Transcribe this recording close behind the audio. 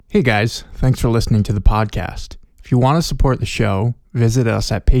Hey guys, thanks for listening to the podcast. If you want to support the show, visit us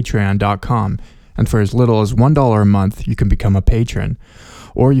at patreon.com, and for as little as $1 a month, you can become a patron.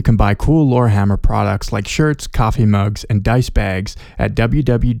 Or you can buy cool Lorehammer products like shirts, coffee mugs, and dice bags at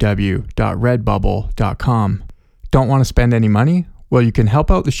www.redbubble.com. Don't want to spend any money? Well, you can help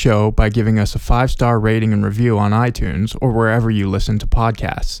out the show by giving us a 5-star rating and review on iTunes or wherever you listen to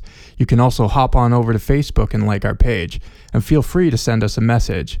podcasts. You can also hop on over to Facebook and like our page, and feel free to send us a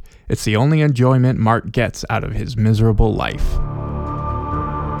message. It's the only enjoyment Mark gets out of his miserable life.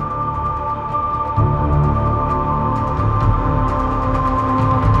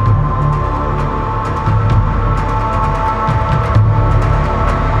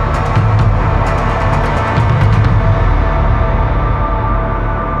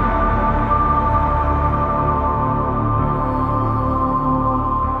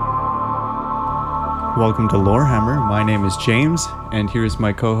 Welcome to Lorehammer. My name is James, and here's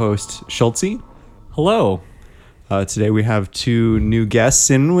my co-host Schultze. Hello. Today we have two new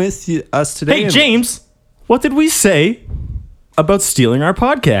guests in with us today. Hey, James, what did we say about stealing our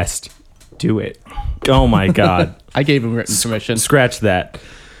podcast? Do it. Oh, my God. I gave him written permission. Scratch that.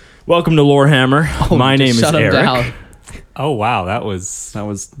 Welcome to Lorehammer. My name is Shut him Eric. down. Oh, wow. That was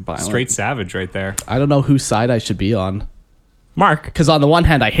Violent. straight savage right there. I don't know whose side I should be on. Mark. Because on the one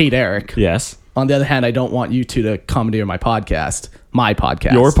hand, I hate Eric. Yes. On the other hand, I don't want you two to commandeer my podcast. My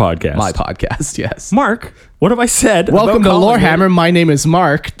podcast. Your podcast. My podcast, yes. Mark, what have I said? Welcome to about calling Lorehammer. My name is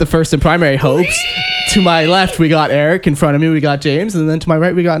Mark, the first and primary host. To my left, we got Eric. In front of me, we got James. And then to my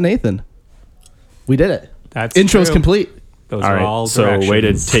right, we got Nathan. We did it. That's Intro's true. complete. Those All are right, all so directions. way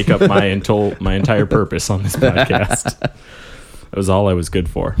to take up my entire purpose on this podcast. That was all I was good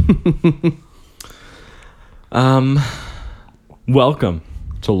for. Welcome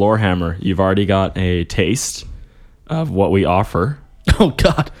to Lorehammer. You've already got a taste of what we offer, Oh,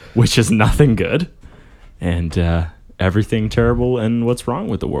 God. which is nothing good, and everything terrible and what's wrong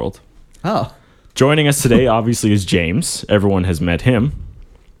with the world. Oh. Joining us today, obviously, is James. Everyone has met him.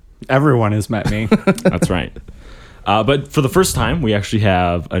 Everyone has met me. That's right. But for the first time, we actually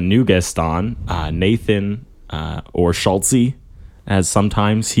have a new guest on, Nathan, or Schultze, as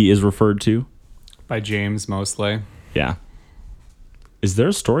sometimes he is referred to. By James, mostly. Yeah. Is there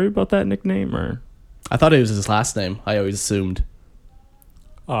a story about that nickname, or? I thought it was his last name. I always assumed.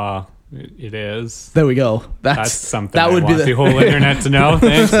 It is. There we go. That's something that I would be want the whole internet to know.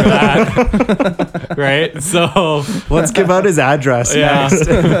 Thanks for that. Right? So, Let's give out his address next.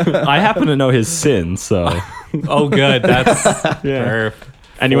 I happen to know his sin, so. oh, good. That's Yeah.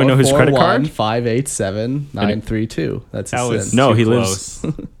 Anyone know his credit card? 587-932. That's his that was sin. No, too he close.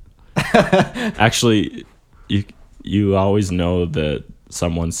 lives- Actually, you always know that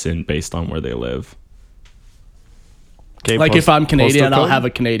someone's sin based on where they live. Okay, Like if I'm Canadian, postal I'll code? have a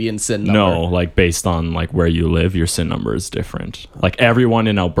Canadian sin number. No, like based on like where you live, your sin number is different. Like everyone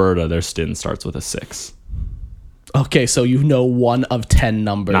in Alberta, their sin starts with a 6. Okay, so you know 1 of 10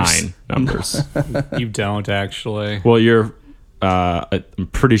 numbers. 9 numbers. You don't actually. Well, I'm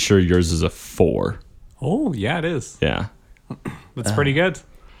pretty sure yours is a 4. Oh, yeah, it is. Yeah. That's pretty good.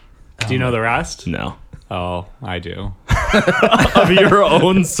 Do you know the rest? No. Oh, I do. Of your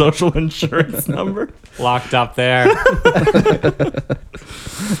own social insurance number? Locked up there.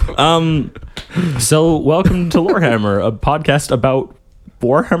 So welcome to Lorehammer, a podcast about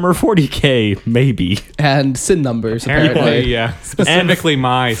Warhammer 40K, maybe. And sin numbers, Apparently, apparently. yeah. Specifically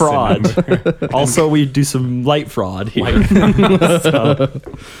my sin number. Fraud. Also, we do some light fraud here. So,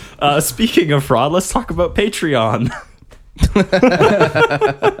 speaking of fraud, let's talk about Patreon.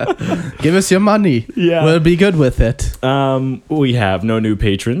 Give us your money. Yeah. We'll be good with it. We have no new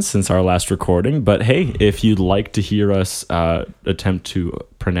patrons since our last recording, but hey, if you'd like to hear us attempt to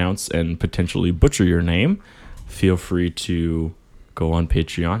pronounce and potentially butcher your name, feel free to go on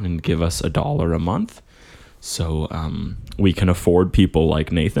Patreon and give us $1 a month, so we can afford people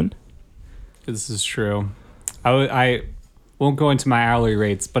like Nathan. This is true. I won't go into my hourly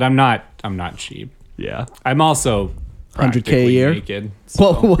rates, but I'm not cheap. Yeah. I'm also 100K a practically year? naked.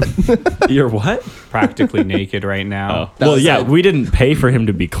 So Well, what? You're what? practically naked right now. Well, was yeah, it. we didn't pay for him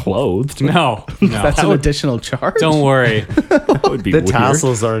to be clothed. No. That's an additional charge? Don't worry. That would be The weird.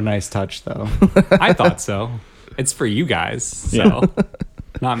 tassels are a nice touch, though. I thought so. It's for you guys, so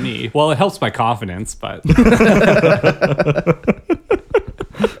not me. Well, it helps my confidence, but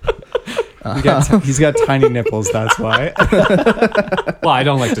He's got tiny nipples, that's why. well, I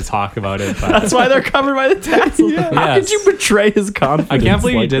don't like to talk about it. But That's why they're covered by the tassels. How Yes. could you betray his confidence? I can't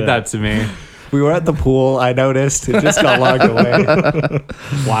believe you like did that to me. We were at the pool, I noticed. It just got logged away.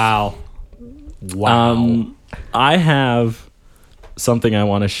 Wow. Wow. I have something I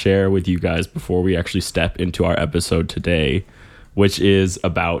want to share with you guys before we actually step into our episode today, which is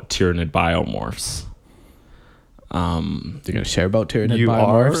about Tyranid biomorphs. You're gonna share about Tyranid You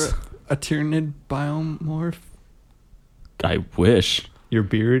biomorphs? are a Tyranid biomorph? I wish. Your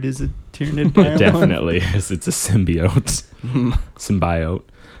beard is a Tyranid biomorph? It definitely is. It's a symbiote. Symbiote.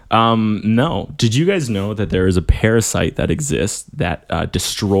 No. Did you guys know that there is a parasite that exists that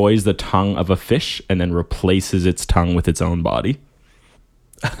destroys the tongue of a fish and then replaces its tongue with its own body?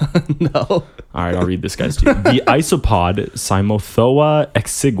 No. All right, I'll read this, guys, too. The isopod Cymothoa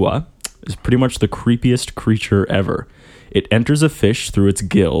exigua is pretty much the creepiest creature ever. It enters a fish through its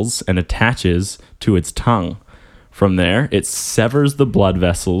gills and attaches to its tongue. From there, it severs the blood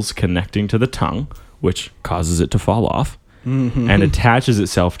vessels connecting to the tongue, which causes it to fall off, and attaches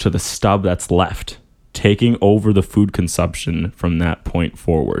itself to the stub that's left, taking over the food consumption from that point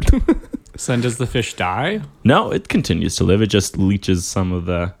forward. So then does the fish die? No, it continues to live. It just leaches some of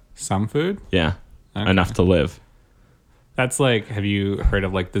the, Some food? yeah, Okay. enough to live. That's like, have you heard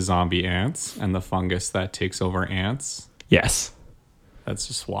of like the zombie ants and the fungus that takes over ants? Yes. That's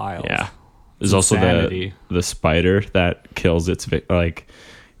just wild. Yeah. There's It's also insanity. the spider that kills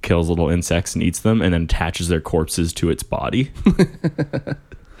kills little insects and eats them and then attaches their corpses to its body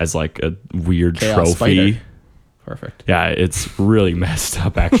as like a weird Chaos trophy. spider. Perfect. Yeah, it's really messed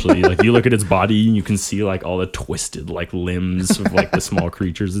up actually. Like you look at its body and you can see like all the twisted like limbs of like the small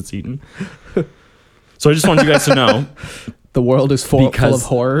creatures it's eaten. So I just want you guys to know, The world is full of because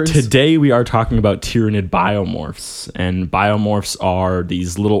horrors. today we are talking about Tyranid biomorphs, and biomorphs are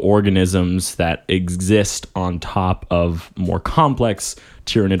these little organisms that exist on top of more complex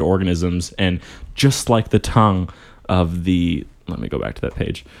Tyranid organisms, and just like the tongue of the, let me go back to that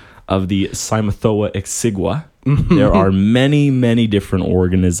page, of the Cymothoa exigua, there are many, many different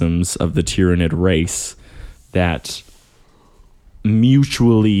organisms of the Tyranid race that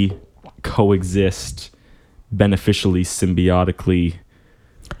mutually coexist beneficially, symbiotically.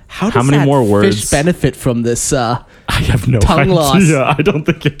 How how many that more words? fish benefit from this? I have no Tongue idea. loss. I don't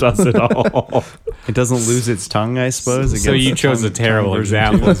think it does at all. It doesn't lose its tongue, I suppose. So against you the chose a tongue terrible version.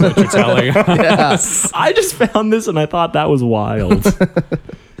 example, is what you're telling us. I just found this and I thought that was wild.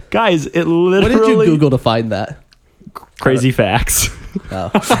 Guys, it What did you literally Google to find that? crazy facts.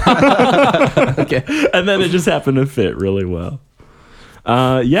 Oh. Okay. And then it just happened to fit really well.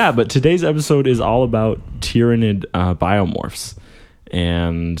 Yeah, but today's episode is all about Tyranid biomorphs.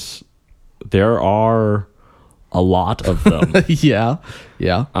 And there are a lot of them. Yeah.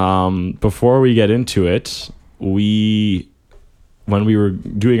 Before we get into it, when we were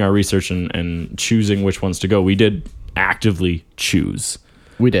doing our research and choosing which ones to go, we did actively choose.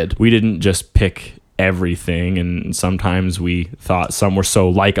 We did. We didn't just pick everything, and sometimes we thought some were so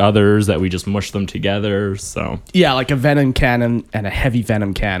like others that we just mushed them together. So, Yeah, like a venom cannon and a heavy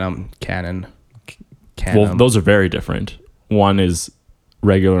venom cannon. well, those are very different. One is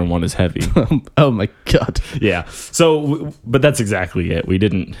regular and one is heavy. Oh my god. Yeah. So, but that's exactly it. We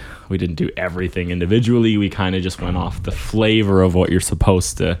didn't do everything individually. We kind of just went off the flavor of what you're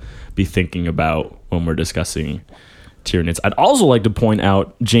supposed to be thinking about when we're discussing Tyranids. I'd also like to point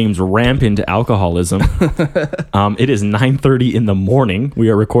out James' rampant alcoholism. It is 9:30 in the morning. We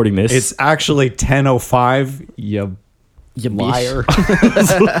are recording this. It's actually 10:05. You liar.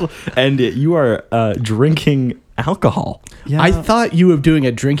 And you are drinking alcohol. Yeah. I thought you were doing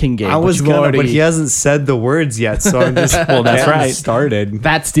a drinking game. I but was you've gonna, but already- he hasn't said the words yet, so I'm just Well, that's getting right. started.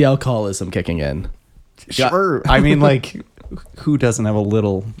 That's the alcoholism kicking in. Sure. I mean, like, who doesn't have a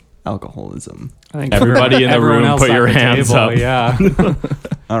little alcoholism? I think Everybody in the everyone room, else put at your the hands table, up. Yeah.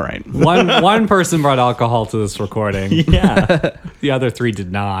 All right. One person brought alcohol to this recording. Yeah. The other three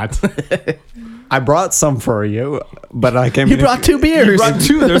did not. I brought some for you, but I came. You brought 2 beers.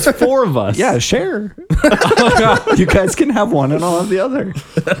 Two. There's 4 of us. Yeah, share. You guys can have one, and I'll have the other.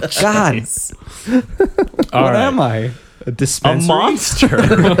 God, All what right. am I? A A dispensary? monster.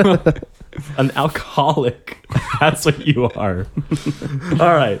 An alcoholic. That's what you are.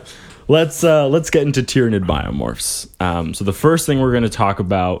 All right. Let's get into Tyranid biomorphs. So the first thing we're going to talk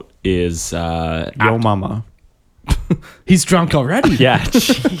about is Yo, mama. He's drunk already. yeah,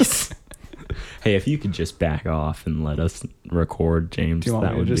 jeez. Hey, if you could just back off and let us record, James, Do you want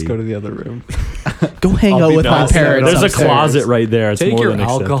that me would to just be. go to the other room? Go hang I'll out be with my nice. parents. There's a upstairs. closet right there. It's Take more your than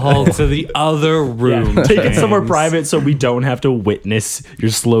acceptable. alcohol to the other room. Yeah. Take it somewhere James. private so we don't have to witness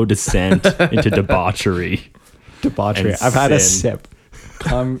your slow descent into debauchery. Debauchery. And I've had a sin. sip.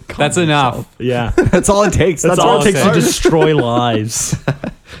 Calm That's enough. Yeah. That's all it takes. That's all it takes to okay. destroy lives.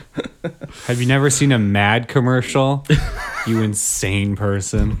 Have you never seen a Mad commercial? You insane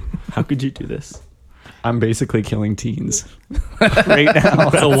person. How could you do this? I'm basically killing teens right now.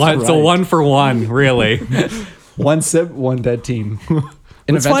 It's a 1 for 1, really. One sip, one dead teen.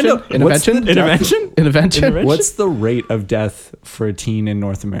 Let's Intervention? find out what's the Intervention? Intervention? What's the rate of death for a teen in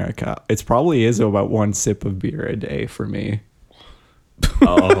North America? It probably is about one sip of beer a day for me.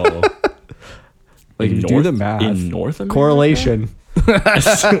 Oh. Like, if you do the math. In North America? Correlation.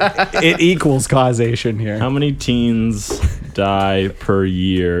 It equals causation here. How many teens die per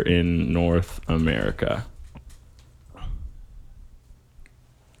year in North America?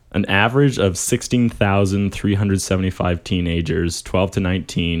 An average of 16,375 teenagers, 12 to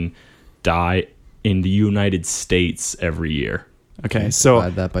 19, die in the United States every year. Okay, so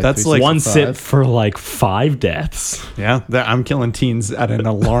Divide that by that's 365. like One sip for like 5 deaths. yeah. I'm killing teens at an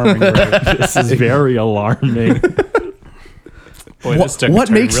alarming rate. This is very alarming. Boy, this took a What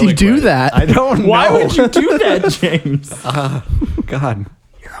turn makes really you do quick. that? I don't know. Why would you do that, James? God.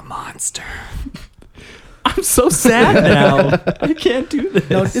 You're a monster. I'm so sad now. I can't do this.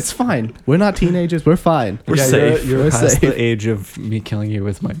 No, it's fine. We're not teenagers. We're fine. We're Yeah, safe. You're We're past safe. the age of me killing you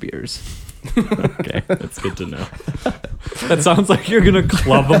with my beers. Okay, that's good to know. That sounds like you're going to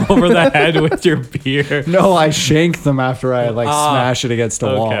club them over the head with your beer. No, I shank them after I smash it against a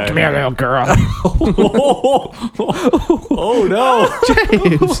wall. okay. Come here, little girl. Oh, no.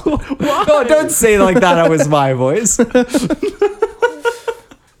 James. No, don't say it like that. That was my voice.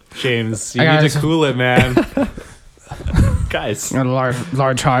 James, you I need gotta- to cool it, man. Guys. A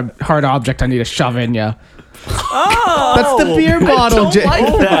large hard object I need to shove in ya. Oh, that's the beer bottle, James.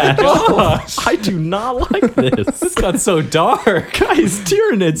 That. I do not like this. It's got so dark. Guys,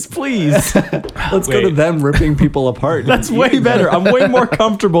 Tyranids, please. Let's go to Wait. them ripping people apart. That's way better. I'm way more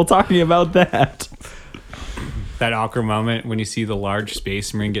comfortable talking about that. That awkward moment when you see the large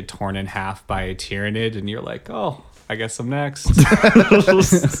space marine get torn in half by a Tyranid, and you're like, oh, I guess I'm next.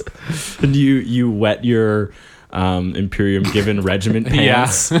 And you wet your Imperium Given regiment Yeah.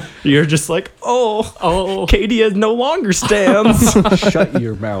 pants. You're just like, oh, Oh, Cadia no longer stands. Shut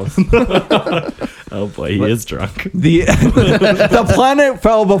your mouth. Oh boy, he is drunk. The planet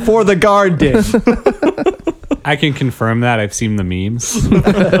fell before the guard did. I can confirm that. I've seen the memes.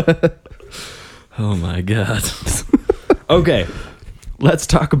 Oh my god. Okay, let's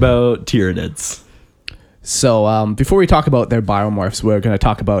talk about Tyranids. So before we talk about their biomorphs, we're going to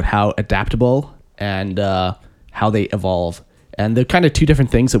talk about how adaptable and how they evolve. And they're kind of two different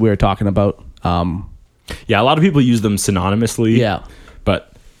things that we were talking about. Yeah, a lot of people use them synonymously. Yeah.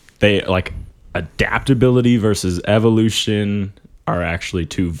 But they like adaptability versus evolution are actually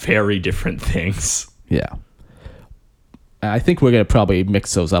two very different things. Yeah. I think we're going to probably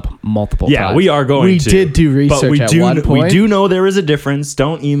mix those up multiple times. Yeah, we are going we to. did do research but we at do, one point. We do know there is a difference.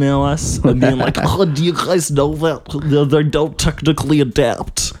 Don't email us and being like, oh, do you guys know that they don't technically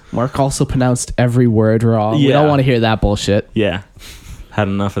adapt? Mark also pronounced every word wrong. We Yeah. don't want to hear that bullshit. Yeah, had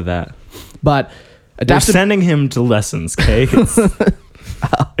enough of that. But We're adaptability... sending him to lessons, okay?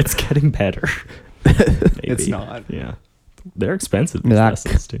 It's getting better. Maybe. It's not. Yeah. They're expensive, these That-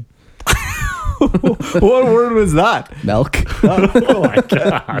 lessons, too. What word was that? Milk. Oh, my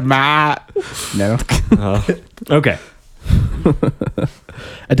God. Matt. Milk. Okay.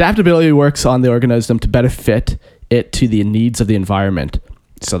 Adaptability works on the organism to better fit it to the needs of the environment.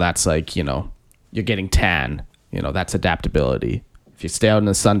 So that's like, you're getting tan. That's adaptability. If you stay out in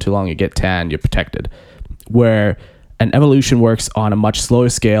the sun too long, you get tan, you're protected. Where an evolution works on a much slower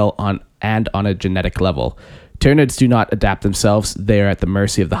scale and on a genetic level. Tyranids do not adapt themselves. They are at the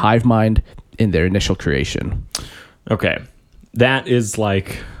mercy of the hive mind in their initial creation. Okay. That is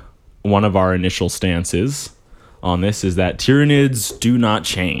like one of our initial stances on this is that Tyranids do not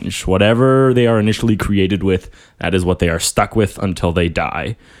change. Whatever they are initially created with, that is what they are stuck with until they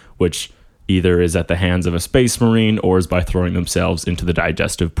die, which either is at the hands of a space marine or is by throwing themselves into the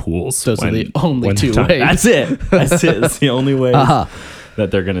digestive pools. Those are the only when two they die. ways. That's it. That's it. That's the only way Uh-huh. that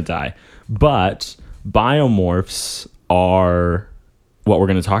they're going to die. But biomorphs are what we're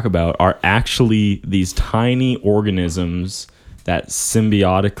going to talk about are actually these tiny organisms that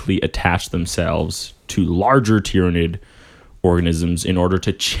symbiotically attach themselves to larger Tyranid organisms in order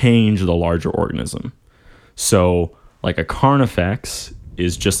to change the larger organism. So like a Carnifex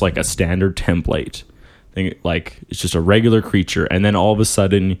is just like a standard template. Like it's just a regular creature, and then all of a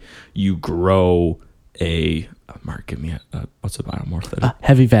sudden you grow a Mark, give me a what's a biomorph that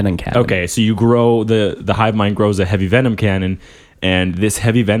Heavy venom cannon. Okay, so you grow the hive mind grows a heavy venom cannon, and this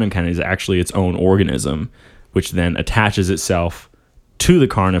heavy venom cannon is actually its own organism, which then attaches itself to the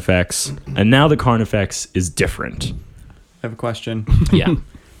Carnifex, and now the Carnifex is different. I have a question. Yeah.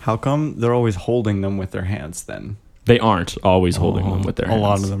 How come they're always holding them with their hands then? They aren't always holding them with their hands. A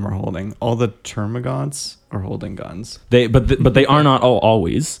lot of them are holding. All the Termagants are holding guns. But they are not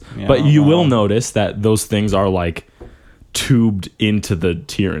always. Yeah, but you will well. notice that those things are like tubed into the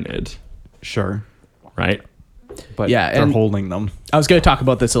Tyranid, Sure. right? But Yeah, they're and- holding them. I was going to talk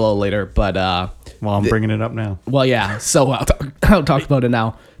about this a little later, but Well, I'm bringing it up now. well, yeah. So I'll talk about it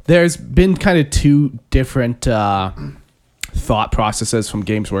now. There's been kind of two different thought processes from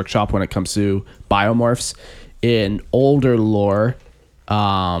Games Workshop when it comes to biomorphs. In older lore,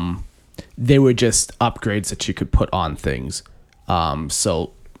 they were just upgrades that you could put on things.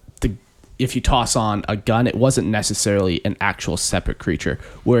 So if you toss on a gun, it wasn't necessarily an actual separate creature.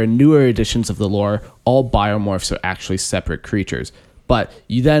 Where in newer editions of the lore, all biomorphs are actually separate creatures. But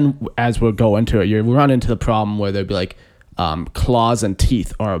you then, as we'll go into it, you run into the problem where they'll be like, claws and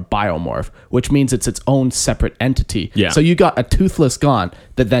teeth are a biomorph, which means it's its own separate entity. Yeah. So you got a toothless gun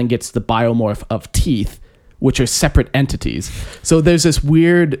that then gets the biomorph of teeth, which are separate entities. So there's this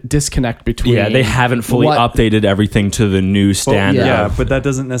weird disconnect between. Yeah, they haven't fully what- updated everything to the new standard. Yeah, of- but that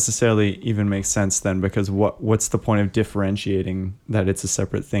doesn't necessarily even make sense then, because what's the point of differentiating that it's a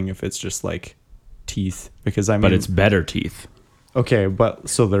separate thing if it's just like teeth? Because I mean, but it's better teeth. okay, but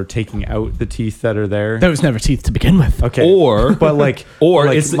so they're taking out the teeth that are there. There was never teeth to begin with. Okay, Or but like, Or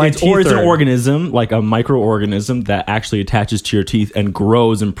like it's my an teeth are- organism, like a microorganism that actually attaches to your teeth and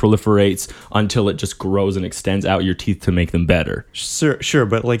grows and proliferates until it just grows and extends out your teeth to make them better. Sure,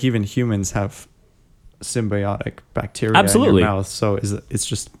 but like even humans have symbiotic bacteria Absolutely. in your mouth, so it's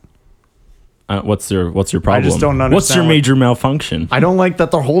just What's your problem? just don't What's your understand major malfunction? I don't like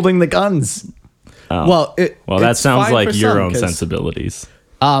that they're holding the guns. Well, Well, that it's sounds fine like for your some, own 'cause- sensibilities.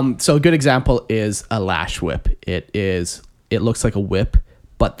 So a good example is a lash whip. It looks like a whip,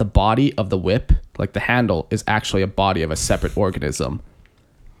 but the body of the whip, like the handle, is actually a body of a separate organism.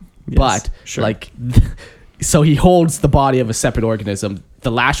 But sure. like, so he holds the body of a separate organism.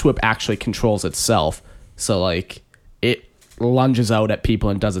 The lash whip actually controls itself. So like, it lunges out at people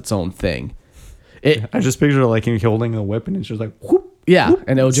and does its own thing. I just picture like him holding the whip and it's just like whoop, Yeah,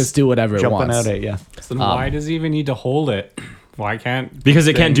 and it'll just do whatever it jumping wants. out at you. So then why does he even need to hold it? Why can't? Because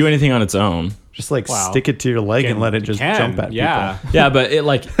it can't do things- anything on its own. Just like Wow. stick it to your leg and let it just Can, jump at yeah. people. Yeah, but it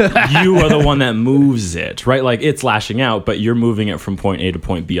like you are the one that moves it, right? Like it's lashing out, but you're moving it from point A to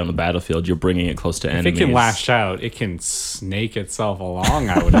point B on the battlefield. You're bringing it close to If enemies. it can lash out, it can snake itself along,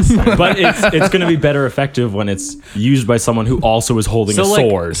 I would assume. But it's going to be better effective when it's used by someone who also is holding a like,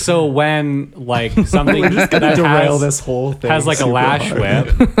 sword. so when like something that Derail has, this whole thing. has like a super lash hard.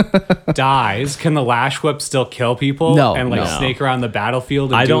 whip dies, can the lash whip still kill people? No, and like no. snake around the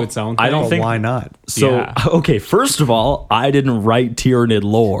battlefield and I do don't- its own thing? I don't But think- why not? So, Yeah. okay, first of all, I didn't write Tyranid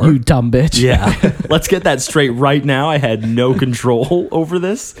lore. You dumb bitch. Yeah, let's get that straight right now. I had no control over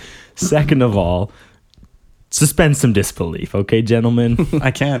this. Second of all, suspend some disbelief, okay, gentlemen? I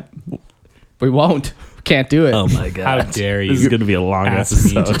can't. We won't. Can't do it. Oh my god. How dare This is you going to be a long ask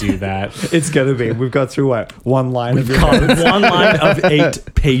me episode. to do that? It's gonna be. We've got through what? One line of your One line of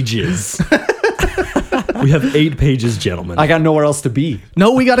 8 pages. We have 8 pages, gentlemen. I got nowhere else to be.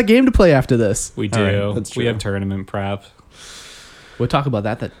 No, we got a game to play after this. We All right, do. that's We true. have tournament prep. We'll talk about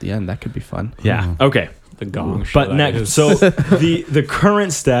that at the end. That could be fun. Yeah. Okay. The gong show. But that next, is. so the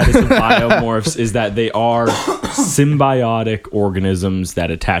current status of biomorphs is that they are symbiotic organisms that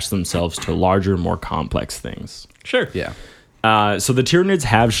attach themselves to larger, more complex things. sure. Yeah. So the Tyranids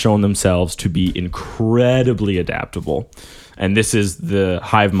have shown themselves to be incredibly adaptable. And this is the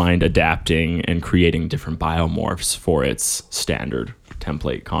hive mind adapting and creating different biomorphs for its standard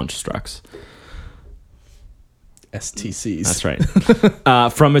template constructs. STCs. That's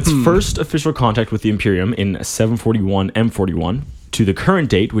right. From its first official contact with the Imperium in 741 M41 to the current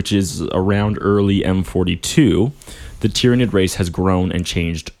date, which is around early M42, the Tyranid race has grown and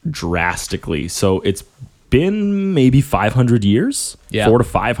changed drastically. So it's been maybe 500 years, Yeah. 400 to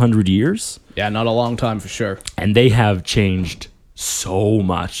 500 years, Yeah, not a long time for sure. and they have changed so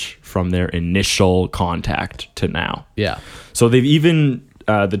much from their initial contact to now. Yeah. So they've even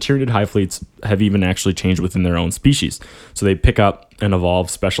the Tyranid hive fleets have even actually changed within their own species. So they pick up and evolve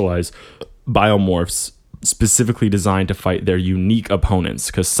specialized biomorphs specifically designed to fight their unique opponents.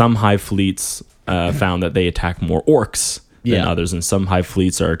 Because some hive fleets found that they attack more orcs than Yeah. others, and some hive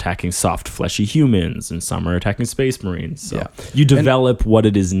fleets are attacking soft, fleshy humans, and some are attacking space marines. So Yeah. you develop what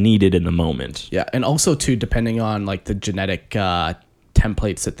it is needed in the moment. Yeah, and also too, depending on like the genetic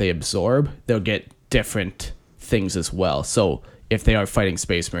templates that they absorb, they'll get different things as well. So if they are fighting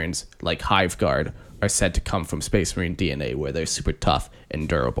Space Marines, like Hive Guard are said to come from Space Marine DNA, where they're super tough and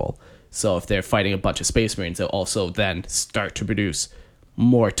durable. So if they're fighting a bunch of Space Marines, they'll also then start to produce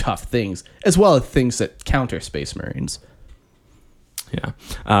more tough things, as well as things that counter Space Marines. Yeah.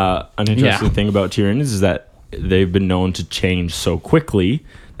 An interesting thing about Tyranids is that they've been known to change so quickly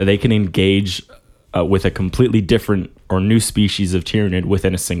that they can engage with a completely different or new species of Tyranid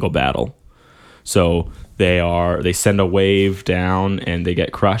within a single battle. So they send a wave down and they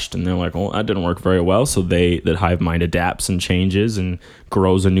get crushed, and they're like, well, that didn't work very well. So the hive mind adapts and changes and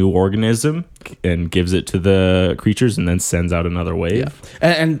grows a new organism and gives it to the creatures, and then sends out another wave.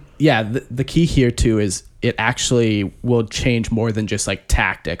 The key here too is it actually will change more than just like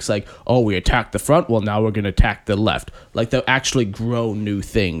tactics. Like, oh, we attacked the front, well, now we're going to attack the left. Like, they'll actually grow new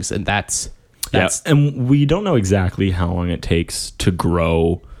things, and that's and we don't know exactly how long it takes to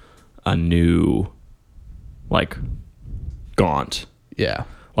grow a new, like, gaunt. Yeah.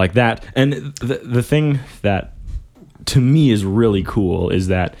 Like that. And the thing that to me is really cool is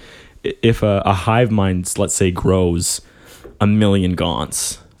that if a hive mind, let's say, grows 1 million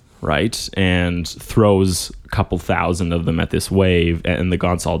gaunts, right, and throws a couple thousand of them at this wave, and the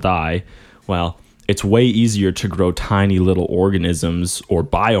gaunts all die, well, it's way easier to grow tiny little organisms or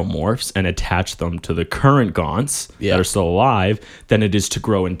biomorphs and attach them to the current gaunts that are still alive than it is to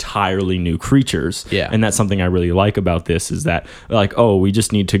grow entirely new creatures. Yeah. And that's something I really like about this is that, like, oh, we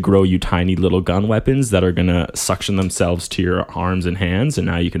just need to grow you tiny little gun weapons that are going to suction themselves to your arms and hands, and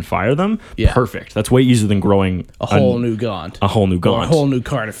now you can fire them. Yeah. Perfect. That's way easier than growing A whole new gaunt. a whole new Or gaunt. a whole new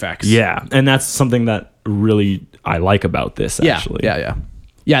card effects. Yeah. And that's something that really I like about this, actually.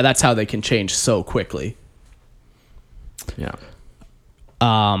 Yeah, that's how they can change so quickly. Yeah.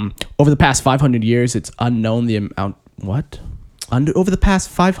 Over the past 500 years, it's unknown the amount. Over the past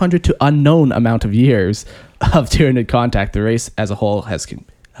 500 to unknown amount of years of Tyranid contact, the race as a whole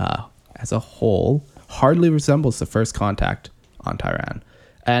hardly resembles the first contact on Tyran.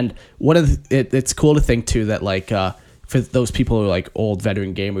 And it's cool to think too that like for those people who are like old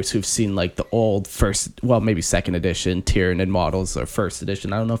veteran gamers who've seen like the old first, well, maybe second edition Tyranid models or first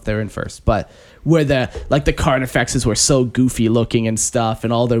edition. I don't know if they're in first, but where the card effects were so goofy looking and stuff,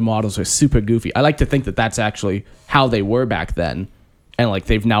 and all their models were super goofy. I like to think that that's actually how they were back then, and like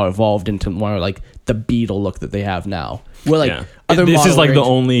they've now evolved into more like the Beetle look that they have now. Where like other this is model like the range-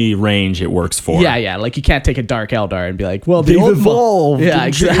 only range it works for. Yeah, like you can't take a Dark Eldar and be like, well, They've old evolved Yeah, and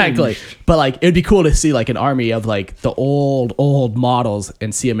exactly. changed. But like it'd be cool to see like an army of like the old models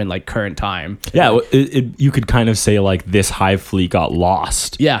and see them in like current time. Yeah, you could kind of say like this hive fleet got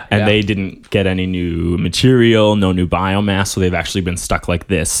lost. Yeah, And yeah. they didn't get any new material, no new biomass, so they've actually been stuck like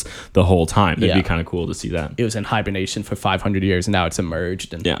this the whole time. It'd be kind of cool to see that. It was in hibernation for 500 years and now it's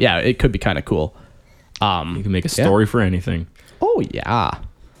emerged, and Yeah. it could be kind of cool. You can make a story for anything. Oh yeah.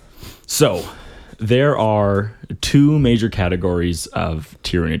 So, there are two major categories of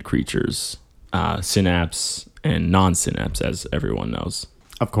Tyranid creatures, synapse and non-synapse, as everyone knows.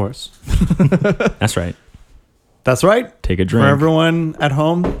 Of course. That's right. That's right. Take a drink. For everyone at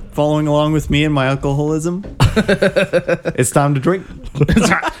home following along with me and my alcoholism, it's time to drink.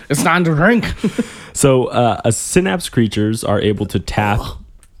 It's time to drink. So, a synapse creatures are able to tap.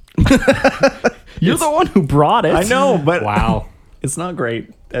 You're the one who brought it. I know, but Wow. it's not great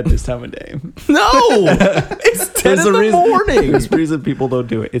at this time of day. No, it's 10 There's in a the reason. morning. There's a reason people don't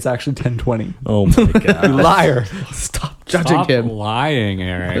do it. It's actually 10:20. Oh my You god. liar. Stop judging Stop him. lying,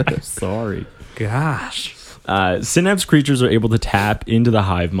 Eric. Sorry. Gosh. Synapse creatures are able to tap into the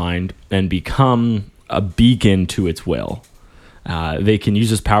hive mind and become a beacon to its will. They can use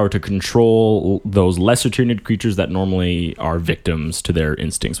this power to control those lesser Tyranid creatures that normally are victims to their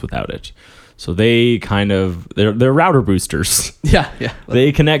instincts without it. So they they're router boosters. Yeah.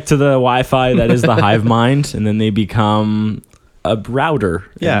 They connect to the Wi-Fi that is the hive mind, and then they become a router.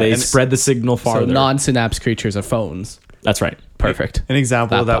 Yeah, and they and spread the signal So farther. non-synapse creatures are phones. That's right. Perfect. An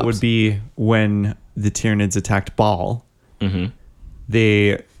example of that Laptops. would be when the Tyranids attacked Baal. Mm-hmm.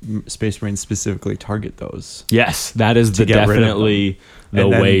 Space Marines specifically target those. Yes, that is To get rid of definitely the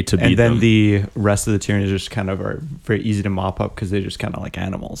And then- way to beat And then them. the rest of the Tyranids just kind of are very easy to mop up because they're just kind of like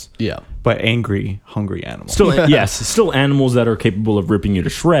animals. Yeah. But angry, hungry animals. Still animals that are capable of ripping you to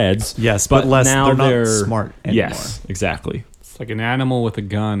shreds. Yes, but less- now they're not smart anymore. Yes, exactly. It's like an animal with a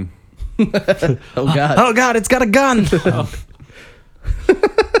gun. Oh god. Oh God, it's got a gun.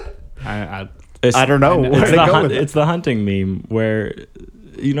 I don't know. Where to go with it? It's the hunting meme where,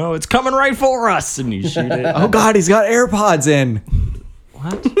 it's coming right for us, and you shoot it. Oh God, he's got AirPods in.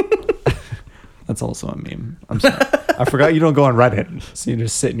 What? That's also a meme. I'm sorry. I forgot you don't go on Reddit, so you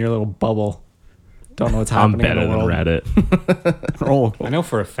just sit in your little bubble. Don't know what's I'm happening better in the than world. Reddit. Oh, I know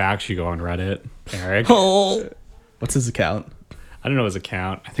for a fact you go on Reddit, Eric. What's his account? I don't know his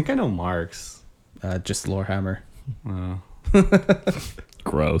account. I think I know Mark's. Just Lorehammer.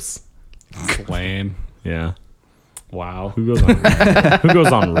 Gross. Lame. Yeah. Wow. Who goes on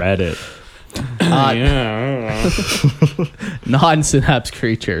Reddit? Non-synapse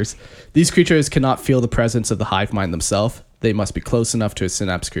creatures. These creatures cannot feel the presence of the hive mind themselves. They must be close enough to a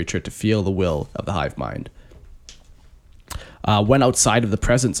synapse creature to feel the will of the hive mind. When outside of the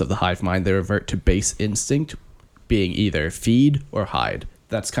presence of the hive mind, they revert to base instinct, being either feed or hide.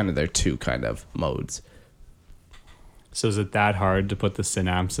 That's kind of their two kind of modes. So is it that hard to put the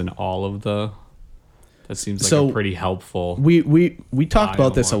synapse in all of the? That seems like So, a pretty helpful. We talked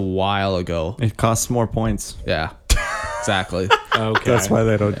about this a Biomorph. while ago. It costs more points. Yeah, exactly. Okay. That's why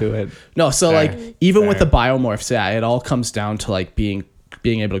they don't do it. No, so Fair. like even with the Fair. biomorphs, yeah, it all comes down to like being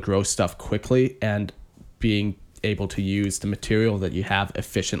able to grow stuff quickly and being able to use the material that you have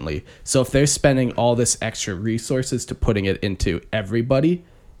efficiently. So if they're spending all this extra resources to putting it into everybody,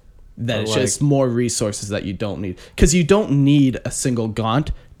 then But it's like- just more resources that you don't need. Because you don't need a single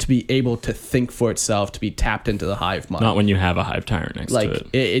Gaunt to be able to think for itself, to be tapped into the hive mind. Not when you have a hive tyrant next Like to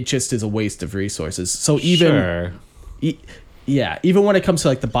it. it just is a waste of resources. So even Sure. yeah, even when it comes to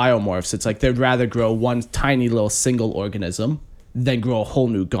like the biomorphs, it's like they'd rather grow one tiny little single organism than grow a whole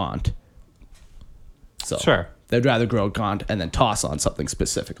new Gaunt. So Sure. they'd rather grow a Gaunt and then toss on something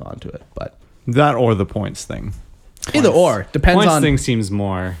specific onto it. But That or the points thing. either or depends Points on. thing seems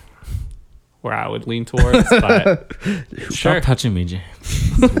more where I would lean towards, but Stop sure. touching me, James.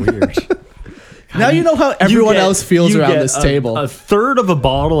 It's weird. Now you know how everyone else feels around this table. A third of a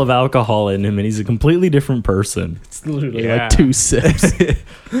bottle of alcohol in him, and he's a completely different person. It's literally Yeah. like 2 sips.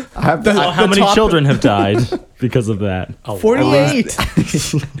 I have How many top- children have died because of that? 48.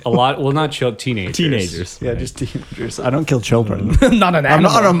 A lot. Well, not teenagers. Teenagers. Yeah, just teenagers. I don't kill children. Not an I'm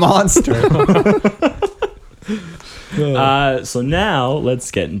animal. not a monster. So now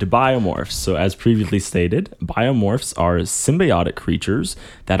let's get into biomorphs. So as previously stated, biomorphs are symbiotic creatures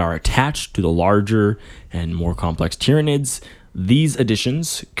that are attached to the larger and more complex Tyranids. These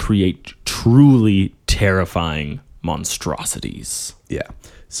additions create truly terrifying monstrosities. Yeah.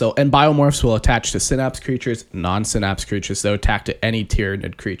 So, and biomorphs will attach to synapse creatures, non-synapse creatures. They'll attack to any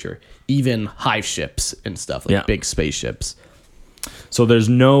Tyranid creature, even hive ships and stuff, like Yeah. big spaceships. So there's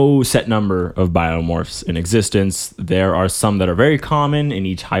no set number of biomorphs in existence. There are some that are very common in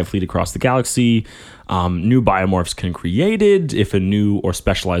each hive fleet across the galaxy. New biomorphs can be created if a new or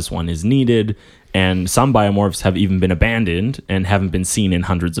specialized one is needed. And some biomorphs have even been abandoned and haven't been seen in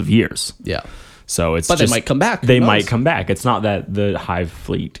hundreds of years. Yeah. So it's But they just, might come back. Who They knows? might come back. It's not that the hive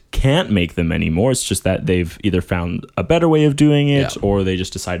fleet can't make them anymore. It's just that they've either found a better way of doing it Yeah. or they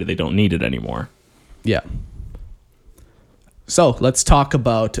just decided they don't need it anymore. Yeah. So let's talk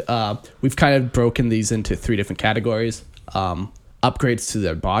about. We've kind of broken these into 3 different categories: upgrades to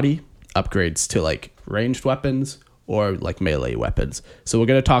their body, upgrades to like ranged weapons, or like melee weapons. So we're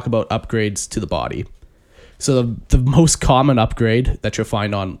going to talk about upgrades to the body. So the most common upgrade that you'll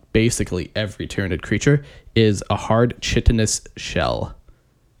find on basically every Tyranid creature is a hard chitinous shell.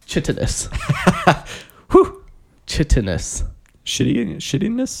 Chitinous. Whew. Chitinous.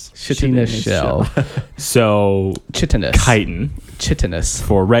 Shittiness shell. So Chitinous. chitin, Chitinous.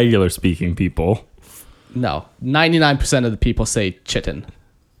 for regular speaking people, No, 99% of the people say chitin.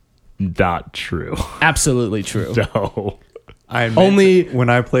 not true. Absolutely true. No. I admit, Only- when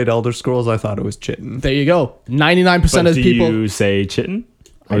I played Elder Scrolls, I thought it was chitin. There you go. 99% But of do the people, you say chitin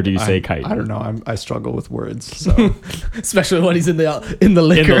or do you say chitin? I don't know. I struggle with words. So especially when he's in the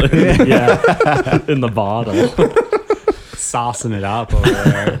liquor. In the bottle. Saucing it up over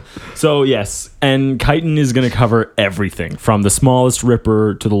there. So yes, and chitin is going to cover everything from the smallest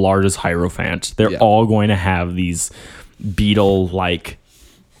ripper to the largest hierophant. They're Yeah. all going to have these beetle-like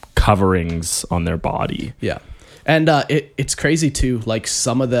coverings on their body. Yeah. And it's crazy too. Like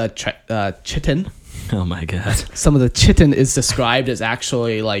some of the chitin, Oh my god. some of the chitin is described as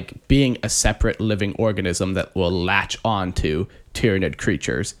actually like being a separate living organism that will latch on to Tyranid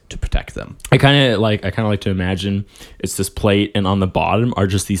creatures to protect them. I kind of like to imagine it's this plate, and on the bottom are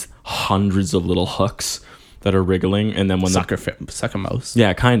just these hundreds of little hooks that are wriggling, and then when Sucker mouse.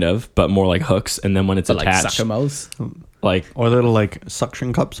 yeah, kind of, but more like hooks, and then when it's But like attached, sucker mouse. like or little like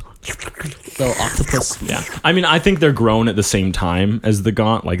suction cups. Little octopus. yeah. I mean, I think they're grown at the same time as the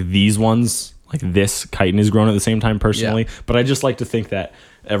Gaunt. Like these ones, like this chitin is grown at the same time personally. Yeah. But I just like to think that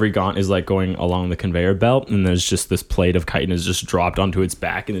every Gaunt is like going along the conveyor belt, and there's just this plate of chitin is just dropped onto its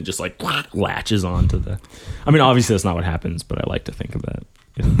back, and it just like latches onto the. I mean, obviously that's not what happens, but I like to think of that.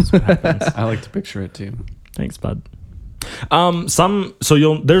 That's what happens. I like to picture it too. Thanks, bud.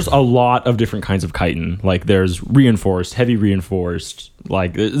 There's a lot of different kinds of chitin. Like there's reinforced, heavy reinforced.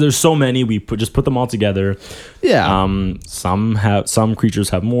 Like there's so many. We just put them all together. Yeah. Some creatures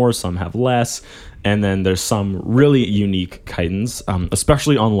have more, some have less, and then there's some really unique chitins,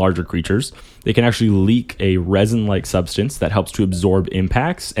 especially on larger creatures. They can actually leak a resin-like substance that helps to absorb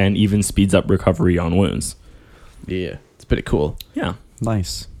impacts and even speeds up recovery on wounds. Yeah. It's pretty cool. Yeah,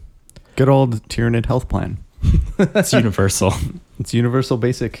 Nice. Good old Tyranid health plan. it's universal. It's universal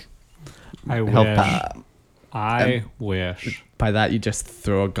basic I health wish. pack. I wish. By that, you just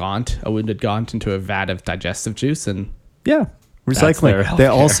throw a wounded gaunt into a vat of digestive juice and Yeah. their Recycling.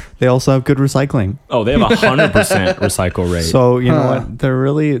 They also have good recycling. Oh, they have 100% recycle rate. So you know Huh. what?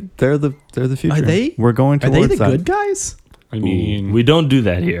 They're the future. Are they? We're going are towards they the that. good guys? I mean, we don't do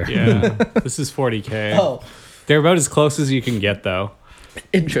that here. yeah. This is 40K. Oh, They're about as close as you can get, though.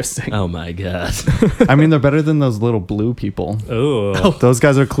 interesting. Oh my god. I mean, they're better than those little blue people. Oh, Those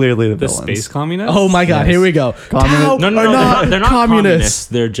guys are clearly the the villains. space communists. Oh my god, Yes. here we go. Communist- No, they're not communists.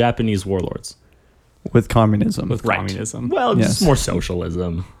 They're Japanese warlords. With communism. with Right. communism. Well, Yes. just more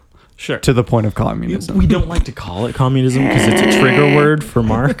socialism. Sure. To the point of communism. We don't like to call it communism because it's a trigger word for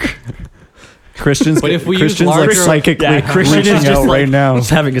Mark. Christians, But if we use Christians like larger- psychically Yeah, Christian reaching is just out like- right now. He's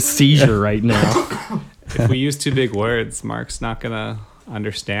having a seizure right now. If we use too big words, Mark's not gonna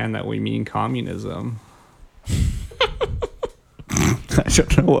understand that we mean communism. I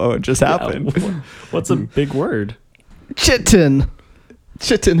don't know what just happened. What's a big word? Chitin.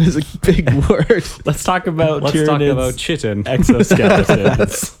 Chitin is a big word. Let's talk about Let's talk Tyranids' about chitin.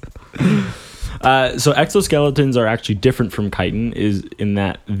 exoskeletons. So exoskeletons are actually different from chitin is in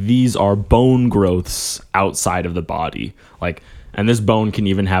that these are bone growths outside of the body. And this bone can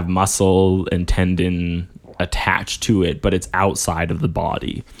even have muscle and tendon attached to it, but it's outside of the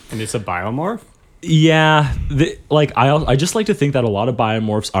body. And it's a biomorph? Yeah, I just like to think that a lot of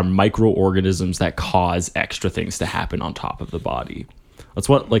biomorphs are microorganisms that cause extra things to happen on top of the body. That's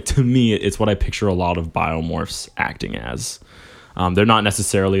what, to me, it's what I picture a lot of biomorphs acting as. They're not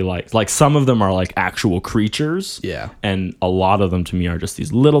necessarily like some of them are like actual creatures. Yeah. And a lot of them to me are just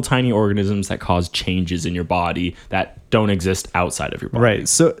these little tiny organisms that cause changes in your body that don't exist outside of your body. Right.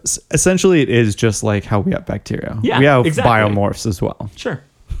 So essentially, it is just like how we have bacteria. Yeah, we have exactly. biomorphs as well. Sure.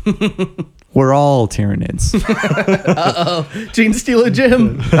 We're all Tyranids. Gene Stealer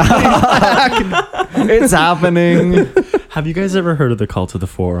Jim. It's happening. Have you guys ever heard of the Cult of the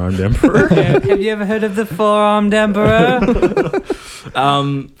Four-Armed Emperor? Have you ever heard of the four-armed emperor?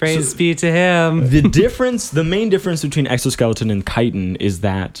 Praise be to him. The main difference between exoskeleton and chitin is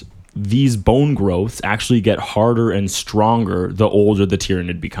that these bone growths actually get harder and stronger the older the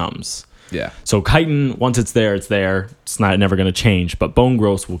Tyranid becomes. Yeah. So chitin, once it's there, it's there. It's never going to change. But bone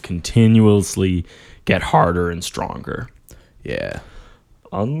growths will continuously get harder and stronger. Yeah.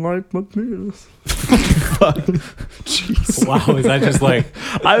 Unlike Matthias. Wow, is that just like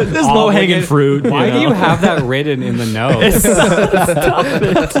There's low hanging fruit. Why do you have that written in the notes?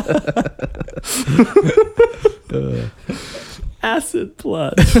 acid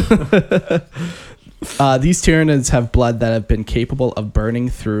blood? These Tyranids have blood that have been capable of burning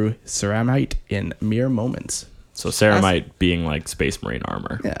through ceramite in mere moments. So ceramite being like Space Marine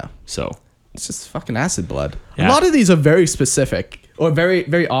armor. Yeah. So It's just fucking acid blood. Yeah. A lot of these are very specific or very,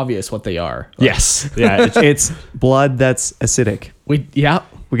 very obvious what they are. yes, yeah, It's blood that's acidic. We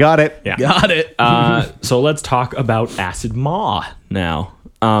We got it. yeah. got it. So let's talk about acid maw now.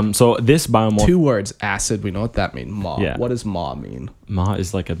 So this biomorph 2 words, acid. We know what that means. Maw. Yeah. What does maw mean? maw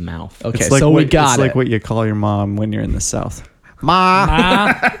is like a mouth. Okay, It's like so what, we got it's it. like what you call your mom when you're in the South. Ma.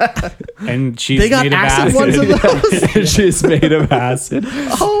 And she's They got made of acid acid. ones of those. She's made of acid.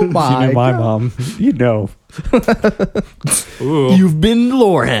 Oh If you my knew my God. mom, you know. Ooh, You've been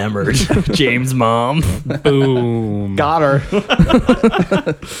lore hammered, James' mom. boom. Got her.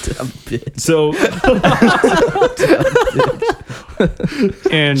 So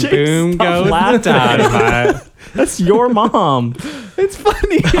And Jake, boom stop goes laughing. dynamite. that's your mom. It's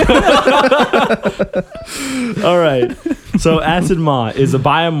funny. All right. So acid maw is a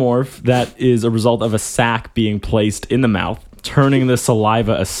biomorph that is a result of a sac being placed in the mouth, turning the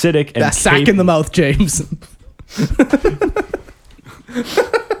saliva acidic and That sack in the mouth, James.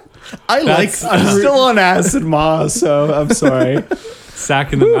 I'm still on acid ma, so I'm sorry.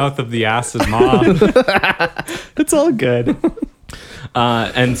 Sack in the mouth of the acid maw. It's all good.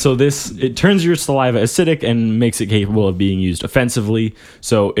 And so it turns your saliva acidic and makes it capable of being used offensively.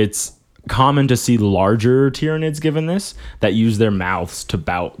 So it's common to see larger Tyranids given this that use their mouths to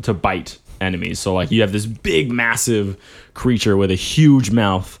bite enemies. So like you have this big, massive creature with a huge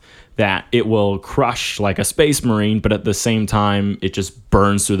mouth that it will crush like a space marine, but at the same time, it just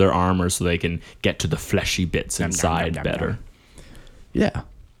burns through their armor so they can get to the fleshy bits inside better. Yeah,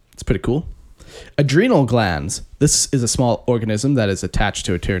 it's pretty cool. Adrenal glands. This is a small organism that is attached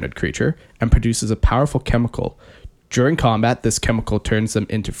to a Tyranid creature and produces a powerful chemical. During combat, this chemical turns them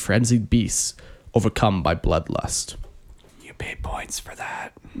into frenzied beasts, overcome by bloodlust. You pay points for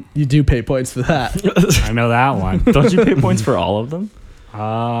that. You do pay points for that. I know that one. Don't you pay points for all of them?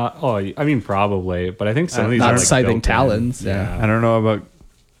 I mean, probably, but I think some of these Not are like scything built in. talons. Yeah. I don't know about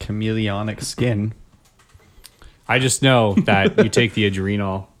chameleonic skin. I just know that you take the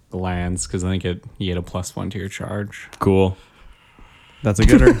adrenal glands because I think you get a +1 to your charge. Cool. That's a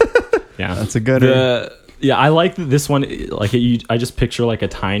gooder. Yeah. That's a gooder. Yeah, I like this one. Like, I just picture like a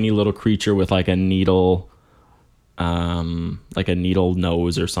tiny little creature with like a needle, like a needle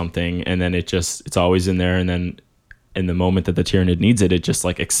nose or something, and then it's always in there, and then in the moment that the Tyranid needs it, it just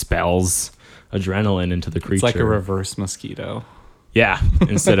like expels adrenaline into the creature. It's like a reverse mosquito. Yeah,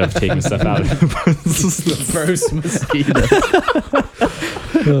 instead of taking stuff out. First mosquito.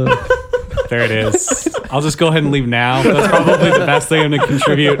 There it is. I'll just go ahead and leave now. That's probably the best thing I'm going to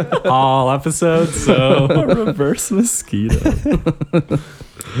contribute all episodes. So A reverse mosquito.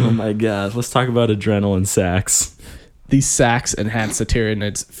 Oh my god. Let's talk about adrenaline sacs. These sacs enhance the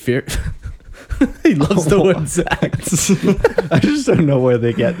Tyranid's fear. He loves the word sacs. I just don't know where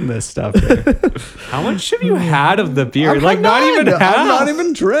they're getting this stuff. how much have you had of the beer? Like not even half. I've not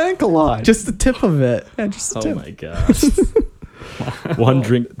even drank a lot. Just the tip of it. yeah, just a Oh tip. my god. One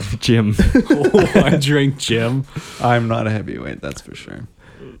drink, Jim. One drink, Jim. I'm not a heavyweight, that's for sure.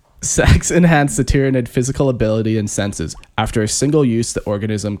 Sacs enhance the Tyranid physical ability and senses. After a single use, the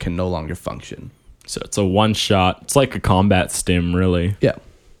organism can no longer function. So it's a one shot. It's like a combat stim, really. Yeah.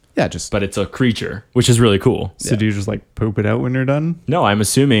 Yeah, just But it's a creature, which is really cool. So do you just like poop it out when you're done? No, I'm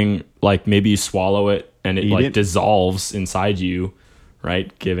assuming like maybe you swallow it and it Eat like it? dissolves inside you,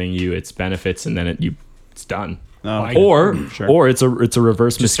 right? Giving you its benefits, and then it's done. No. Or Sure. or it's a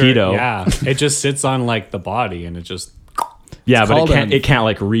reverse mosquito. Yeah. It just sits on like the body and it just. Yeah, but called it can't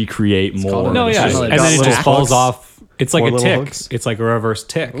like recreate called more. an No, yeah. adrenal And then it little just falls hooks. off. It's like 4 a little tick. hooks. It's like a reverse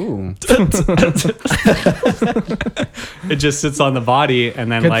tick. Ooh. It just sits on the body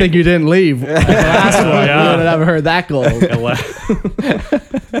and then good like thing you didn't leave. Last one, Yeah. we would have never heard that goal.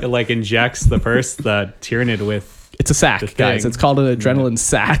 it like injects the Tyranid with. It's a sac, The guys. thing. It's called an adrenaline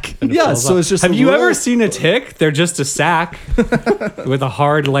sac. Yeah, falls so off. it's just Have a you little- ever seen a tick? They're just a sack with a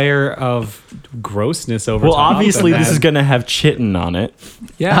hard layer of grossness over Well, top. obviously and this is then- gonna have chitin on it.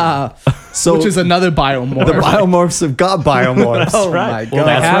 yeah. So Which is another biomorph. the biomorphs have got biomorphs. Oh right. my Well, god.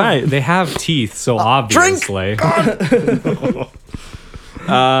 that's have, right. They have teeth, so obviously.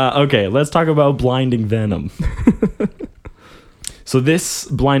 Okay, let's talk about blinding venom. So this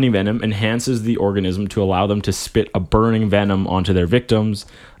blinding venom enhances the organism to allow them to spit a burning venom onto their victims.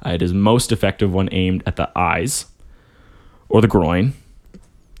 It is most effective when aimed at the eyes, or the groin,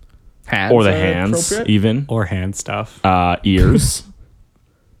 Hands or the are hands, appropriate? even Or hand stuff. ears,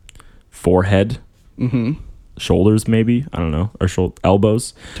 forehead, shoulders, maybe, I don't know, or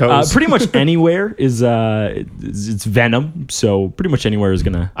elbows. Toes. Pretty much anywhere is it's venom. So pretty much anywhere is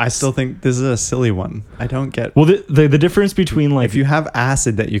gonna. I still think this is a silly one. I don't get. Well, the difference between like If you have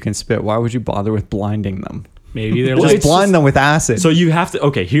acid that you can spit, why would you bother with blinding them? Maybe they're Just like blind them with acid. so you have to.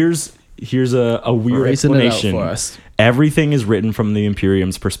 Okay, here's a weird Reason it out explanation. for us. Everything is written from the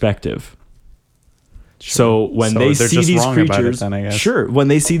Imperium's perspective. So when So they they're see just these wrong about it creatures, then, I guess. sure, when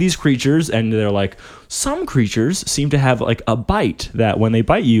they see these creatures and they're like, some creatures seem to have like a bite that when they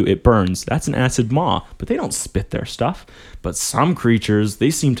bite you, it burns. That's an acid maw, but they don't spit their stuff. But some creatures, they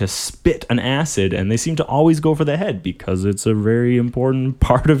seem to spit an acid and they seem to always go for the head because it's a very important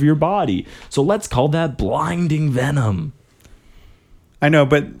part of your body. So let's call that blinding venom. I know,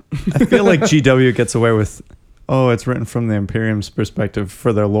 but I feel like GW gets away with, oh, it's written from the Imperium's perspective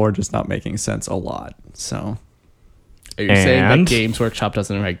for their lore just not making sense a lot. So Are you saying that And- Games Workshop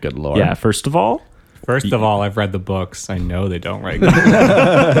doesn't write good lore? Yeah, first of all, First of all, I've read the books. I know they don't write.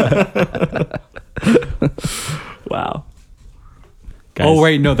 wow. Guys, Oh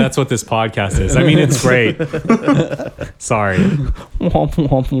wait, no, that's what this podcast is. I mean, it's great. Sorry. Womp,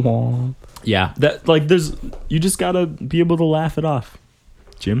 womp, womp. Yeah, that like there's you just gotta be able to laugh it off,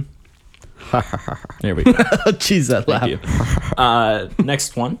 Jim. There we go. Jeez, that laugh. Thank you.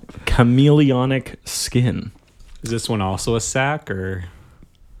 Next one, chameleonic skin. Is this one also a sack or?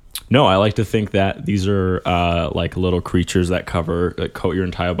 No, I like to think that these are like little creatures that coat your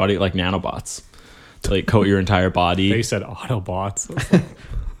entire body, like nanobots. To like coat your entire They body, said Autobots.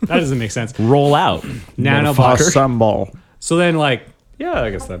 That doesn't make sense. roll out. Nanobots. Assemble. So then, like, Yeah, I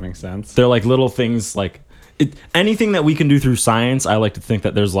guess that makes sense. They're like little things like anything that we can do through science. I like to think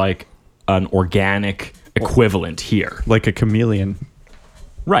that there's like an organic equivalent here. Like a chameleon.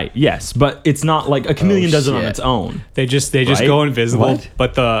 Right. Yes, but it's not like a chameleon does it on shit. its own. They just Right? go invisible, What?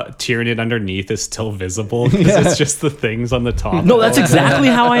 but the Tyranid underneath is still visible because it's just the things on the top. No, that's exactly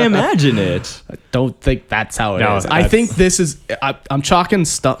how I imagine it. Don't think that's how it is. No, I that's- think this is. I'm chalking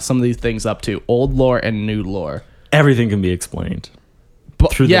some of these things up to old lore and new lore. Everything can be explained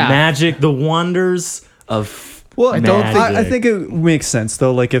But through the magic, the wonders of. Well, I magic. think it makes sense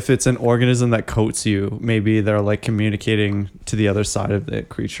though. Like if it's an organism that coats you, maybe they're like communicating to the other side of the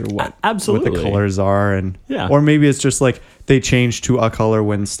creature what Absolutely. the colors are, and Yeah. or maybe it's just like they change to a color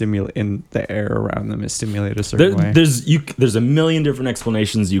when in the air around them is stimulated a certain way. There's a million different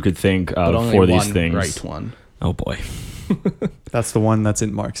explanations you could think but of only for these one things. right one. Oh boy. That's the one that's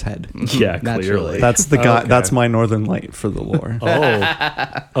in Mark's head. Yeah, Naturally. clearly. That's the guy. Okay. That's my northern light for the lore.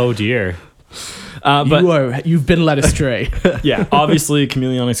 Oh dear. But You've been led astray. yeah, obviously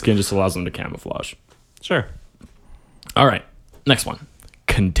chameleonic skin just allows them to camouflage. Sure. All right, next one.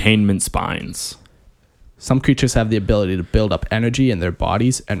 Containment spines. Some creatures have the ability to build up energy in their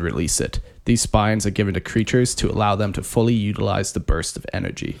bodies and release it. These spines are given to creatures to allow them to fully utilize the burst of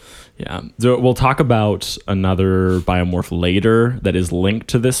energy. Yeah, so we'll talk about another biomorph later that is linked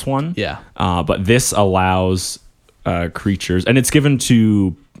to this one. Yeah. But this allows creatures, and it's given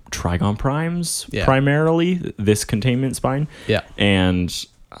to Trigon Primes Yeah. primarily, this containment spine. Yeah. And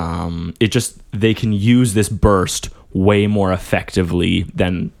they can use this burst way more effectively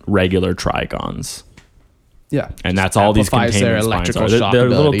than regular Trigons. Yeah. And that's all these Amplifies their containment spines electrical are. They're, shock they're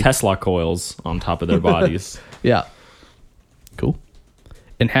little ability. Tesla coils on top of their bodies. Yeah. Cool.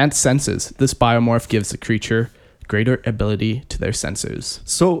 Enhanced senses. This biomorph gives the creature greater ability to their senses.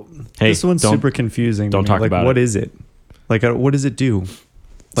 So Hey, this one's don't- super confusing. to don't me. talk like, about what it. is it? Like, what does it do?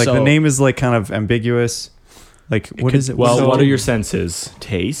 Like So- the name is like kind of ambiguous. Like, what is it? Well, So- what are your senses?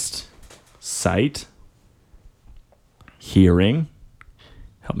 Taste, sight, hearing.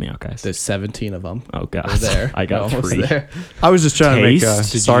 Help me out, guys. There's 17 of them. Oh, God. We're there. I got We're almost 3. there. I was just trying to make a Taste?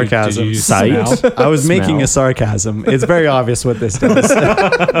 Did you- sarcasm. did you Sight. smell? I was making Smell. a sarcasm. It's very obvious what this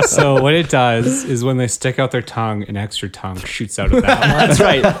does. So what it does is when they stick out their tongue, an extra tongue shoots out of that one. That's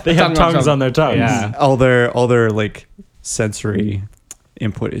right. They have Tongue on tongues tongue. on their tongues. Yeah. all their like sensory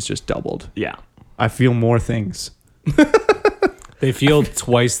input is just doubled. Yeah. I feel more things. They feel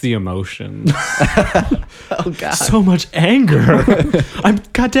twice the emotion. Oh, God. So much anger.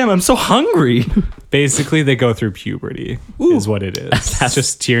 I'm so hungry. Basically, they go through puberty, is what it is. It's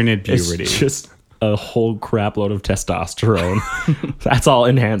just Tyranid puberty. It's just a whole crap load of testosterone. That's all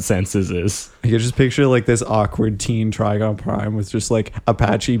enhanced senses is. I can just picture like this awkward teen Trigon Prime with just like a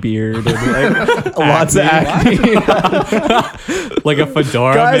patchy beard and like lots of acne. Like a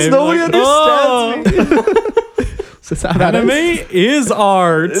fedora. Guys, maybe, nobody like, understands me. Is this how that Anime is? is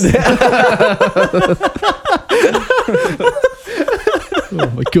art. Oh,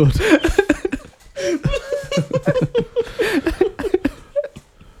 my God.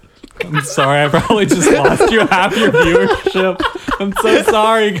 I'm sorry, I probably just lost you half your viewership. I'm so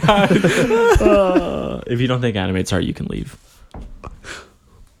sorry, guys. If you don't think animate's art, you can leave.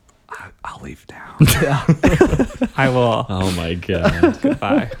 I'll leave now. I will. Oh my god.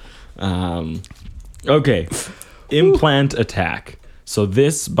 Goodbye. Okay. Implant attack. So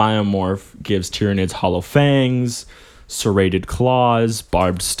this biomorph gives Tyranids hollow fangs, serrated claws,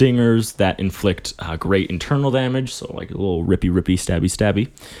 barbed stingers that inflict great internal damage. So like a little rippy, stabby.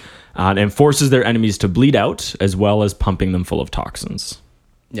 And forces their enemies to bleed out, as well as pumping them full of toxins.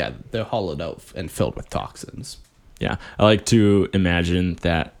 Yeah, they're hollowed out and filled with toxins. Yeah, I like to imagine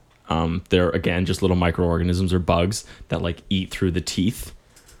that they're, again, just little microorganisms or bugs that like eat through the teeth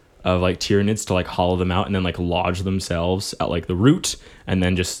of like Tyranids to like hollow them out and then like lodge themselves at like the root and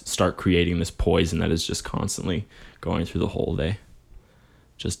then just start creating this poison that is just constantly going through the hole they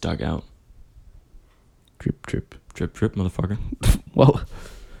just dug out. Drip, drip. Drip, drip, motherfucker. Well,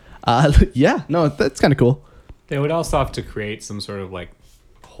 yeah, no, that's kind of cool. They would also have to create some sort of like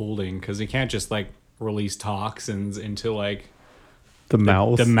holding because you can't just like release toxins into like The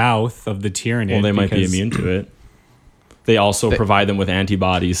mouth. the mouth of the Tyranid. Well, they might be because- immune to it. They also provide them with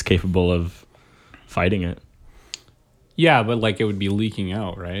antibodies capable of fighting it. Yeah, but like it would be leaking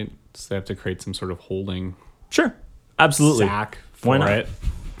out, right? So they have to create some sort of holding Sure. Absolutely. sack for Why not? it.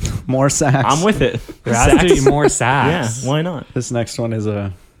 More sacks. I'm with it. There has to be more Yeah, sacks. why not? This next one is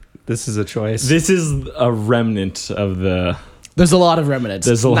a choice. This is a remnant of the... There's a lot of remnants.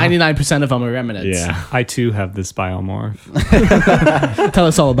 There's a lot. 99% of them are remnants. Yeah. I too have this biomorph. Tell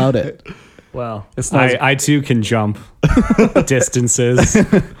us all about it. Well, It's not I too can jump distances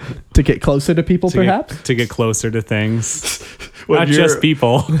To get closer to people, perhaps? to get closer to things. When Not you're- just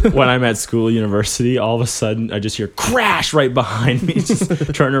people. When I'm at school, university, all of a sudden I just hear crash right behind me.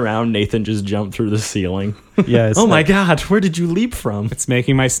 Just turn around, Nathan just jumped through the ceiling. Yeah. It's Oh my like- God, where did you leap from? It's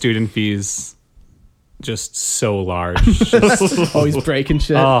making my student fees just so large. Just, Oh, he's breaking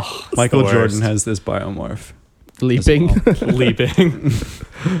shit. oh, it's Michael the Jordan worst. has this biomorph. Leaping. leaping.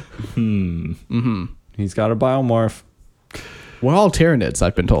 He's got a biomorph. We're all Tyranids,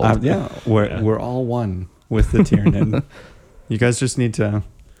 I've been told. Yeah, we're all one with the Tyranid. You guys just need to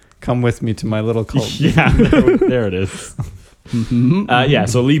come with me to my little cult. Yeah, there it is. Yeah,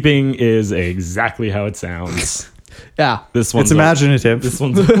 so leaping is exactly how it sounds. Yeah. This one's It's imaginative. This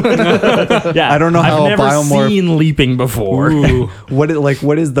one's yeah. I don't know how I've a never biomorph- seen leaping before. Ooh. What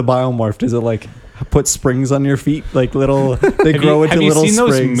is the biomorph? Does it like put springs on your feet, like little? They grow into Have you little seen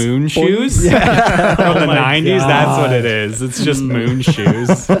those springs. moon shoes? Yeah. From the my 90s? That's what God. it is. It's just moon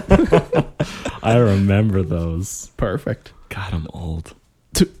shoes. I remember those. Perfect. God, I'm old.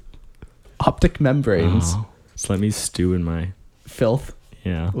 Optic membranes. Oh, just let me stew in my Filth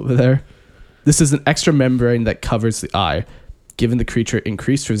yeah. over there. This is an extra membrane that covers the eye, giving the creature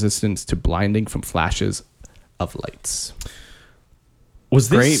increased resistance to blinding from flashes of lights. Was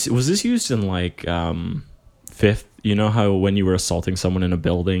this used in like fifth? You know how when you were assaulting someone in a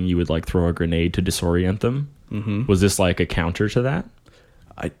building, you would like throw a grenade to disorient them. Mm-hmm. Was this like a counter to that?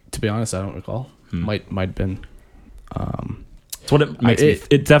 To be honest, I don't recall. Might have been. It's what it makes me.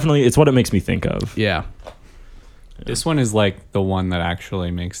 It definitely. It's what it makes me think of. Yeah. This one is like the one that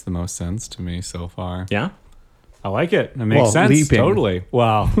actually makes the most sense to me so far. Yeah. I like it. It makes Well, sense. leaping. Totally.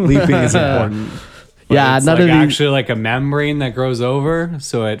 Wow. Leaping is important. But Yeah, it's none like of the- actually like a membrane that grows over,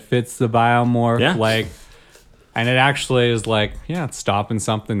 so it fits the biomorph. Yeah. Like, and it actually is like, yeah, it's stopping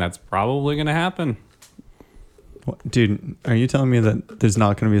something that's probably gonna happen. What- Dude, are you telling me that there's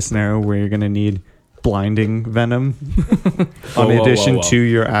not going to be a scenario where you're going to need blinding venom Whoa, in whoa, addition whoa, whoa. to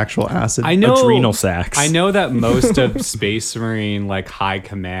your actual acid? I know. Adrenal sacs. I know that most of Space Marine like high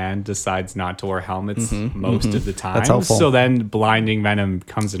command decides not to wear helmets most of the time. That's helpful. So then blinding venom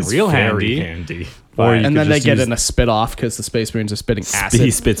comes in real Very handy. handy. Or you And could then they just get use- in a spit off because the Space Marines are spitting acid. He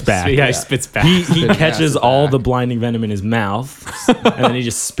spits back. Yeah, he spits back. He Spitting catches acid all back. the blinding venom in his mouth, and then he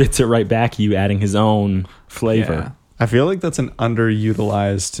just spits it right back at you, adding his own flavor. Yeah. I feel like that's an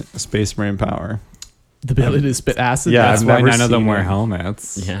underutilized Space Marine power. The ability to spit acid. Yeah, That's I've why never none of them seen wear it.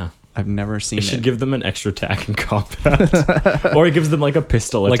 helmets. Yeah. I've never seen It should it. give them an extra attack in combat. Or it gives them like a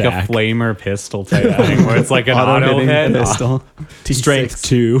pistol Like attack. a flamer pistol type thing where it's like an auto Auto-hitting hit. pistol. Strength T6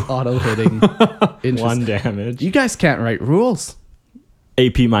 2. auto hitting. 1 damage. You guys can't write rules.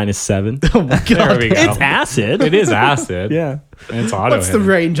 AP -7. Oh my There god. we go. It's acid. It is acid. Yeah. And it's auto What's the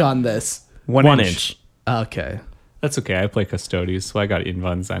range on this? 1 inch. Okay. That's okay. I play Custodies, so I got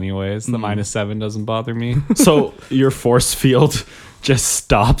invulns anyways. The -7 doesn't bother me. So your force field just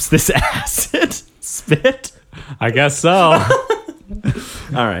stops this acid spit? I guess so.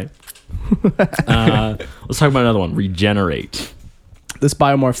 All right. Let's talk about another one. Regenerate. This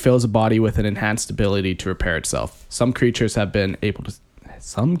biomorph fills a body with an enhanced ability to repair itself. Some creatures have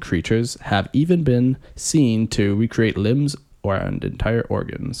even been seen to recreate limbs or entire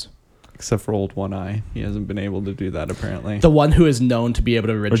organs. Except for old One Eye. He hasn't been able to do that apparently. The one who is known to be able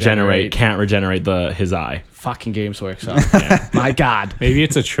to regenerate. Can't regenerate his eye. Fucking Games Workshop. My God. Maybe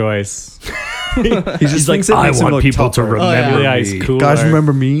it's a choice. He's like, I want people to remember Yeah, me. he's cooler. Guys,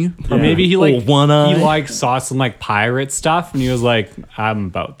 remember me? Or maybe he like One eye. he like saw some like pirate stuff and he was like, I'm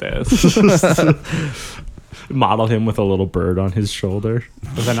about this. Model him with a little bird on his shoulder.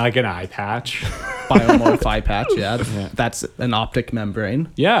 But then like an eye patch. Biomorph eye patch. Yeah. That's an optic membrane.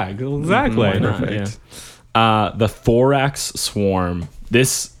 Yeah, exactly. Why not? Yeah. The Thorax Swarm.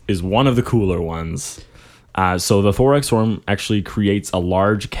 This is one of the cooler ones. So the Thorax Swarm actually creates a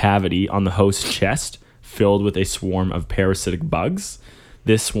large cavity on the host's chest filled with a swarm of parasitic bugs.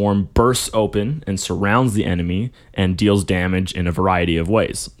 This swarm bursts open and surrounds the enemy and deals damage in a variety of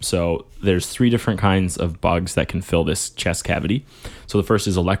ways. So there's 3 different kinds of bugs that can fill this chest cavity. So the first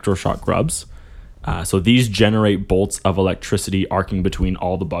is electroshock grubs. So these generate bolts of electricity arcing between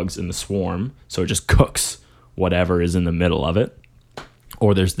all the bugs in the swarm. So it just cooks whatever is in the middle of it.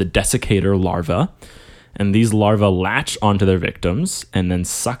 Or there's the desiccator larvae. And these larvae latch onto their victims and then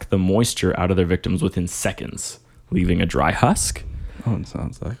suck the moisture out of their victims within seconds, leaving a dry husk. Oh, it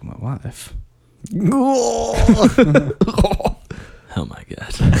sounds like my wife. Oh my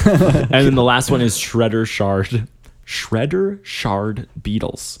god. And then the last one is shredder shard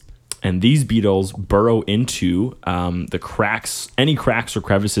beetles. And these beetles burrow into the cracks, any cracks or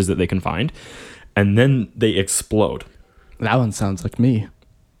crevices that they can find, and then they explode. That one sounds like me.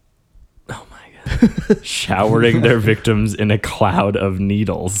 Oh my God. Showering their victims in a cloud of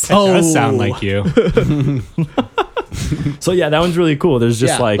needles. That does sound like you. So yeah, that one's really cool. There's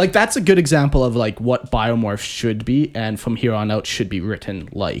just Yeah, like that's a good example of like what biomorph should be, and from here on out should be written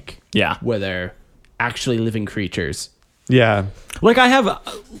like. Yeah. Where they're actually living creatures. Yeah. like I have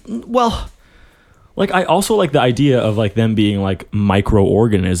like I also like the idea of like them being like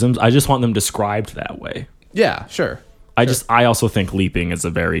microorganisms. I just want them described that way. Yeah, sure. I also think leaping is a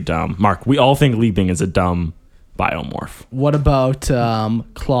very dumb. Mark, we all think leaping is a dumb biomorph. What about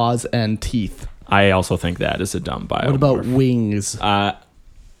claws and teeth? I also think that is a dumb biomorph. What about wings? I'm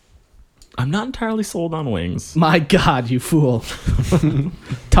not entirely sold on wings. My God, you fool.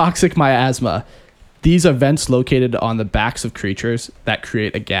 Toxic miasma. These are vents located on the backs of creatures that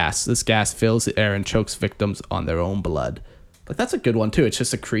create a gas. This gas fills the air and chokes victims on their own blood. Like, that's a good one, too. It's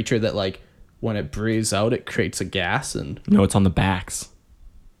just a creature that, like, when it breathes out, it creates a gas. And No, it's on the backs.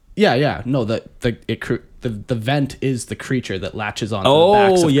 yeah. No, the vent is the creature that latches on Oh, the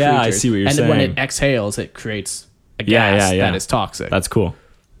backs of yeah, I creatures. see what you're and when saying. it exhales, it creates a Yeah, gas yeah. that is toxic. That's cool.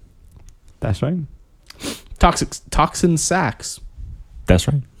 That's right. Toxin sacs. That's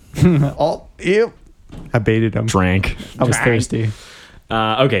right. Oh, ew. I baited him. Drank. I was thirsty.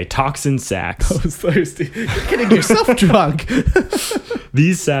 Okay, toxin sacs. I was thirsty. You're getting yourself drunk.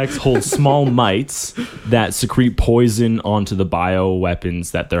 These sacs hold small mites that secrete poison onto the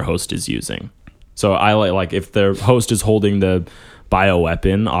bioweapons that their host is using. So I like if their host is holding the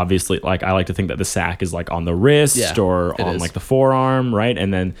bioweapon, obviously, like I like to think that the sac is like on the wrist Yeah, or it on is. like the forearm, right?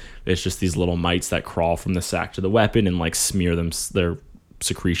 And then it's just these little mites that crawl from the sac to the weapon and like smear their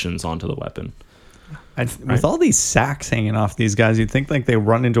secretions onto the weapon. With all these sacks hanging off these guys, you'd think like they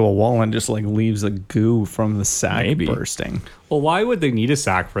run into a wall and just like leaves a goo from the sack Maybe. bursting. Well, why would they need a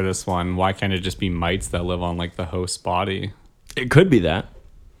sack for this one? Why can't it just be mites that live on like the host's body? It could be that.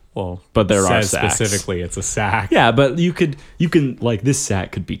 Well, But there it are says sacks. specifically it's a sack. Yeah, but you can like this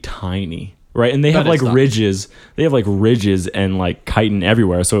sac could be tiny, right? And they have But like it's not. ridges. They have like ridges and like chitin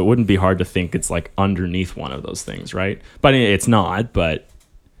everywhere, so it wouldn't be hard to think it's like underneath one of those things, right? But it's not. But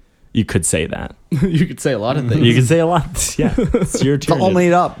you could say that. You could say a lot of things. You can say a lot. Yeah, it's your It's all Tyranid.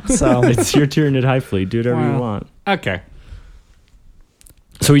 made up. So It's your Tyranid Hyphlete. Do whatever you Wow. want. Okay.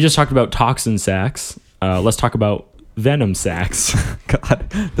 So we just talked about toxin sacs. Let's talk about venom sacs. God,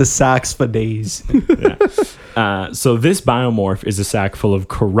 the sacks for days. So this biomorph is a sac full of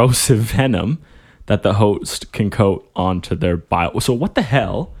corrosive venom that the host can coat onto their bio. So what the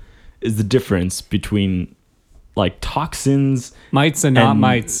hell is the difference between like toxins, Mites and not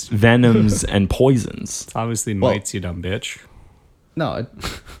mites. venoms, and poisons? It's obviously Well- mites, you dumb bitch. No,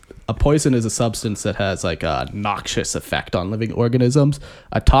 a poison is a substance that has like a noxious effect on living organisms.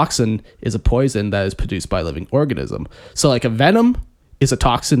 A toxin is a poison that is produced by a living organism. So like a venom is a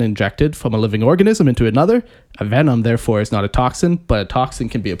toxin injected from a living organism into another. A venom, therefore, is not a toxin, but a toxin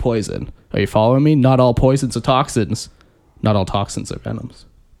can be a poison. Are you following me? Not all poisons are toxins. Not all toxins are venoms.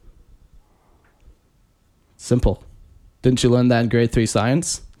 Simple. Didn't you learn that in grade 3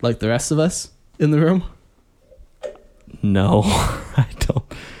 science, like the rest of us in the room? No, I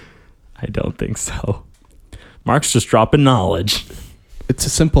don't think so. Mark's just dropping knowledge. It's a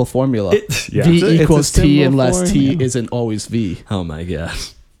simple formula. Yeah. V It's a equals T simple unless T formula. isn't always V. Oh my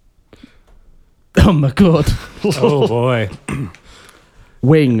gosh. Oh my God. Oh boy.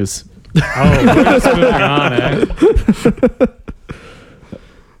 Wings. Oh, we're just moving on, eh?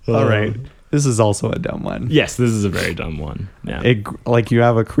 All right. This is also a dumb one. Yes, this is a very dumb one. Yeah. Like you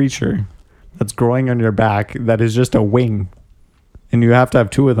have a creature that's growing on your back that is just a wing, and you have to have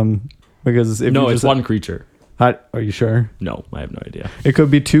two of them because if No, you it's just, one creature. Are you sure? No, I have no idea. It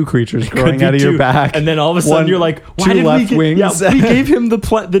could be two creatures Could growing be out of your two. back, And then all of a sudden One- you're like, why two did left we wings. Yeah, we gave him the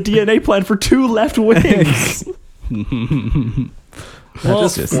DNA plan for two left wings.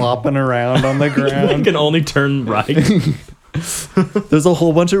 just flopping around on the They ground. can only turn right. There's a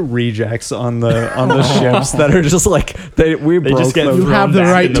whole bunch of rejects on the ships that are just like we broke just get them. You thrown have the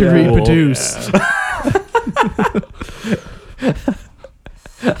back right in to the pool. reproduce.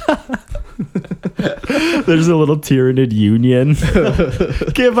 There's a little Tyranid union.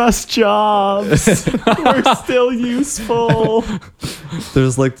 Give us jobs. We're still useful.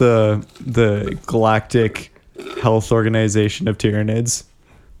 There's like the Galactic Health Organization of Tyranids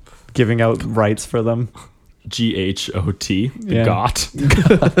giving out rights for them. GHOT. The Yeah. got.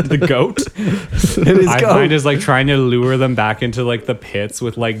 The goat. It is I goat. find is like trying to lure them back into like the pits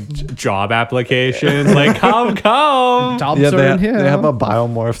with like job applications. Like, come. Jobs Yeah, are in here. they have a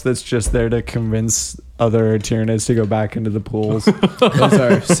biomorph that's just there to convince other Tyranids to go back into the pools. Those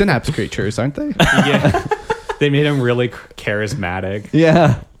are synapse creatures, aren't they? Yeah. They made him really charismatic.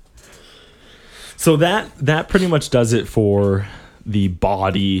 Yeah. So that pretty much does it for the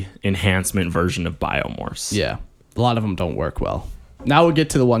body enhancement version of biomorphs. Yeah. A lot of them don't work well. Now we'll get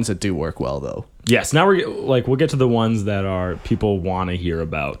to the ones that do work well, though. Yes, now we'll get to the ones that are people want to hear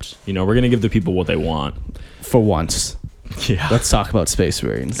about. You know, we're going to give the people what they want. For once. Yeah. Let's talk about Space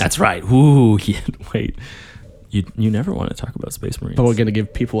Marines. That's right. Ooh, yeah, wait. You never want to talk about Space Marines. But we're going to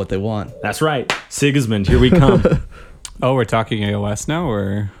give people what they want. That's right. Sigismund, here we come. Oh, we're talking AOS now,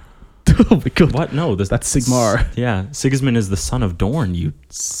 or Oh my god. What? No, That's Sigmar. Yeah, Sigismund is the son of Dorn, you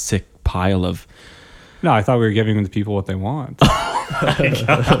sick pile of... no? I thought we were giving the people what they want.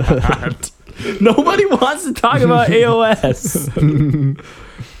 Nobody wants to talk about AOS.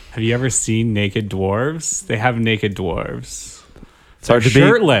 Have you ever seen naked dwarves? They have naked dwarves. It's hard to beat.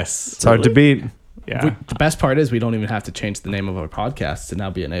 Shirtless. It's hard to beat. Yeah. The best part is we don't even have to change the name of our podcast to now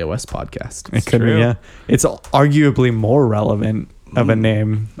be an AOS podcast. It could be, true. yeah. It's arguably more relevant of a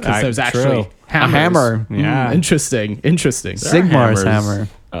name. Because there's True. actually A hammers. hammer. Yeah. Interesting. There are Sigmar's hammers. hammer.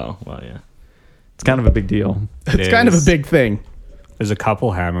 Oh, well, yeah. It's kind of a big deal. It's kind of a big thing. There's a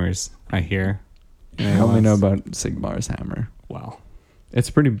couple hammers, I hear. I only know about Sigmar's hammer. Wow. It's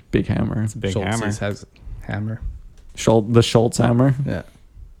a pretty big hammer. It's a big Schultz's hammer. has hammer. The Schultz hammer. Yeah.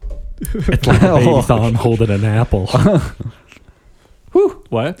 It's like a baby thon holding an apple.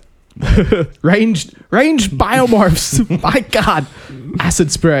 What? Ranged biomorphs. My god.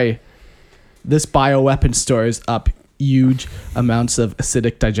 Acid spray. This bioweapon stores up huge amounts of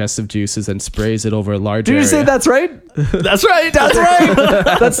acidic digestive juices and sprays it over a large Did area. you say that's right? That's right. That's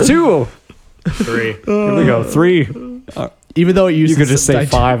right. That's 2. 3. Here we go. 3. Even though it uses You could just say dig-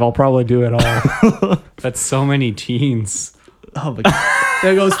 5. I'll probably do it all. That's so many teens. Oh my god.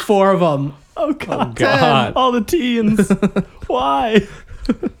 There goes 4 of them. Oh, God. God. All the teens. Why?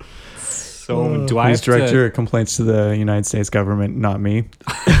 So do I Please have direct to, your complaints to the United States government, not me.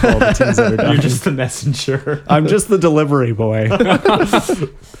 All the teens that are dying. You're just the messenger. I'm just the delivery boy.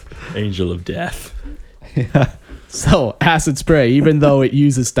 Angel of death. So, acid spray, even though it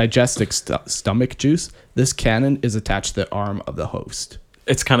uses digestive stomach juice, this cannon is attached to the arm of the host.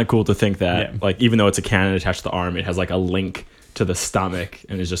 It's kind of cool to think that, Yeah. like, even though it's a cannon attached to the arm, it has like a link to the stomach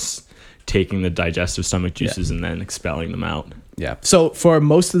and is just taking the digestive stomach juices and then expelling them out. Yeah. So, for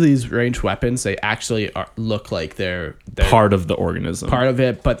most of these ranged weapons, they actually look like they're Part of the organism. part of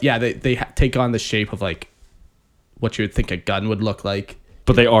it. But yeah, they take on the shape of like what you would think a gun would look like.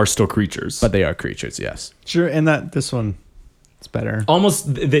 But they are still creatures. But they are creatures, yes. Sure, and this one, it's better.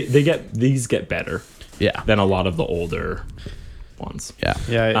 almost these get better Yeah. than a lot of the older ones. Yeah.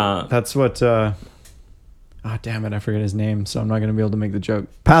 Yeah, that's what. Damn it! I forget his name, so I'm not gonna be able to make the joke.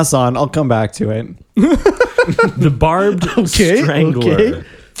 Pass on. I'll come back to it. The barbed strangler. okay.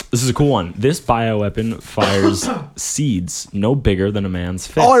 This is a cool one. This bioweapon fires seeds no bigger than a man's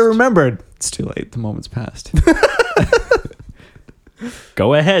fist. Oh, I remembered. It's too late. The moment's passed.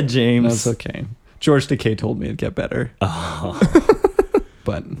 Go ahead, James. That's okay. George Takei told me it'd get better,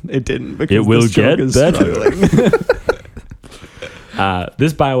 but it didn't. Because It will this joke get is better. struggling.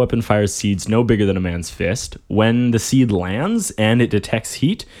 This bioweapon fires seeds no bigger than a man's fist. When the seed lands and it detects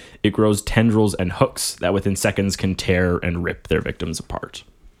heat, it grows tendrils and hooks that within seconds can tear and rip their victims apart.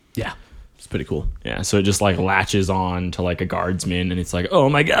 Yeah. It's pretty cool. Yeah, so it just like latches on to like a guardsman and it's like, oh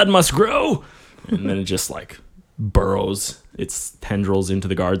my god, must grow. And then it just like burrows its tendrils into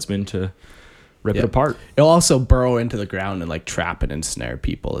the guardsman to rip it apart. It'll also burrow into the ground and like trap and ensnare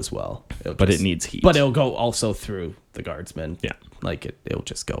people as well. But it needs heat. But it'll go also through the guardsmen. Yeah. Like it'll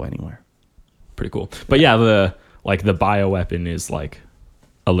just go anywhere. Pretty cool. But yeah, the bioweapon is like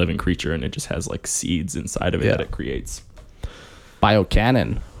a living creature and it just has like seeds inside of it Yeah. that it creates.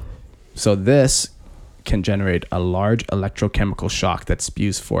 Biocannon. So this can generate a large electrochemical shock that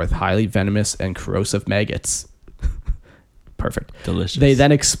spews forth highly venomous and corrosive maggots. Perfect. Delicious. They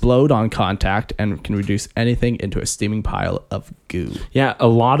then explode on contact and can reduce anything into a steaming pile of goo. Yeah, a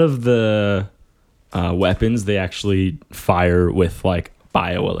lot of the weapons they actually fire with like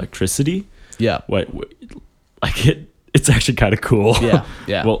bioelectricity. Yeah. It's actually kind of cool. Yeah.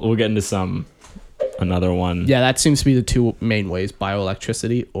 Yeah. We'll get into another one. Yeah, that seems to be the two main ways: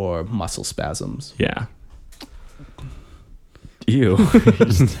 bioelectricity or muscle spasms. Yeah. Ew. You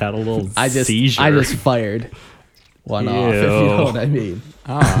just had a little seizure. I just fired one off, if you know Ew. what I mean.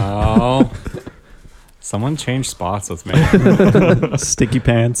 Oh. Someone change spots with me. Sticky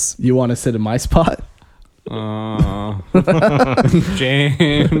pants. You want to sit in my spot?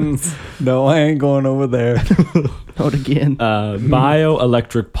 James. No, I ain't going over there. Out again.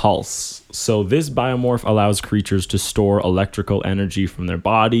 Bioelectric pulse. So this biomorph allows creatures to store electrical energy from their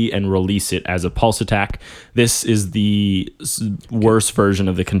body and release it as a pulse attack. This is the worst version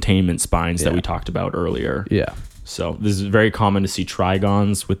of the containment spines that we talked about earlier. Yeah. So this is very common to see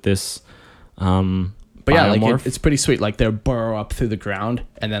trigons with this. But yeah, like biomorph. it's pretty sweet. Like they'll burrow up through the ground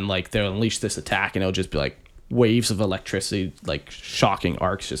and then like they'll unleash this attack and it'll just be like waves of electricity, like shocking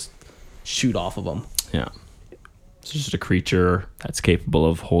arcs just shoot off of them. Yeah. It's just a creature that's capable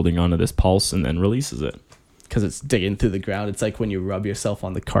of holding onto this pulse and then releases it. Because it's digging through the ground. It's like when you rub yourself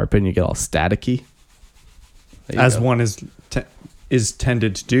on the carpet and you get all staticky. There you As go. one is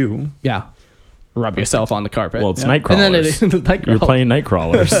tended to do. Yeah. Rub yourself on the carpet. Well, it's And then it Nightcrawlers. Nightcrawler. You're playing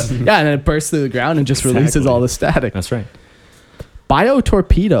Nightcrawlers. Yeah, and then it bursts through the ground and just releases Exactly. all the static. That's right.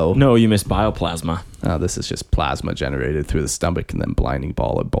 Biotorpedo. No, you missed bioplasma. Oh, this is just plasma generated through the stomach and then blinding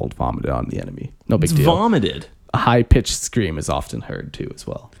ball or bolt vomited on the enemy. No big It's deal. vomited. A high-pitched scream is often heard too as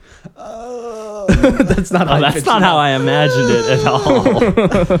well. That's not Oh, that's not how I imagined it at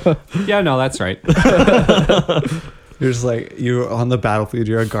all. Yeah, no, that's right. You're just like, you're on the battlefield,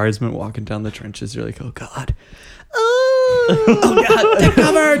 you're a guardsman walking down the trenches, you're like, oh God. Oh god, take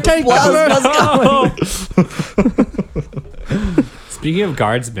cover, take cover. Speaking of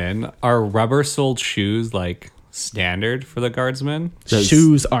guardsmen, are rubber-soled shoes like standard for the guardsmen?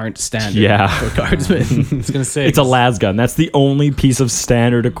 Shoes aren't standard Yeah. for guardsmen. I was gonna say It's a las gun. That's the only piece of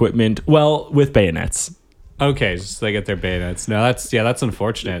standard equipment. Well, with bayonets. Okay, just they get their bayonets. No, that's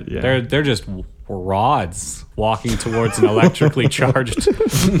unfortunate. Yeah. They're just rods walking towards an electrically charged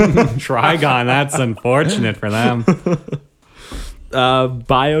Trigon. That's unfortunate for them.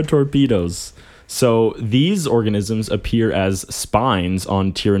 Biotorpedoes. So these organisms appear as spines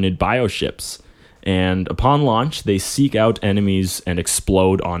on Tyranid bioships. And upon launch, they seek out enemies and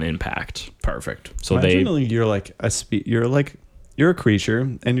explode on impact. Perfect. So Imagine you're like you're a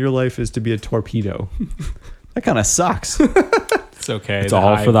creature and your life is to be a torpedo. That kind of sucks. It's okay. it's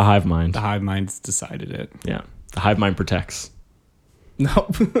all for the hive mind. The hive mind's decided it. Yeah. The hive mind protects. No.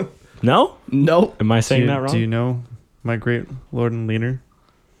 No? No. Am I saying that wrong? Do you know my great lord and leader?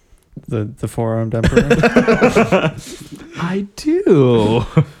 The four-armed emperor? I do.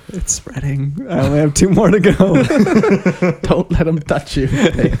 It's spreading. I only have 2 more to go. Don't let him touch you,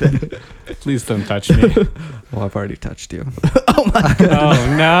 Nathan. Please don't touch me. Well, I've already touched you.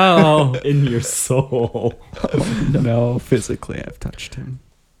 Oh no. In your soul. No, physically I've touched him.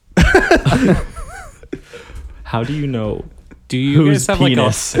 How do you know Do you whose guys have like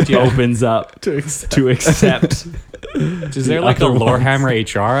penis a? opens up To accept. to accept? Is there like a other Lorehammer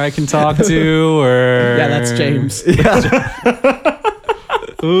HR I can talk to, or Yeah, that's James.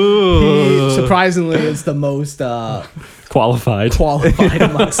 Ooh. He surprisingly is the most Qualified. qualified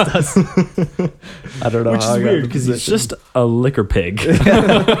amongst us. I don't know Which how is I got weird the because he's position. just a liquor pig.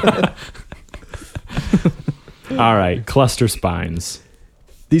 All right, cluster spines.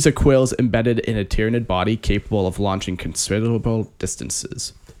 These are quills embedded in a Tyranid body capable of launching considerable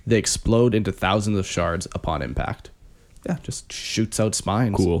distances. They explode into thousands of shards upon impact. Yeah, just shoots out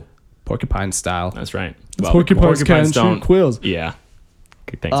spines. Cool. Porcupine style. That's right. Porcupines can don't. shoot quills. Yeah.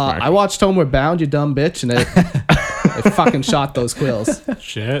 Good, thanks, Mark. I watched Homeward Bound, you dumb bitch, and they fucking shot those quills.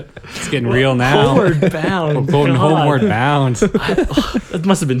 Shit, it's getting real now. Homeward Bound. We're going God. homeward bound. That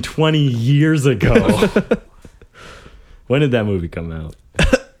must have been 20 years ago. When did that movie come out?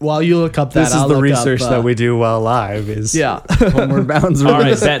 While you look up that, This I'll is the look research up, that we do while live is Yeah. Homeward Bound's All right,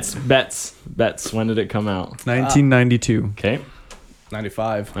 release. bets. When did it come out? 1992. Okay,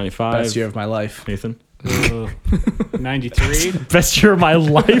 95. 95. Best year of my life. Nathan. 93. Best year of my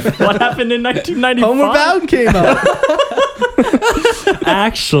life. What happened in 1995? Homeward Bound came out.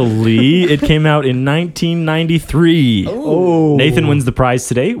 Actually, it came out in 1993. Oh. Nathan wins the prize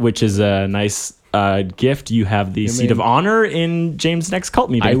today, which is a nice gift. You have the seat of honor in James' next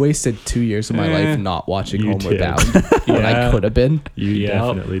cult meeting. I wasted 2 years of my life not watching You Homeward did. Bound when I Yeah. could have been. you Yep.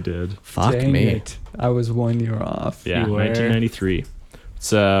 definitely did. Fuck Dang me. it. I was 1 year off. Yeah, You were. 1993.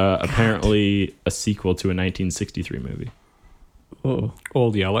 It's apparently a sequel to a 1963 movie. Oh.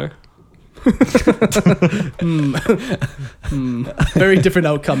 Old Yeller. Very different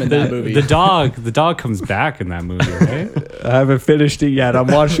outcome in that movie. The dog comes back in that movie, right? I haven't finished it yet. I'm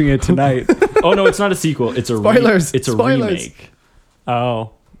watching it tonight. Oh no, it's not a sequel. It's a Spoilers. it's a Spoilers. remake.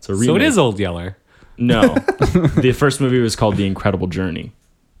 Oh, It's a remake. so it is Old Yeller. No, the first movie was called The Incredible Journey,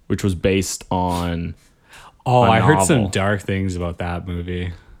 which was based on. Oh, A I heard some novel. dark things about that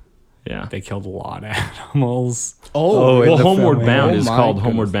movie. Yeah. They killed a lot of animals. Oh, in Well, the Homeward film, Bound oh is my called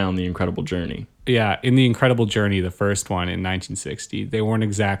goodness. Homeward Bound: The Incredible Journey. Yeah, in The Incredible Journey, the first one in 1960, they weren't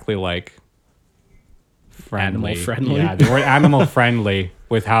exactly like friendly. Animal friendly? Yeah, they weren't animal friendly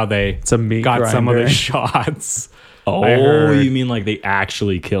with how they It's a meat got some of the grinder. shots. Oh, I heard. you mean like they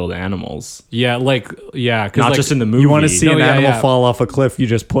actually killed animals? Yeah, like yeah, 'cause, Not like, just in the movie. You want to see No, an yeah, animal yeah. fall off a cliff, you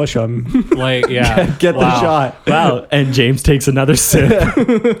just push them. like yeah, Get the Wow. shot. Wow. And James takes another sip.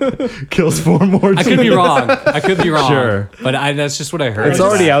 Kills 4 more. I could be wrong. I could be wrong. Sure. But that's just what I heard. It's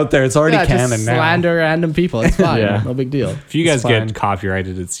already out there. It's already Yeah, canon just now. slander random people. It's fine. Yeah. No big deal. If you guys It's fine. get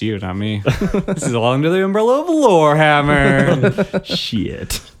copyrighted, it's you, not me. This is all under the umbrella of Lorehammer.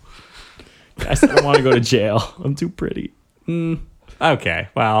 Shit. Guys, I don't want to go to jail. I'm too pretty. Okay,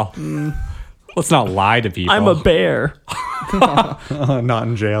 well, let's not lie to people. I'm a bear. Not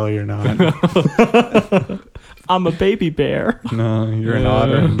in jail, you're not. I'm a baby bear. No, you're an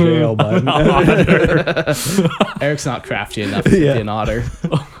otter in jail, bud. Eric's not crafty enough to be an otter.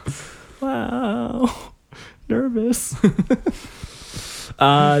 Wow. Nervous.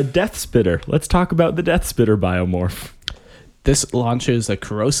 Death Spitter. Let's talk about the Death Spitter biomorph. This launches a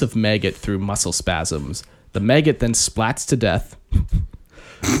corrosive maggot through muscle spasms. The maggot then splats to death.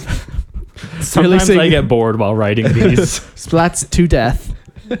 Sometimes Releasing- I get bored while writing these. Splats to death,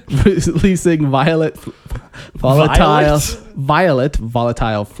 releasing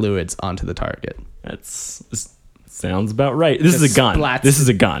volatile fluids onto the target. This sounds about right. This is Just a gun. splats- This is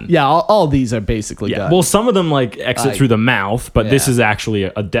a gun. Yeah, all these are basically Yeah. guns. Well, some of them like exit through the mouth, but this Yeah. is actually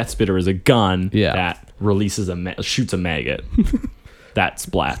a Death Spitter is a gun Yeah. that releases shoots a maggot that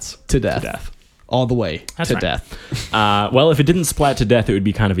splats to death. All the way That's to right. death. Well, if it didn't splat to death, it would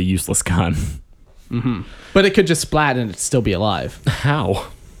be kind of a useless gun. But it could just splat and it'd still be alive. How?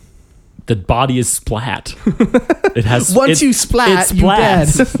 The body is splat. It has Once you splat, you dead.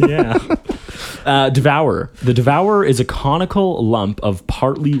 Yeah. Devourer. The Devourer is a conical lump of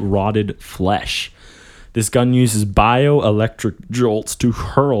partly rotted flesh. This gun uses bioelectric jolts to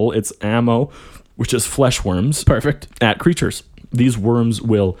hurl its ammo, which is flesh worms, Perfect. at creatures. These worms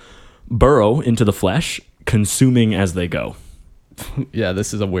will burrow into the flesh, consuming as they go. Yeah,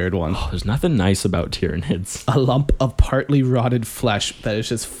 this is a weird one. There's nothing nice about Tyranids. A lump of partly rotted flesh that is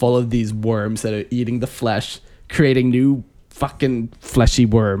just full of these worms that are eating the flesh, creating new fucking fleshy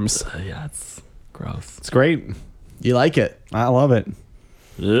worms. Yeah, it's gross. It's great. You like it? I love it.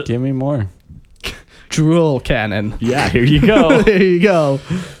 Ugh. Give me more. Drool cannon. Yeah, here you go. There you go.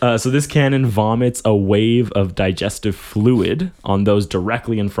 So this cannon vomits a wave of digestive fluid on those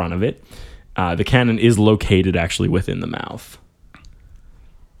directly in front of it. The cannon is located actually within the mouth.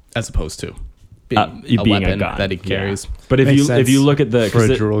 As opposed to Being being, a a weapon gun. that he carries. Yeah. But if Makes you sense look at the For 'cause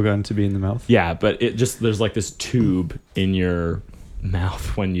a it- drool gun to be in the mouth. yeah, but it just there's like this tube in your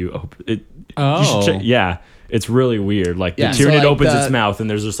mouth when you open it. You should Oh. check, yeah. It's really weird. Like the Yeah, so Tyranid like opens the- its mouth and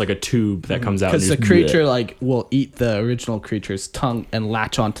there's just like a tube that comes out. Because and the you just- creature like will eat the original creature's tongue and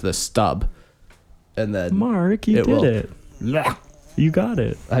latch onto the stub, and then Mark, you It did will. it. You got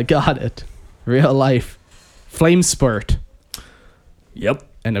it. I got it. Real life flame spurt, Yep.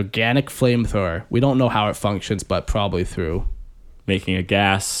 an organic flamethrower. We don't know how it functions, but probably through. Making a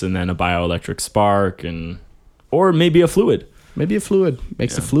gas and then a bioelectric spark or maybe a fluid. Maybe a fluid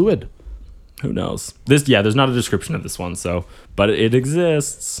makes a fluid. Who knows? There's not a description of this one, but it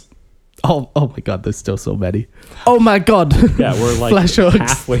exists. Oh my god, there's still so many. Oh my god. Yeah, we're like Flesh hooks.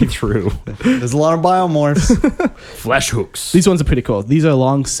 halfway through. There's a lot of biomorphs. Flesh hooks. These ones are pretty cool. These are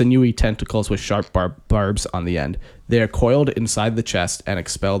long, sinewy tentacles with sharp barbs on the end. They are coiled inside the chest and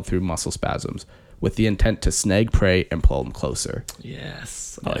expelled through muscle spasms, with the intent to snag prey and pull them closer.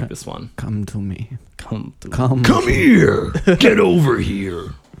 Yes, I like this one. Come to me. Come Here. Get over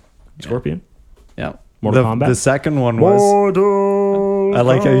here. Scorpion. Yeah. Mortal the, Kombat? The second one was. I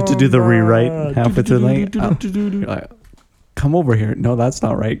like how you had to do the rewrite halfway through the like, come over here. No, that's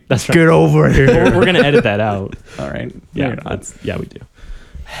not right. That's right. Get over We're, here. we're gonna edit that out. All right. Yeah, You're not. we do.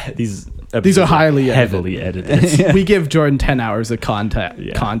 These are episodes highly heavily edited. We give Jordan 10 hours of content,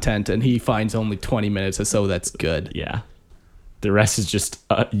 Yeah. and he finds only 20 minutes or so. That's good. Yeah. The rest is just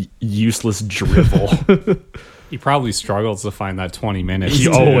useless drivel. He probably struggles to find that 20 minutes.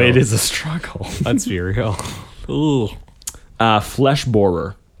 Oh, too. it is a struggle. Let's be real. Ooh. Flesh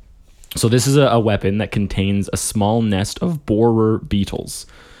borer. So this is a weapon that contains a small nest of borer beetles.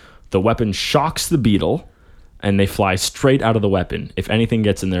 The weapon shocks the beetle, and they fly straight out of the weapon. If anything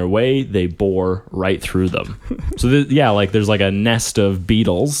gets in their way, they bore right through them. So there's like a nest of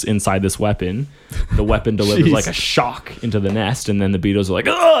beetles inside this weapon. The weapon delivers Jeez. like a shock into the nest, and then the beetles are like,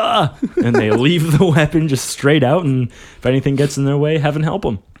 ah! And they leave the weapon just straight out, and if anything gets in their way, heaven help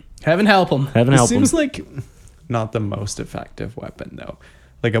them. Heaven help him. Heaven It help seems him. like not the most effective weapon though.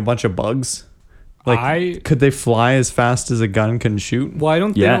 Like a bunch of bugs. Like could they fly as fast as a gun can shoot? Well, I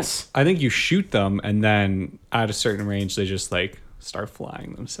don't. Yes. I think you shoot them, and then at a certain range, they just like start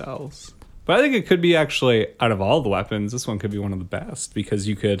flying themselves. But I think it could be actually, out of all the weapons, this one could be one of the best because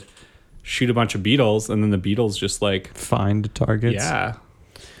you could shoot a bunch of beetles, and then the beetles just like Find targets. yeah.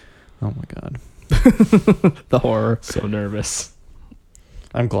 Oh my god. The horror. So nervous.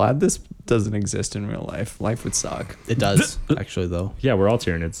 I'm glad this doesn't exist in real life. Life would suck. It does, actually, though. Yeah, we're all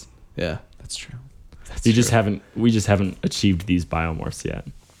Tyranids. Yeah. That's true. We just haven't achieved these biomorphs yet.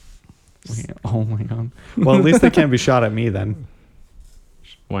 Oh my god. Well, at least they can't be shot at me then,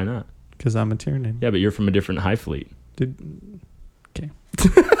 Why not? because I'm a Tyranid. Yeah, but you're from a different Hive Fleet. Okay.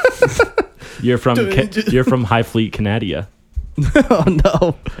 You're from Hive Fleet Canadia. Oh,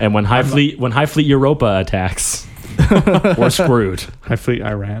 no. And when Hive Fleet Europa attacks, we're screwed. High Fleet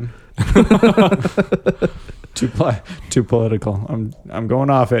Iran. Too political. I'm going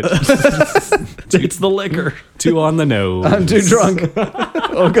off it. It's the liquor. Two on the nose. I'm too drunk.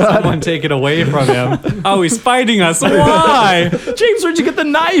 Oh god. Someone take it away from him. Oh, he's fighting us. Why? James, where'd you get the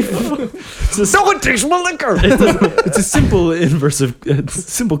knife? No one takes my liquor. It's a simple inverse of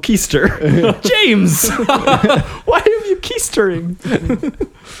simple keister. James, why are you keistering?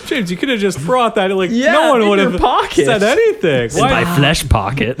 James, you could have just brought that. Like Yeah, no one in would your have pocket. said anything. In my flesh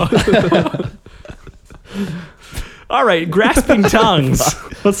pocket. All right, grasping tongues.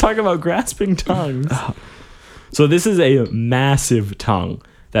 Let's talk about grasping tongues. So this is a massive tongue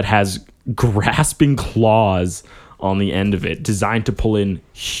that has grasping claws on the end of it, designed to pull in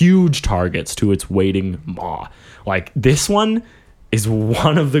huge targets to its waiting maw. Like this one is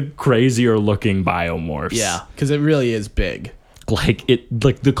one of the crazier looking biomorphs. Yeah, because it really is big. Like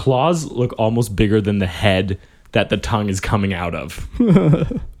the claws look almost bigger than the head that the tongue is coming out of.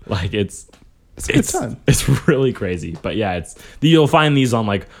 Like it's a good time. It's really crazy. But yeah, you'll find these on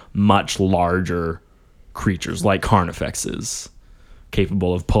like much larger creatures like Carnifexes,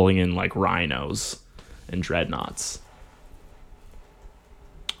 capable of pulling in like rhinos and dreadnoughts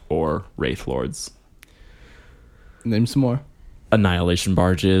or wraith lords. Name some more. Annihilation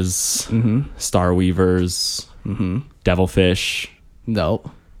barges, star weavers, devilfish. No.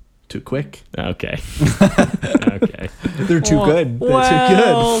 Too quick. Okay. Okay. They're too good. They're too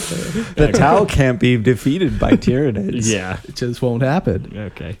good. The Tau can't be defeated by Tyranids. Yeah. It just won't happen.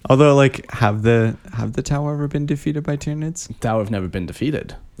 Okay. Although, like, have the Tau ever been defeated by Tyranids? Tau have never been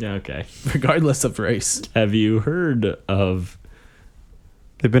defeated, Yeah. Okay. regardless of race. Have you heard of?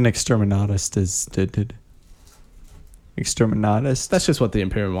 They've been exterminated. Exterminatus. That's just what the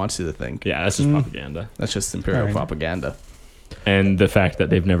Imperium wants you to think. Yeah, that's just propaganda. That's just Imperial Alright. propaganda. And the fact that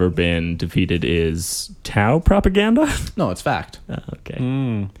they've never been defeated is Tau propaganda. No, it's fact. Okay.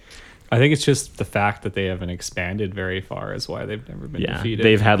 I think it's just the fact that they haven't expanded very far is why they've never been Yeah, defeated.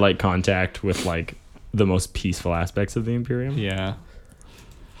 they've had like contact with like the most peaceful aspects of the Imperium. Yeah.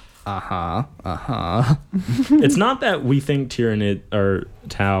 It's not that we think Tyranid or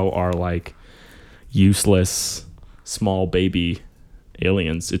Tau are like useless small baby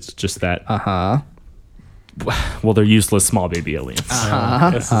aliens. It's just that well, they're useless small baby aliens.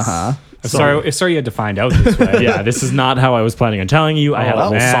 I'm sorry you had to find out this way. Yeah, this is not how I was planning on telling you. I had a well,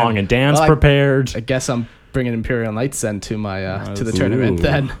 whole man. song and dance Well, prepared. I guess I'm bringing Imperial Knights then to my to the tournament Ooh.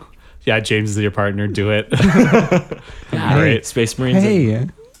 then. Yeah, James is your partner. Do it. Great. Space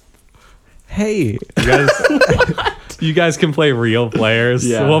Marines. Hey. You guys can play real players.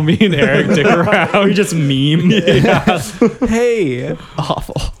 Yeah. Well, me and Eric dick around. We just meme. Hey.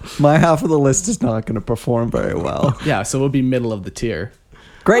 Awful. My half of the list is not going to perform very well. Yeah, so we'll be middle of the tier.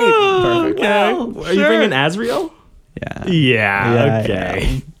 Great. Perfect. Wow. Are you bringing Azrael? Yeah. Yeah.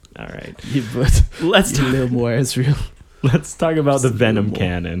 Okay. All right. Yeah, but Let's a little more Ezreal. let's talk about the Venom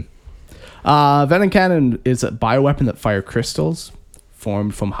cannon. Venom Cannon is a bioweapon that fire crystals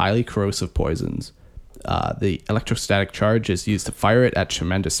formed from highly corrosive poisons. The electrostatic charge is used to fire it at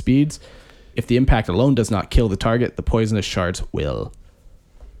tremendous speeds. If the impact alone does not kill the target, the poisonous shards will.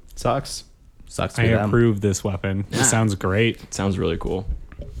 Sucks. Sucks I for them. approve this weapon. It sounds great. Sounds really cool.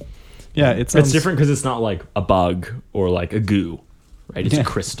 Yeah, it sounds It's different because it's not like a bug or like a goo, right? It's Yeah. a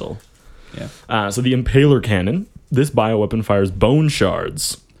crystal. Yeah. So the Impaler cannon, this bioweapon fires bone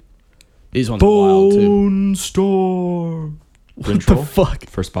shards. These ones are wild too. Bone storm. What the fuck?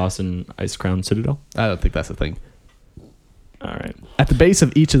 First boss in Ice Crown Citadel. I don't think that's a thing. All right. At the base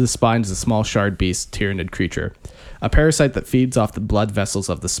of each of the spines is a small shard beast Tyranid creature, a parasite that feeds off the blood vessels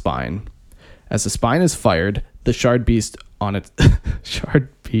of the spine. As the spine is fired, the shard beast on its charred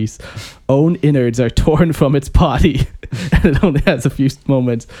piece. Own innards are torn from its body, and it only has a few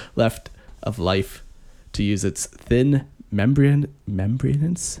moments left of life to use its thin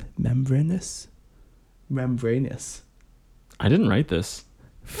membranous. I didn't write this.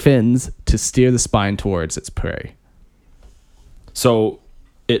 Fins to steer the spine towards its prey. So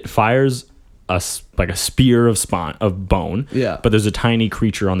it fires a spear of bone. Yeah. But there's a tiny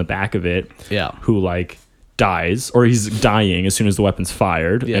creature on the back of it. Yeah. Who like dies, or he's dying as soon as the weapon's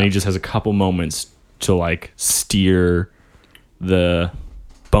fired, Yeah. and he just has a couple moments to like steer the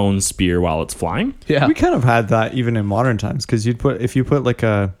bone spear while it's flying. Yeah. We kind of had that even in modern times because if you put like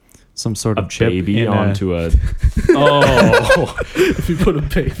some sort A of chip baby in onto a. Oh, If you put a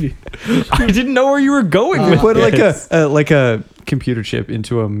baby. I didn't know where you were going you with put this. like a computer chip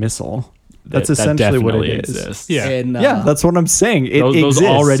into a missile. That's That essentially what definitely it is. exists. Yeah. In, Yeah, that's what I'm saying. It Those exists.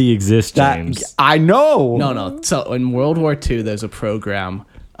 already exist, That- James. I know. No. So in World War II, there's a program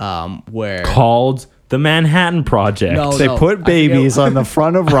where Called the Manhattan Project. No. They put babies on the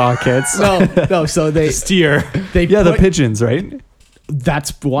front of rockets. no. So they Steer. they Yeah, the put- pigeons, right?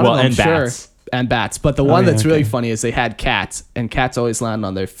 That's one Well, of them, and sure. bats. And bats. But the one yeah, that's really okay. funny is they had cats, and cats always land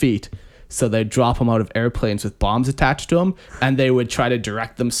on their feet. So they'd drop them out of airplanes with bombs attached to them, and they would try to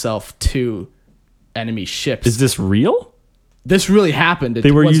direct themselves to enemy ships. Is this real? This really happened. It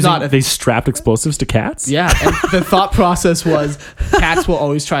They were was using. not a- They strapped explosives to cats. Yeah, and the thought process was cats will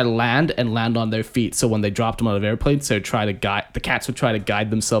always try to land on their feet. So when they dropped them out of airplanes, the cats would try to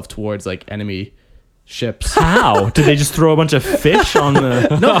guide themselves towards like enemy ships. How did they just throw a bunch of fish on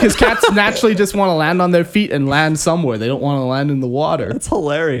the? No, because cats naturally just want to land on their feet and land somewhere. They don't want to land in the water. That's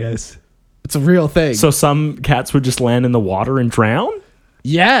hilarious. It's a real thing. So some cats would just land in the water and drown.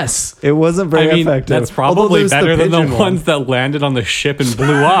 yes, It wasn't very I mean, effective. that's Although probably there's better than the pigeon one. ones that landed on the ship and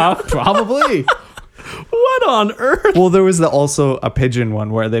blew up. probably. What on earth? Well, there was also a pigeon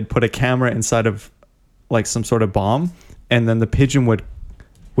one where they'd put a camera inside of like some sort of bomb, and then the pigeon would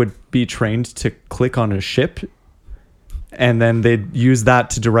be trained to click on a ship, and then they'd use that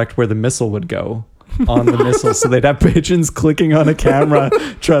to direct where the missile would go on the missile. So they'd have pigeons clicking on a camera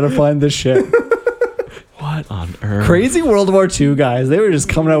trying to find the ship. What on earth? Crazy World War II guys. They were just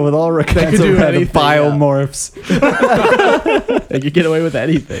coming out with all kinds could of do kind of anything, yeah. biomorphs. They could get away with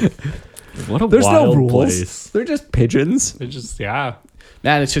anything. What a There's wild no rules. place. They're just pigeons. It just, yeah.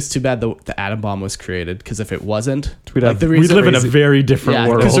 Man, it's just too bad the atom bomb was created, because if it wasn't, We'd have- the We reason live in a very different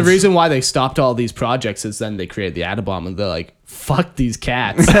world. because the reason why they stopped all these projects is then they created the atom bomb, and they're like, "Fuck these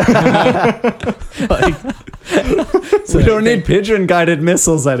cats." Like, so We don't they- need pigeon guided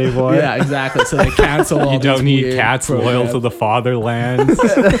missiles anymore. Yeah, exactly. So they cancel all You don't these need weird cats loyal programs. to the fatherland.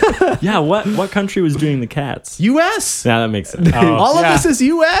 Yeah, what country was doing the cats? U.S. Yeah, that makes sense. Oh, All of yeah. this is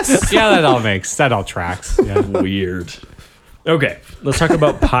U.S. Yeah, that all tracks. Yeah. Weird. Okay, let's talk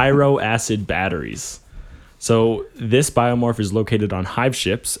about pyroacid batteries. So this biomorph is located on hive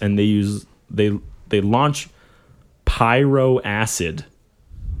ships, and they launch pyroacid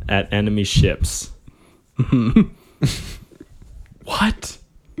at enemy ships. What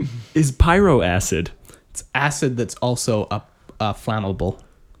is pyroacid? It's acid that's also flammable.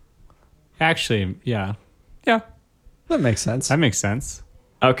 Actually, yeah. Yeah, That makes sense. that makes sense.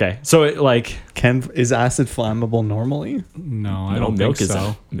 Okay, so it like Is acid flammable normally? No, I no, don't milk think is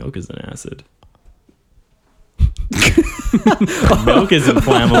so. milk is an acid. Milk isn't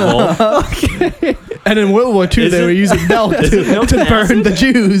flammable. And in World War II, Is they it- were using milk is it milk to and burn acid? the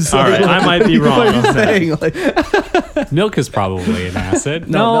Jews. All right, I might be wrong What are you on that. saying? Like, Milk is probably an acid.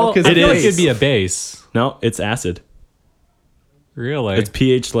 No, milk is I a feel like base. it'd be a base. No, it's acid. Really? Its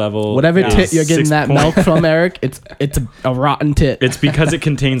pH level. whatever is tit you're getting 6 that point- milk from, Eric, it's a rotten tit. It's because it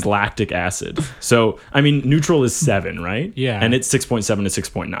contains lactic acid. So, I mean, neutral is 7, right? Yeah. And it's 6.7 to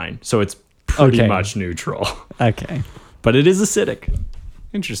 6.9. So it's pretty Okay. much neutral. Okay. But it is acidic.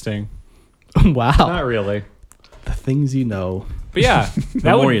 Interesting. Wow, Not really. the things you know. But yeah,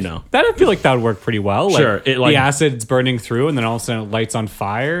 The more you know. That I feel like that would work pretty well. Like, Sure, it, like- the acid's burning through, and then all of a sudden it lights on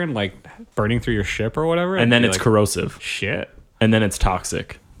fire and like burning through your ship or whatever. And then I'd be it's like, corrosive. shit. And then it's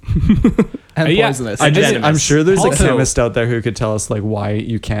toxic. And Yeah, poisonous. I'm sure there's Also- a chemist out there who could tell us like why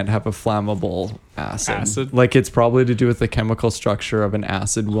you can't have a flammable acid. Acid? Like it's probably to do with the chemical structure of an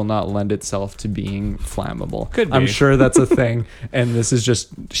acid will not lend itself to being flammable. Could I'm be. sure that's a thing, and this is just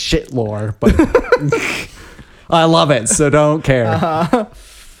shit lore, but I love it, so don't care.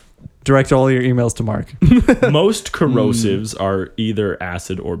 Direct all your emails to Mark. Most corrosives are either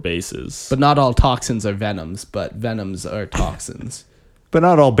acid or bases. But not all toxins are venoms, but venoms are toxins. But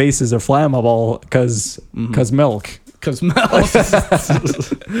not all bases are flammable because milk. Because milk.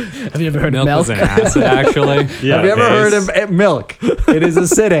 Have you ever heard Milk of milk? was an acid, actually. Yeah, Have you ever heard of milk? It is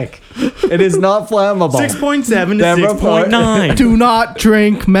acidic. It is not flammable. 6.7 to Never 6.9. Do not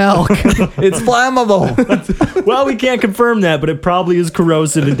drink milk. It's flammable. Well, we can't confirm that, but it probably is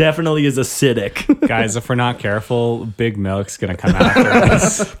corrosive and definitely is acidic. Guys, if we're not careful, Big Milk's going to come after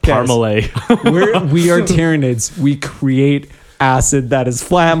us. Parmalee. We are Tyranids. We create acid that is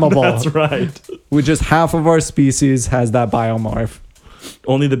flammable. That's right. With just half of our species has that biomorph.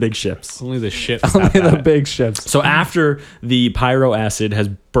 Only the big ships. Only the ships Only have the that. big ships. So after the pyro acid has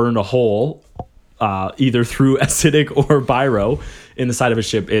burned a hole, either through acidic or pyro, in the side of a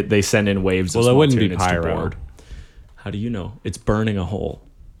ship, they send in waves of Well, it small wouldn't be Tyranids to pyro. board. How do you know? It's burning a hole.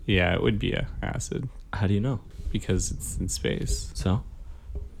 Yeah, it would be a acid How do you know? because it's in space. So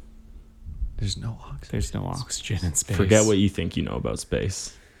There's no oxygen. There's no oxygen in space. forget what you think you know about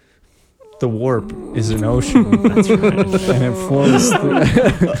space. The warp is an ocean. That's right. And it flows through.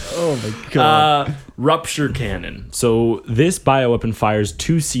 Oh my god. Rupture cannon. So this bioweapon fires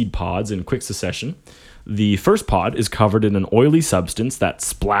 2 seed pods in quick succession. The first pod is covered in an oily substance that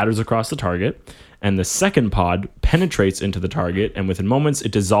splatters across the target, and the second pod penetrates into the target, and within moments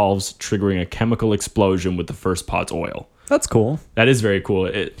it dissolves, triggering a chemical explosion with the first pod's oil. That's cool. That is very cool.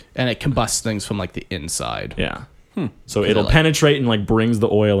 And it combusts things from like the inside. Yeah. So it'll like- penetrate and like brings the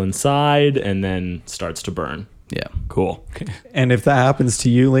oil inside and then starts to burn. Yeah. Cool. And if that happens to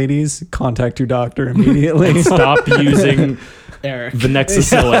you, ladies, contact your doctor immediately. Stop using Eric.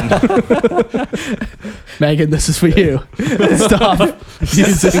 Venexicillin. Megan, this is for you. Stop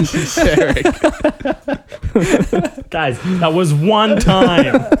using Eric. Guys, that was one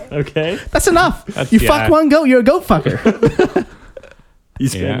time. Okay? That's enough. That's- You yeah. fuck one goat, you're a goat fucker. You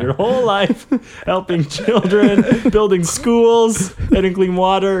spend Yeah. your whole life helping children, building schools, getting clean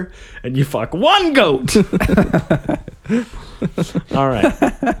water, and you fuck one goat. All right.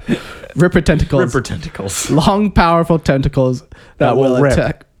 Ripper tentacles. Ripper tentacles. Long, powerful tentacles that will rip.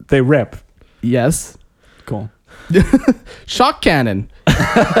 attack. They rip. Yes. Cool. Shock cannon.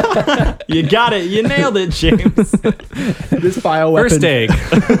 You got it. You nailed it, James. This bioweapon. First egg.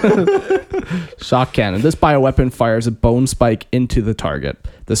 Shock cannon. This bioweapon fires a bone spike into the target.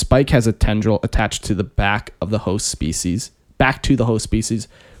 The spike has a tendril attached to the back of the host species,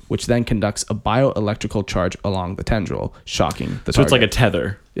 which then conducts a bioelectrical charge along the tendril, shocking the target. So it's like a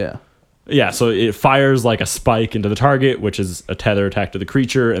tether. yeah. Yeah, so it fires like a spike into the target, which is a tether attacked to the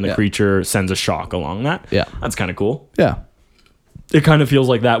creature, and the Yeah. creature sends a shock along that. Yeah. That's kind of cool. Yeah. It kind of feels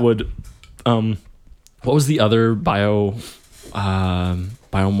like that would what was the other biomorph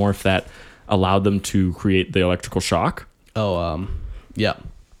that allowed them to create the electrical shock? Oh, yeah.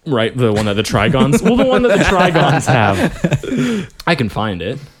 Right, the one that the Trigons well, the one that the Trigons have. I can find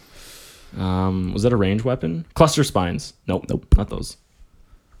it. Was that a range weapon? Cluster spines. Nope, not those.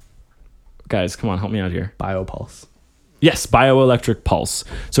 Guys, come on, help me out here. Biopulse. Yes, bioelectric pulse.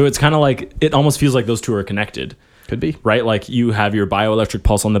 So it's kind of like, it almost feels like those two are connected, Could be. right? Like you have your bioelectric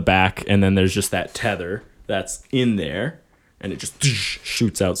pulse on the back, and then there's just that tether that's in there, and it just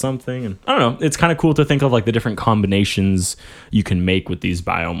shoots out something. And I don't know, it's kind of cool to think of like the different combinations you can make with these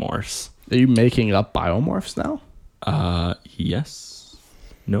biomorphs. Are you making up biomorphs now? Yes.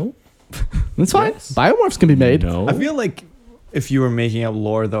 No? That's fine. Yes. Biomorphs can be made. No. I feel like if you were making up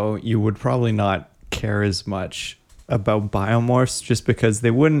lore, though, you would probably not care as much about biomorphs just because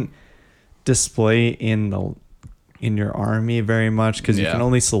they wouldn't display in your army very much because you Yeah. can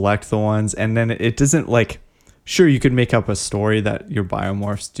only select the ones. And then it doesn't like... Sure, you could make up a story that your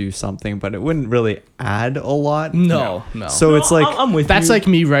biomorphs do something, but it wouldn't really add a lot. No. So it's like... I'm with That's you. like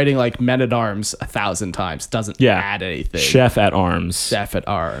me writing like Men at Arms 1,000 times. Doesn't Yeah. add anything. Chef at arms. Chef at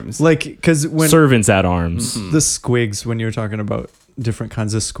Arms. Like, because when... Servants at arms. the squigs, when you were talking about different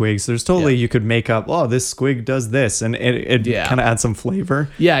kinds of squigs, there's totally you could make up, oh, this squig does this, and it Yeah. kind of adds some flavor.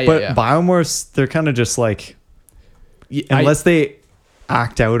 Yeah, But yeah. biomorphs, they're kind of just like, I- unless they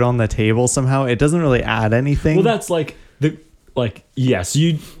act out on the table somehow, it doesn't really add anything. Well, that's like yes,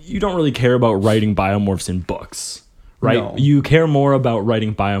 you don't really care about writing biomorphs in books, right? No. You care more about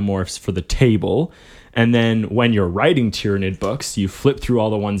writing biomorphs for the table. And then when you're writing Tyranid books, you flip through all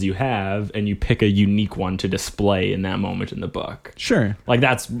the ones you have and you pick a unique one to display in that moment in the book. Sure. Like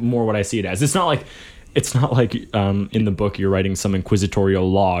that's more what I see it as. It's not like in the book you're writing some inquisitorial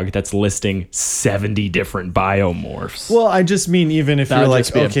log that's listing 70 different biomorphs. Well, I just mean, even if That you're would like,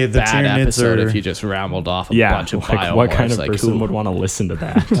 just be okay, a the bad Tyranids episode are... if you just rambled off a yeah, bunch of like biomorphs. what kind of like, person who- would want to listen to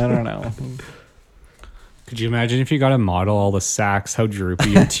that? I don't know. Could you imagine if you got to model all the sacks, how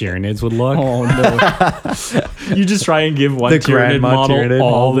droopy your Tyranids would look? Oh no! You just try and give one The Tyranid grandma model Tyranid.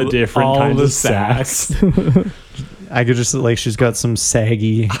 all the different all kinds the of sacks. I could just like she's got some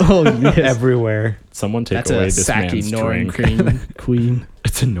saggy Oh, yes. everywhere. Someone take That's away a this Saki man's Norn drink. queen.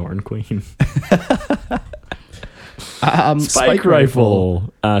 It's a Norn queen. Spike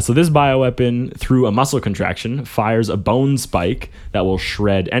rifle. So this bioweapon, through a muscle contraction, fires a bone spike that will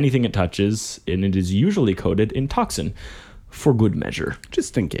shred anything it touches, and it is usually coated in toxin for good measure.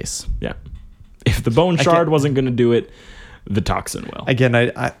 Just in case. Yeah. If the bone shard wasn't going to do it, the toxin will. Again,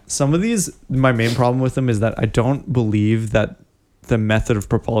 I some of these, my main problem with them is that I don't believe that the method of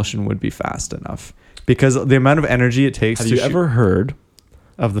propulsion would be fast enough, because the amount of energy it takes Have to you ever heard?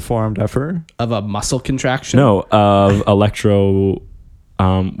 of the forearmed effort. Of a muscle contraction? No, of electro.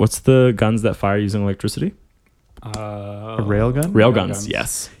 What's the guns that fire using electricity? A railgun? Railguns.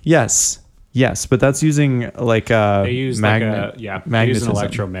 Yes. Yes, but that's using like a They use magnet. they use an magnetism.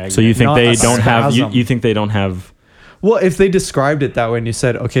 electromagnet. So you think Not they a don't have? spasm. You think they don't have? Well, if they described it that way and you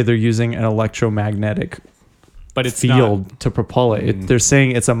said, okay, they're using an electromagnetic but it's field to propel it, they're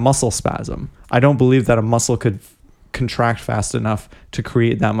saying it's a muscle spasm. I don't believe that a muscle could contract fast enough to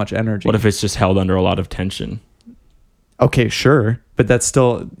create that much energy. What if it's just held under a lot of tension? Okay, sure, but that's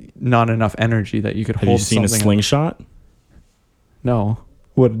still not enough energy that you could Have hold. you seen a something- slingshot? No.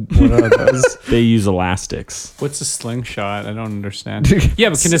 What are those? They use elastics. What's a slingshot? I don't understand. Yeah,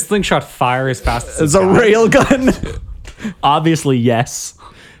 but can a slingshot fire as fast as It's a rail gun. Obviously, yes.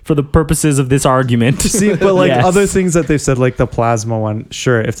 For the purposes of this argument. See, but like Yes. other things that they've said, like the plasma one,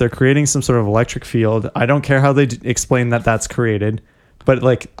 sure, if they're creating some sort of electric field, I don't care how they explain that that's created, but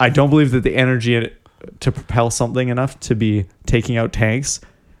like I don't believe that the energy to propel something enough to be taking out tanks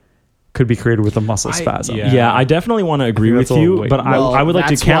could be created with a muscle spasm. yeah. Yeah, I definitely want to agree with that's a little you, way- but Well, I would like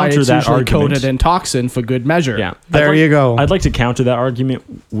to that's why counter it's that usually argument. coated in toxin for good measure. Yeah, There you go. I'd like to counter that argument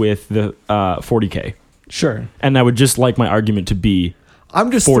with the 40K, Sure. and I would just like my argument to be I'm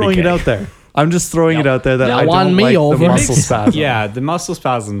just 40K. throwing it out there. I'm just throwing it out there that Yeah, I won don't me like over. the muscle spasm. Yeah, the muscle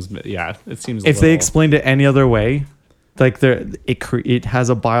spasms. Yeah, it seems. If they explained it any other way, like it has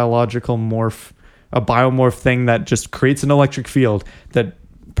a biological morph, a biomorph thing that just creates an electric field that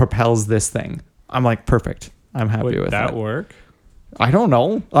propels this thing. I'm like, perfect. I'm happy would with that that. work? I don't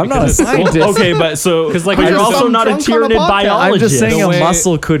know. I'm not a Because it's- scientist. okay, but so because like, you're I'm also some not a drunk on a Tyranid podcast. biologist. I'm just saying The a way-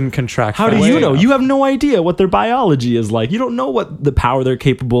 muscle couldn't contract. How do fast you know? enough. You have no idea what their biology is like. You don't know what the power they're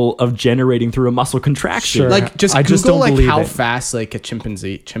capable of generating through a muscle contraction. Sure. Like just I Google just don't like believe how it. fast like a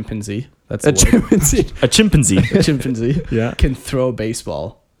chimpanzee. That's A the word. chimpanzee. A chimpanzee. A chimpanzee Yeah. can throw a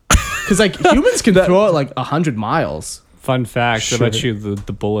baseball. Because like humans can throw it like 100 miles. Fun fact: Sure. I bet you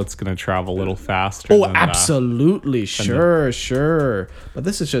the bullet's gonna travel a little faster. Oh, than, absolutely, sure. But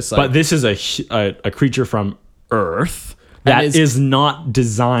this is just like But this is a creature from Earth that is- is not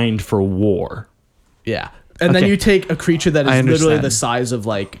designed for war. yeah. And then Okay. you take a creature that I is literally understand. the size of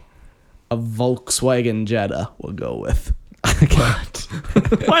like a Volkswagen Jetta. We'll go with.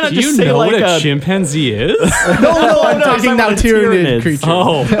 Why not Do you just say know like what a a chimpanzee is? No, I'm no, talking I'm now talking about Tyranid Tyranids. creatures.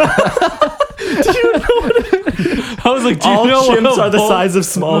 Oh, I was like, do all you know chimps what a are the Vol- size of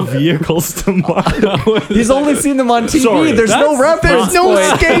small vehicles to mark. He's only seen them on TV. Sorry, There's no that's- reference. There's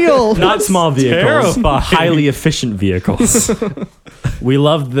no scale. Not small vehicles, terrifying. highly efficient vehicles. We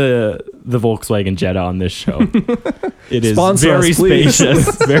love the Volkswagen Jetta on this show. It is Sponsor very us, please.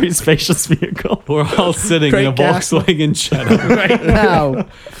 spacious, very spacious vehicle. We're all sitting in a Great gas. Volkswagen Jetta. right now.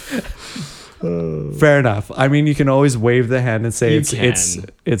 Fair enough. I mean, you can always wave the hand and say You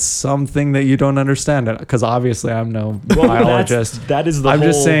it's something that you don't understand. Because obviously, I'm no Well, biologist. that is the I'm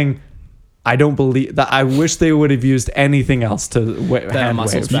just whole- saying, I don't believe that. I wish they would have used anything else to hand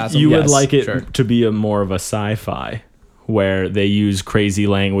muscle wave. spasm. You would Yes, like it sure. to be more of a sci-fi where they use crazy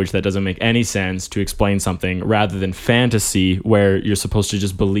language that doesn't make any sense to explain something rather than fantasy where you're supposed to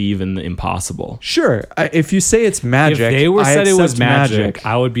just believe in the impossible. Sure, if you say it's magic, If they were I said it was accept magic,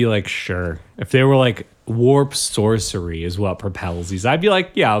 I would be like, sure. If they were like warp sorcery is what propels these, I'd be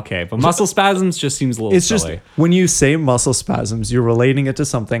like, yeah, okay. But muscle spasms just seems a little It's just silly. when you say muscle spasms, you're relating it to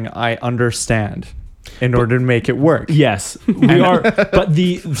something I understand in order to make it work. Yes, we are. But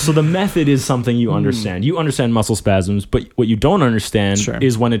the method is something you understand. You understand muscle spasms, but what you don't understand Sure.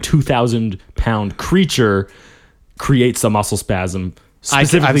 is when a 2,000-pound creature creates a muscle spasm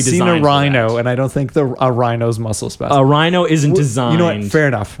specifically I've seen designed a for rhino, that. and I don't think a rhino's muscle spasm. A rhino isn't designed. You know what? Fair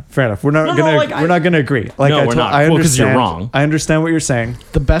enough. We're not No, gonna like, we're not gonna agree. Like No, we're not. Well, 'cause you're wrong. I understand what you're saying.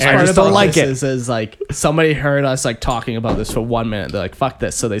 The best I part just about don't like this it. is like somebody heard us like talking about this for 1 minute. They're like, "Fuck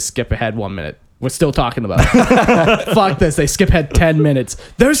this," so they skip ahead 1 minute. We're still talking about it. Fuck this. They skip ahead 10 minutes.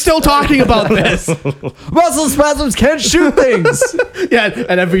 They're still talking about this. Muscle spasms can't shoot things. Yeah,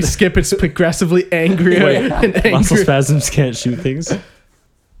 and every skip it's progressively angrier Wait, and muscle angrier. spasms can't shoot things.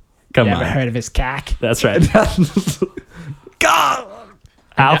 Come You ever on. heard of his cack? That's right.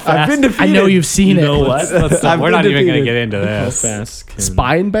 How fast? I've been defeated. I know you've seen You it. know what? I've We're been not even going to defeated. get into How this. fast? Can...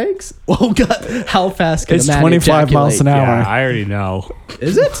 Spine banks? Oh god, how fast can It's a man 25 miles an ejaculate? hour. Yeah, I already know.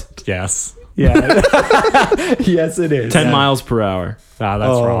 Is it? Yes. Yeah. Yes, it is. 10 miles per hour. Ah, that's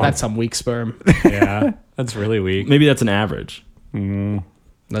Oh. wrong. That's some weak sperm. Yeah, that's really weak. Maybe that's an average.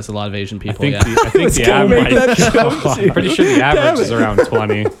 That's a lot of Asian I people. think Yeah. I think the gonna make average. that joke, I'm pretty sure the average is around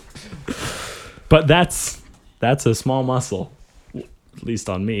 20. But that's a small muscle. At least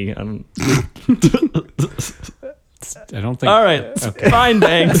on me. I don't... I don't think. All right. Okay. Fine,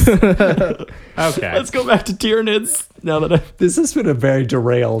 thanks. Okay. Let's go back to Tyranids now that I... This has been a very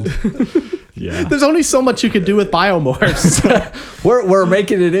derailed. Yeah. There's only so much you could do with biomorphs. We're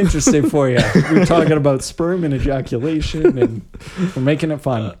making it interesting for you. We're talking about sperm and ejaculation, and we're making it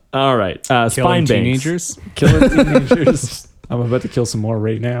fun. All right. Killing Spine banks. teenagers. Killing teenagers. I'm about to kill some more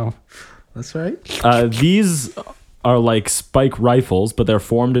right now. That's right. These are like spike rifles, but they're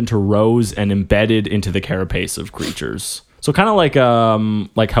formed into rows and embedded into the carapace of creatures. So kind of like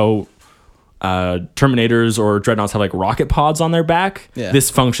how Terminators or Dreadnoughts have like rocket pods on their back. Yeah.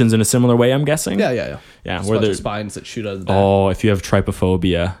 This functions in a similar way, I'm guessing. Yeah. Yeah, There's where a bunch they're... of spines that shoot out of the back. Oh, if you have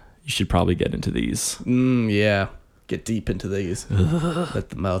trypophobia, you should probably get into these. Yeah. Get deep into these. Let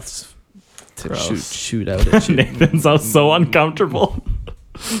the mouths Gross. shoot out at you. Nathan sounds so uncomfortable.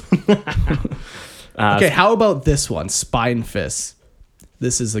 Okay, how about this one? Spine fists.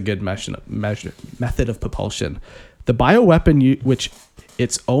 This is a good method of propulsion. The bioweapon, which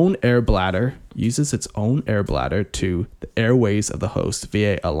its own air bladder uses its own air bladder to the airways of the host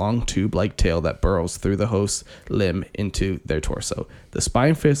via a long tube-like tail that burrows through the host's limb into their torso. The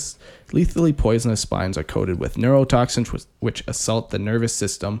spine fists, lethally poisonous spines, are coated with neurotoxins which assault the nervous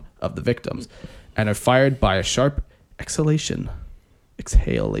system of the victims and are fired by a sharp exhalation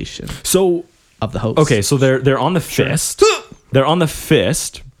So, of the host. okay, so they're on the fist. They're on the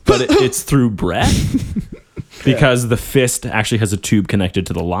fist, but it's through breath. Because the fist actually has a tube connected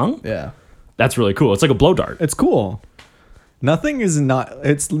to the lung. Yeah. That's really cool. It's like a blow dart. It's cool.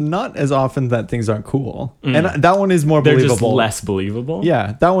 It's not as often that things aren't cool. And that one is more They're believable. just less believable.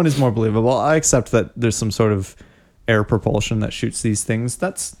 Yeah, that one is more believable. I accept that there's some sort of air propulsion that shoots these things.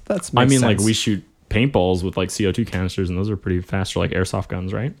 That's I mean, like sense. we shoot paintballs with like CO2 canisters, and those are pretty fast, or like airsoft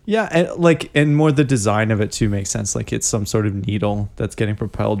guns, right? Yeah, and more the design of it too makes sense. Like it's some sort of needle that's getting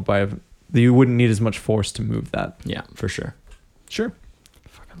propelled by you wouldn't need as much force to move that. Yeah, for sure. Sure.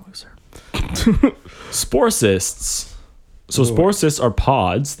 Fucking loser. Spore cysts. So spore cysts are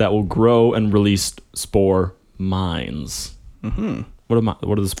pods that will grow and release spore mines. Mm-hmm. What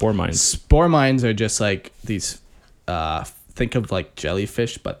are the spore mines? Spore mines are just like these, think of like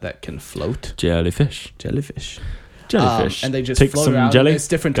jellyfish, but that can float. Jellyfish. Jellyfish. Jellyfish. And they just Take float some around. jelly. There's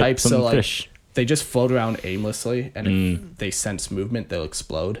different get types. some So like fish. they just float around aimlessly, and if they sense movement, they'll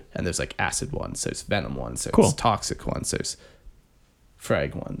explode. And there's like acid ones, there's venom ones, there's Cool. toxic ones, there's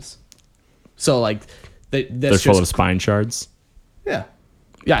frag ones. So like They're this full just of spine shards.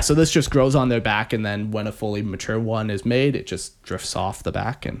 yeah. So this just grows on their back, and then when a fully mature one is made, it just drifts off the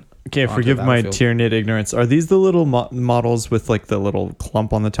back and. Okay, onto forgive the my battlefield. Tyranid ignorance. Are these the little models with like the little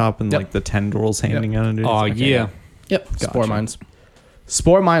clump on the top and Yep. like the tendrils hanging out underneath? Oh, Okay, yeah. Yep. Gotcha. Spore mines.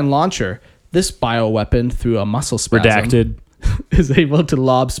 Spore mine launcher. This bioweapon, through a muscle spasm, Redacted. is able to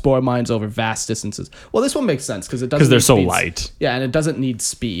lob spore mines over vast distances. Well, this one makes sense because it doesn't. Because they're need so speed. light. Yeah, and it doesn't need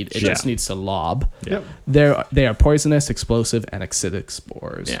speed. It Yeah. just needs to lob. Yep. They are poisonous, explosive, and acidic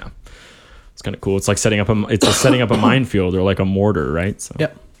spores. Yeah. It's kind of cool. It's like setting up a minefield or like a mortar, right? So.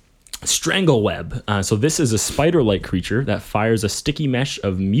 Yep. Strangleweb. So this is a spider-like creature that fires a sticky mesh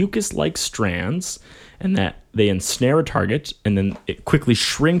of mucus-like strands, and that they ensnare a target, and then it quickly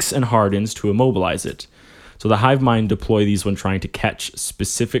shrinks and hardens to immobilize it. So the hive mind deploy these when trying to catch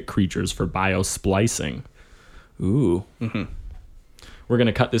specific creatures for biosplicing. Ooh. Mm-hmm. We're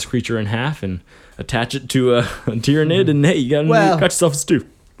gonna cut this creature in half and attach it to a Tyranid, and hey, you got yourself a stew.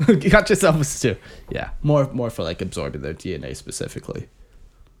 You got yourself a stew. Yeah. More for like absorbing their DNA specifically.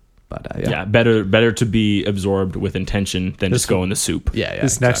 But Yeah, better to be absorbed with intention than just go in the soup. Yeah.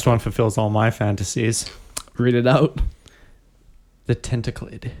 This next one fulfills all my fantasies. Read it out. The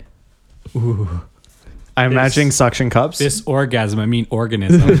tentaclid. Ooh. I'm imagining suction cups. This orgasm, I mean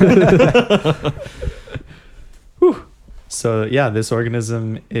organism. So yeah, this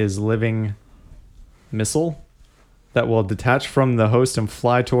organism is living missile that will detach from the host and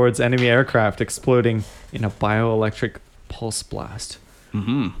fly towards enemy aircraft, exploding in a bioelectric pulse blast.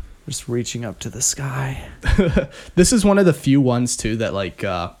 Mm-hmm. Just reaching up to the sky. This is one of the few ones too that like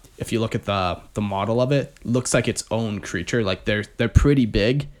if you look at the model of it, looks like its own creature. Like they're pretty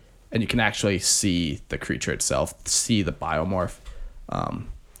big, and you can actually see the creature itself, see the biomorph.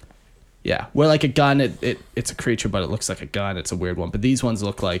 Yeah, where like a gun, it's a creature, but it looks like a gun. It's a weird one. But these ones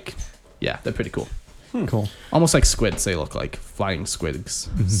look like, yeah, they're pretty cool. Cool. Almost like squids. They look like flying squids.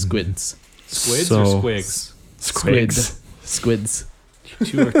 Squids. Squids or squigs? Squids.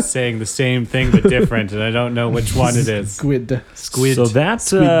 Two are saying the same thing but different, and I don't know which one it is. Squid. So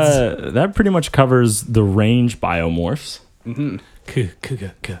that pretty much covers the range biomorphs. And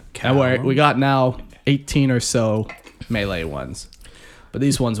we got now 18 or so melee ones. But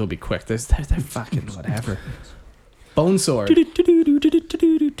these ones will be quick. They're fucking whatever. Bone sword. Is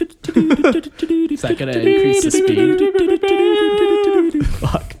that going to increase the speed?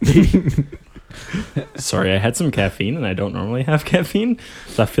 Fuck me. Sorry, I had some caffeine, and I don't normally have caffeine,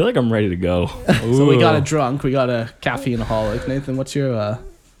 so I feel like I'm ready to go. So we got a drunk. We got a caffeine-aholic. Nathan, what's your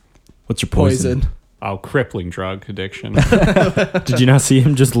poison? Oh, crippling drug addiction. Did you not see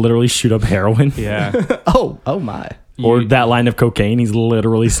him just literally shoot up heroin? Yeah. Oh my. Or that line of cocaine he's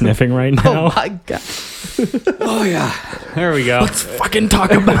literally sniffing right now? Oh my god. Oh yeah. There we go. Let's fucking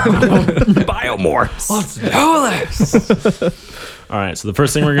talk about biomorphs. Let's do this. All right, so the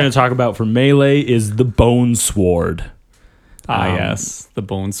first thing we're going to talk about for melee is the bone sword. Yes, the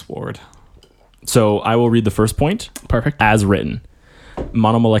bone sword. So I will read the first point. Perfect. As written.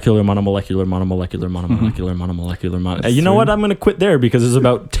 Monomolecular. You know what? I'm going to quit there because there's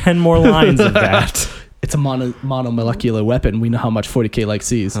about 10 more lines of that. It's a monomolecular weapon. We know how much 40k like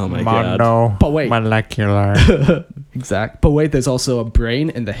sees. Oh my god. But wait. Molecular. Exact. But wait, there's also a brain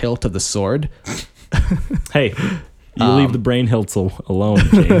in the hilt of the sword. Hey, you leave the brain hilts alone,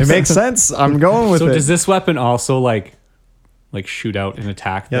 James. It makes sense. I'm going with So it. does this weapon also like shoot out and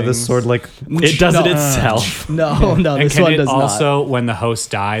attack Yeah, things? this sword like It does it itself. No, And this can one it does also, when the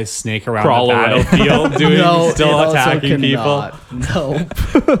host dies, snake around Crawl the away. battlefield, doing not. still No, it also attacking people? cannot. No.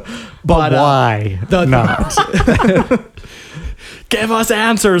 but why? Not. Give us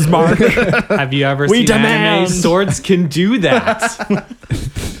answers, Mark. Have you ever We seen demand. anime? Swords can do that.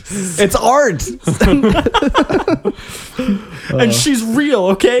 It's art. And she's real,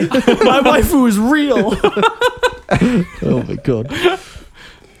 okay? My waifu is real. Oh my god.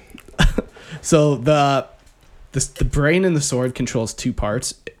 So the brain in the sword controls two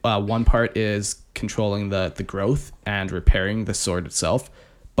parts. One part is controlling the growth and repairing the sword itself,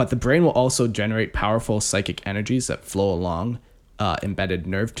 but the brain will also generate powerful psychic energies that flow along embedded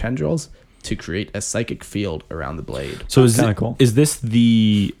nerve tendrils to create a psychic field around the blade. So Kinda cool. Is this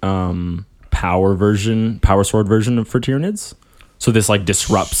the power sword version of for Tyranids? So this like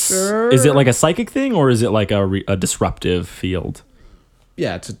disrupts. Sure. Is it like a psychic thing or is it like a disruptive field?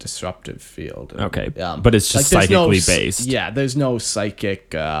 Yeah, it's a disruptive field. Okay, but it's just there's no psychically based. Yeah, there's no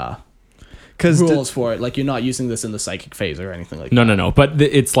psychic Because rules for it. Like you're not using this in the psychic phase or anything like No, that. no. But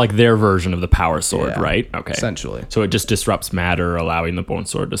it's like their version of the power sword, Yeah, right? Okay. essentially. So it just disrupts matter, allowing the bone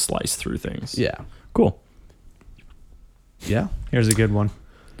sword to slice through things. Yeah. Cool. Yeah. here's a good one.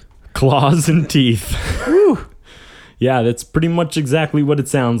 Claws and teeth. Yeah, that's pretty much exactly what it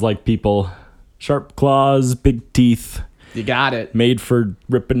sounds like, people. Sharp claws, big teeth, You got it. made for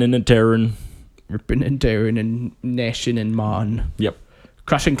ripping and tearing. Ripping and tearing and gnashing and mawn. Yep.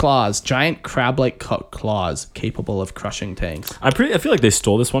 Crushing claws. Giant crab-like claws capable of crushing tanks. I feel like they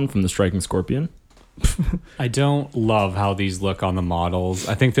stole this one from the Striking Scorpion. I don't love how these look on the models.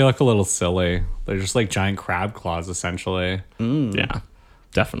 I think they look a little silly. They're just like giant crab claws, essentially. Yeah,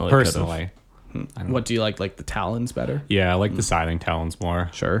 definitely. Personally. What do you like the talons better? Yeah, I like the scything talons more.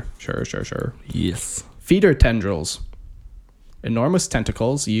 Sure. Yes. Feeder tendrils. Enormous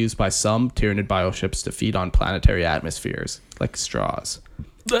tentacles used by some Tyranid bioships to feed on planetary atmospheres, like straws.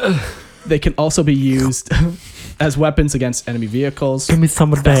 They can also be used as weapons against enemy vehicles. Give me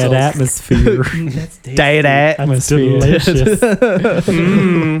some of that atmosphere. Diet atmosphere. Delicious.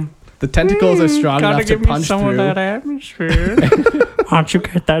 The tentacles are strong enough to punch through. atmosphere. Why don't you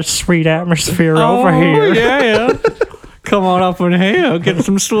get that sweet atmosphere over here? Yeah. Come on up in here. Get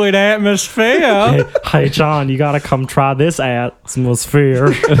some sweet atmosphere. Hey, John, you gotta come try this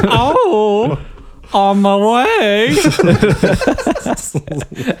atmosphere. Oh, on my way.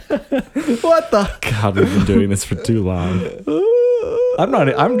 What the? God, we've been doing this for too long.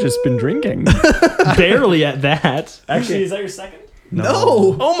 I'm just been drinking. Barely at that. Actually, is that your second?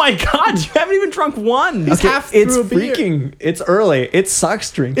 No. Oh my God, you haven't even drunk one. He's half It's through a beer. freaking. It's early. It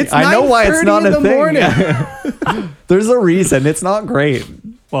sucks drinking. It's I know why it's 9:30 not in a the thing. morning. There's a reason. It's not great.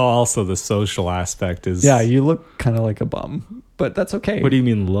 Well, also the social aspect is. Yeah, you look kind of like a bum, but that's okay. What do you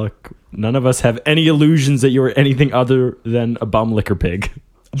mean, look? None of us have any illusions that you're anything other than a bum liquor pig.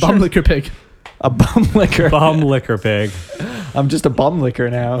 Bum liquor pig. A bum liquor. Bum liquor pig. I'm just a bum licker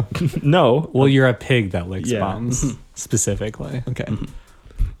now. No. Well, you're a pig that licks Yeah. bums specifically. Okay.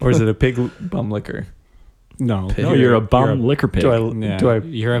 Or is it a pig bum licker? No, No, you're a bum liquor pig.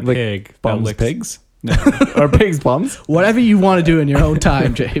 You're a lick pig that bums licks pigs? No. Or pigs bums? Whatever you want to do in your own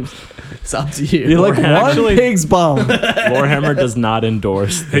time, James. It's up to you. You like one actually- pig's bum. Warhammer does not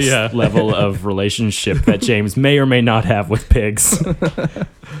endorse this Yeah. level of relationship that James may or may not have with pigs.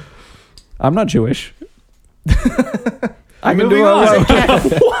 I'm not Jewish. I can Moving do on.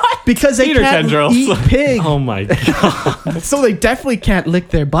 it. Because they Peter can't tendrils. eat pig, Oh my god. so they definitely can't lick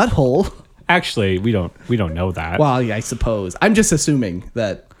their butthole. Actually, we don't know that. Well, yeah, I suppose. I'm just assuming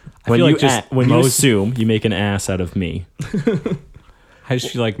that. When feel you like just when you most- assume, you make an ass out of me. I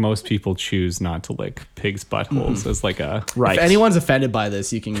just feel like most people choose not to lick pigs' buttholes as like a. Right. If anyone's offended by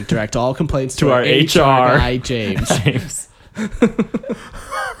this, you can direct all complaints to, To our HR guy, James. James.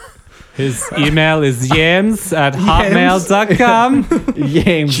 His email is yams@hotmail.com.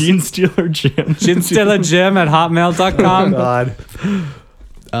 James. Gene Stealer Jim. GinStillerJim@hotmail.com. God.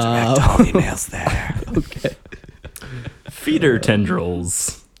 emails there. Okay. Feeder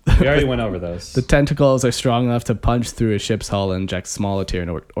tendrils. We already went over those. The tentacles are strong enough to punch through a ship's hull and inject smaller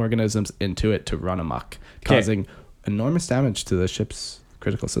Tyranid organisms into it to run amok, causing enormous damage to the ship's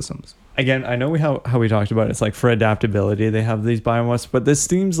critical systems. Again, I know how we talked about it. It's like for adaptability, they have these biomorphs, but this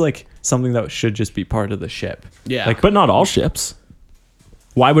seems like something that should just be part of the ship. Yeah. Like, But not all ships.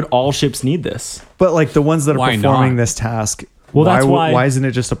 Why would all ships need this? but like the ones that are Why performing not? this task. Well, that's why- Why isn't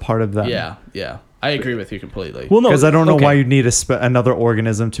it just a part of them? Yeah. I agree with you completely. Well, no, Because I don't know okay. why you'd need another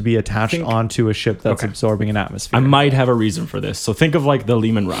organism to be attached Think- onto a ship that's Okay. absorbing an atmosphere. I might have a reason for this. So think of like the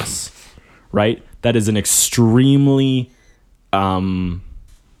Lehman Russ, right? That is an extremely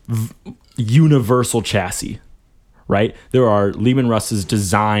universal chassis, right? There are Lehman Russes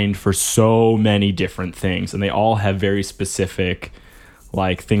designed for so many different things, and they all have very specific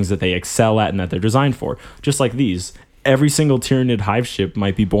like things that they excel at and that they're designed for. Just like these. Every single Tyranid hive ship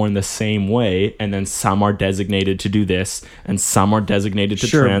might be born the same way, and then some are designated to do this, and some are designated to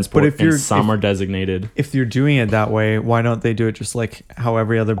Sure, but transport, if you're- and some if- are designated. If you're doing it that way, why don't they do it just like how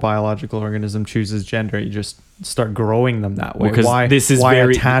every other biological organism chooses gender? You just start growing them that way. Because why this is why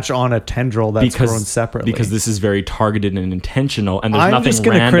very- attach on a tendril that's grown separately? Because this is very targeted and intentional, and there's I'm nothing just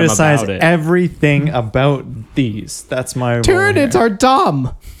going to random criticize about it. everything about these. That's my role Tyranids here. are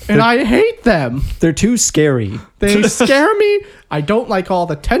dumb, and I hate them. They're too scary. They scare me. I don't like all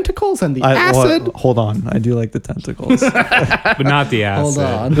the tentacles and the acid. Hold on, I do like the tentacles. the But not the acid.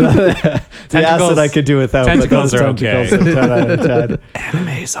 Hold on. acid I could do without. but tentacles those are okay. tentacles are 10 out of 10.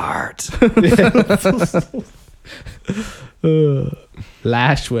 Anime's art.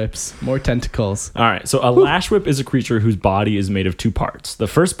 Lash whips, more tentacles. All right, so a lash whip is a creature whose body is made of two parts. The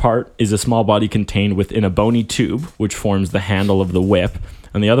first part is a small body contained within a bony tube, which forms the handle of the whip,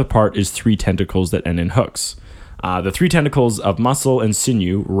 and the other part is three tentacles that end in hooks. The three tentacles of muscle and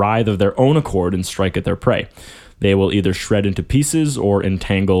sinew writhe of their own accord and strike at their prey. They will either shred into pieces or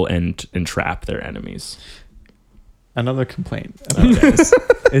entangle and entrap their enemies. Another complaint about this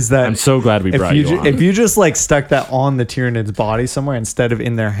is that I'm so glad we brought you on. if you just like stuck that on the Tyranid's body somewhere instead of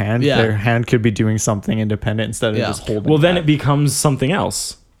in their hand, Yeah. their hand could be doing something independent instead of Yeah. just holding. Well, then that. it becomes something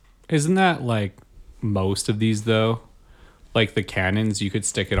else. Isn't that like most of these though? Like the cannons, you could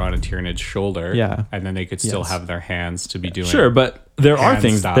stick it on a Tyranid's shoulder. Yeah. And then they could still Yes. have their hands to be doing. Sure, but there are hand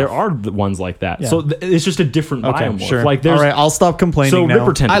things. stuff. There are the ones like that. Yeah. So it's just a different Okay, biomorph. sure. Like there's All right, I'll stop complaining so now.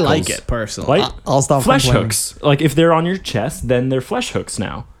 ripper tentacles. I like it personally. Like I'll stop flesh complaining. hooks. Like if they're on your chest, then they're flesh hooks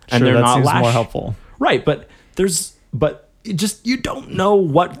now, and Sure, they're that not seems lash. more helpful. Right, but it just you don't know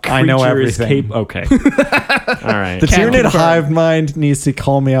what creature I know is everything. capable. Okay, all right. The Can't Tyranid confirm. hive mind needs to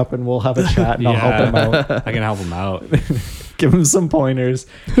call me up and we'll have a chat and I'll help him out. I can help them out. Give him some pointers.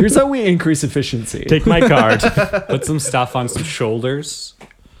 Here's how we increase efficiency. Take my card. Put some stuff on some shoulders.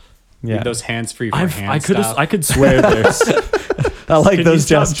 yeah, Leave those hands free for hand I stuff. could swear there's. I like Can those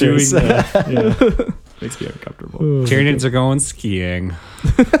you stop doing gestures. that? Yeah. Makes me uncomfortable. Tyranids are going skiing.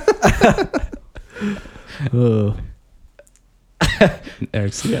 Ugh.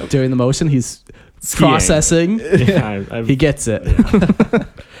 Eric's doing the motion. He's Skiing. processing. Yeah, He gets it.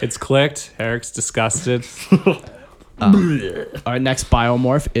 It's clicked. Eric's disgusted. Our next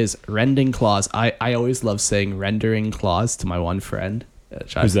biomorph is rending claws. I always love saying rendering claws to my one friend.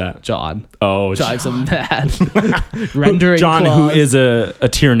 Who's that? John. Oh, Drives him mad. Rendering John, claws. who is a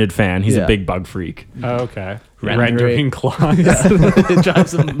Tyranid fan. He's Yeah. a big bug freak. Oh, okay. Rendering. Rendering claws. It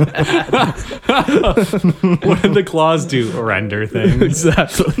drives him mad. What did the claws do? Render things.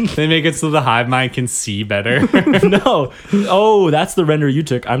 Exactly. They make it so the hive mind can see better. No. Oh, that's the render you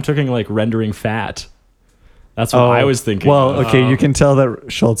took. I'm taking like rendering fat. That's what I was thinking. Well, of. okay, you can tell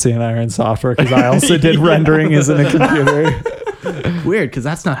that Schultze and I are in software because I also did rendering as in a computer. Weird, because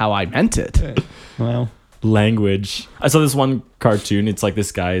that's not how I meant it. Well, Language. I saw this one cartoon. It's like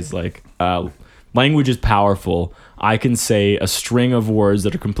this guy is like, language is powerful. I can say a string of words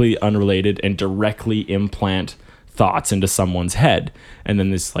that are completely unrelated and directly implant thoughts into someone's head. And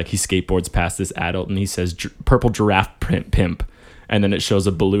then this, like, he skateboards past this adult and he says, purple giraffe pimp. And then it shows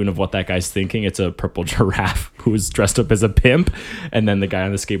a balloon of what that guy's thinking. It's a purple giraffe who is dressed up as a pimp. And then the guy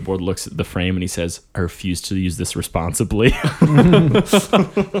on the skateboard looks at the frame and he says, I refuse to use this responsibly.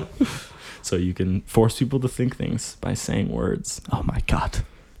 So you can force people to think things by saying words. Oh my God.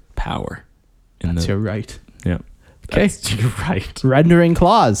 Power. You're right. Yeah. Okay. You're right. Rendering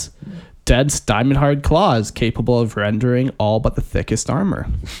claws. Dense diamond hard claws capable of rendering all but the thickest armor.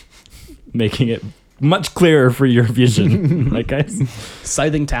 Making it much clearer for your vision. Right, guys?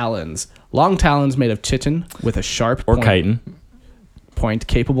 Scything talons. Long talons made of chitin with a sharp Or chitin. point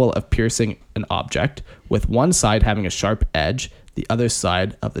capable of piercing an object, with one side having a sharp edge. The other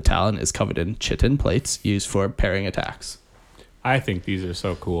side of the talon is covered in chitin plates used for parrying attacks. I think these are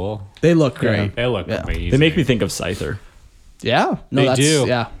so cool. They look great. They look Yeah. amazing. They make me think of Scyther. Yeah. No, They that's, do.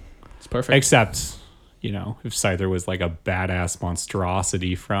 Yeah. It's perfect. Except, you know, if Scyther was like a badass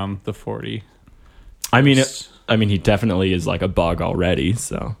monstrosity from the 40. I mean, he definitely is like a bug already.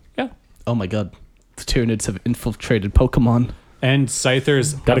 So Yeah. Oh my God. The Tyranids have infiltrated Pokemon. And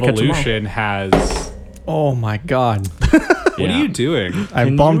Scyther's Gotta catch 'em all. evolution has... oh my God. What are you doing? I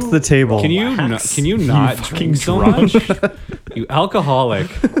Can bumped you- the table. Can you not fucking drink so drunk. much? You alcoholic.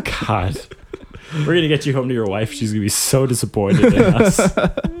 God, we're gonna get you home to your wife. She's gonna be so disappointed in us.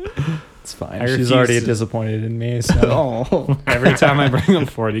 It's fine. I She's refuse already to- disappointed in me. So. Oh. Every time I bring up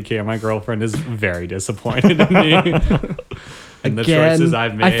 40K, my girlfriend is very disappointed in me. And the choices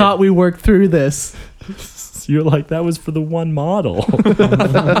I've made. I thought we worked through this. You're like, that was for the one model.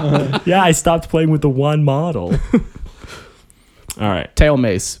 Yeah, I stopped playing with the one model. All right. Tail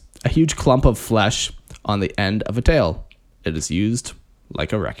mace. A huge clump of flesh on the end of a tail. It is used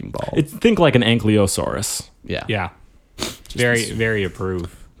like a wrecking ball. Think like an ankylosaurus. Yeah. Yeah. Very, very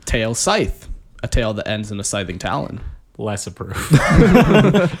approve. Tail scythe. A tail that ends in a scything talon. Less approve.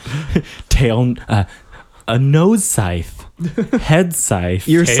 Tail, a nose scythe, head scythe,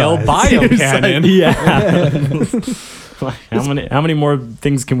 Ear Tail size. biocannon. Yeah. How many more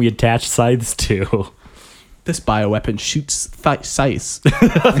things can we attach scythes to? This bioweapon shoots scythes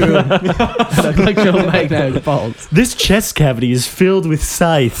through electromagnetic bolts. This chest cavity is filled with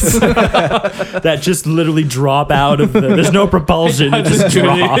scythes that just literally drop out of the. There's no propulsion. It just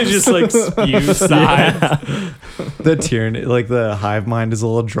drops. It just like spews sides. The Tyranid, like the hive mind is a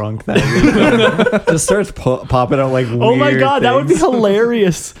little drunk that week. Just starts popping out like weird Oh my god, that would be things.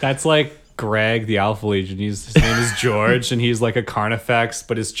 hilarious. That's like Greg, the Alpha Legion. His name is George, and he's like a Carnifex,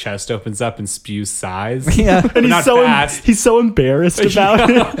 but his chest opens up and spews sighs. Yeah. And Not fast. he's so embarrassed about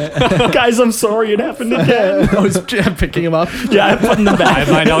it. Guys, I'm sorry it happened again. I was picking him up. Yeah, I'm putting them back.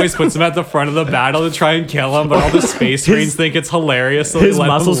 Hive Mind always puts him at the front of the battle to try and kill him, but all the space marines think it's hilarious. So His they let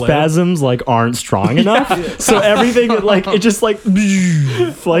muscle him live. spasms like aren't strong enough, so everything like it just like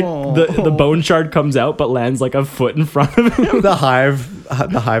the bone shard comes out but lands like a foot in front of him. The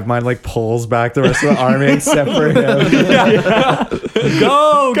hive mind like pulls back the rest of the army except for him.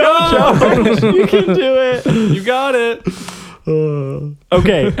 Go, George, you can do it. You got it.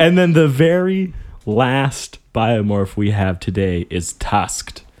 Okay, and then the very last biomorph we have today is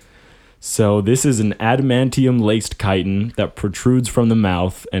Tusked. So this is an adamantium laced chitin that protrudes from the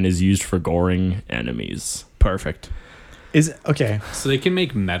mouth and is used for goring enemies. Perfect. Is okay. So they can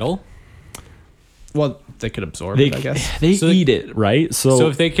make metal. Well, they could absorb They it, I guess. they So eat it, right? So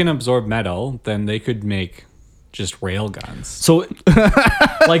if they can absorb metal, then they could make just rail guns. So,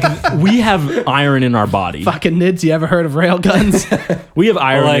 like, we have iron in our body. Fucking nids, you ever heard of railguns? We have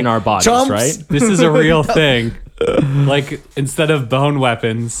iron Like, in our bodies, chumps. right? This is a real thing. Like, instead of bone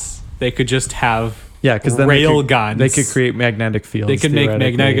weapons, they could just have Yeah, because then rail they could, guns. They could create magnetic fields. They could make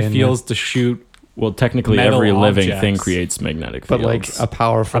theoretically, magnetic and- fields to shoot Well, technically, Metal every living objects. thing creates magnetic but fields. like a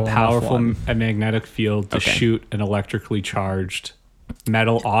powerful, a magnetic field to Okay. shoot an electrically charged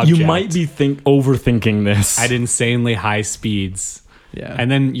metal object. you might be overthinking this. at insanely high speeds. Yeah. And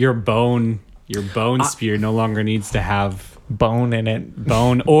then your bone spear no longer needs to have bone in it.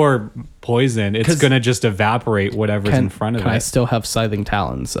 bone or poison, it's 'Cause- gonna just evaporate whatever's in front of can I it. still have scything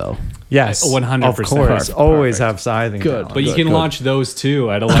talons? So Yes, 100%. Of course, Perfect. always have scything. Good. talents. But you can Good. launch those too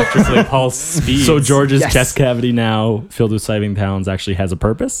at electrically pulsed speeds. So George's Yes. chest cavity now filled with scything talons actually has a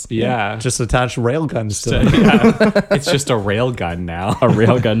purpose. yeah, just attach rail guns to it. yeah. It's just a railgun now. A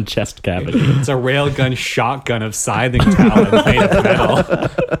railgun chest cavity. It's a railgun shotgun of scything talons made of metal.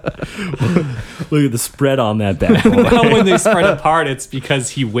 Look at the spread on that bad boy. Well, when they spread apart, it's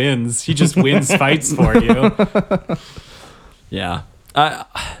because he wins. He just wins fights for you. Yeah.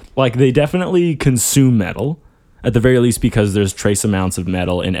 Like they definitely consume metal, at the very least because there's trace amounts of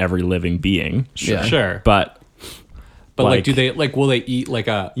metal in every living being. Yeah. Sure. But But like- like, do they will they eat like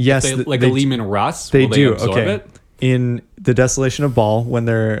a Yes, like they- a Lehman Russ? They will do. They absorb Okay. it? In the Desolation of Baal, when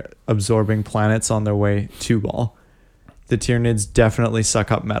they're absorbing planets on their way to Baal, the Tyranids definitely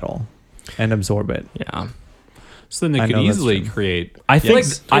suck up metal and absorb it. yeah. So then they I could know that's easily true. create. I think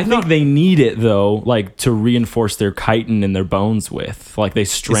Like, think they need it though, like to reinforce their chitin in their bones with. Like they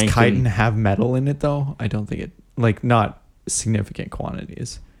Does strengthen. chitin have metal in it though? I don't think it, like, not significant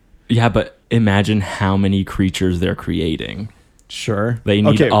quantities. Yeah, but imagine how many creatures they're creating. Sure. They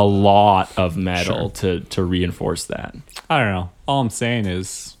need Okay. a lot of metal to reinforce that. I don't know. All I'm saying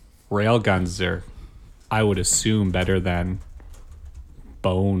is railguns are, I would assume, better than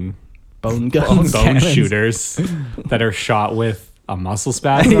bone bone guns, bone cannons. shooters that are shot with a muscle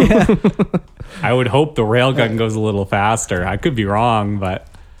spasm. I would hope the railgun goes a little faster. I could be wrong, but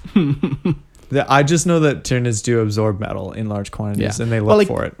I just know that Tyranids do absorb metal in large quantities and they look like,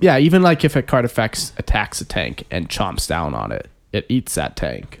 for it. Yeah, even like if a Cartifex attacks a tank and chomps down on it, it eats that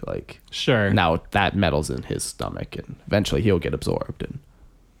tank. Like sure. now that metal's in his stomach, and eventually he'll get absorbed. And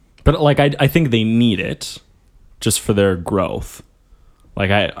But like I think they need it just for their growth. Like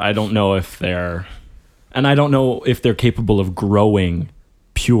I don't know if they're capable of growing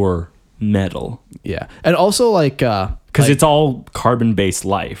pure metal yeah, and also like because it's all carbon based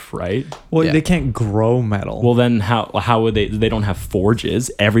life, right? Well, Yeah. they can't grow metal. Well, then how would they don't have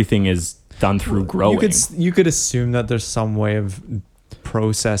forges? Everything is done through growing. You could assume that there's some way of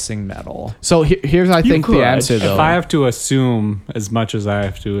processing metal. so here's I think could. the answer though. If I have to assume as much as I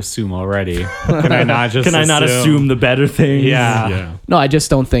have to assume already, can I not just Can I not assume the better things? Yeah. No, I just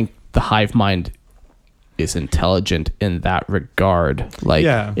don't think the hive mind is intelligent in that regard. Like,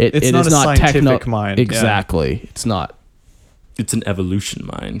 Yeah, it it's is not a not scientific mind, yeah. Exactly, it's not. It's an evolution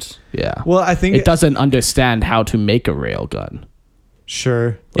mind. Yeah. Well, I think it doesn't understand how to make a railgun.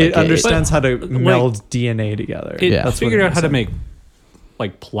 Sure. Like, it understands how to like, meld DNA together. It Yeah. That's what figured it out how to makes make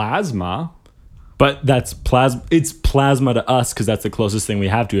like plasma. But that's plasma. It's plasma to us because that's the closest thing we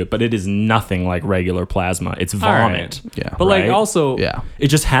have to it. But it is nothing like regular plasma. It's All vomit. right. Yeah. But like Right? also Yeah. It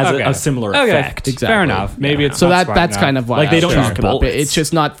just has Okay. a similar Okay. effect. Exactly. Fair enough. Maybe Yeah. it's So not smart that's enough. kind of why Like, they I don't was use talking about it. bullets. It's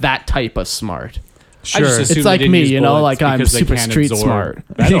just not that type of smart. Sure. just assumed It's they like didn't me, use you know, bullets like I'm because they super can't street absorb smart,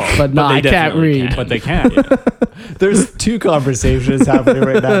 metal. but no, they I can't definitely read. can. But they can. There's two conversations happening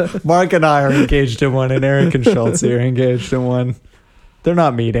right now. Mark and I are engaged in one, and Eric and Schultz are engaged in one. They're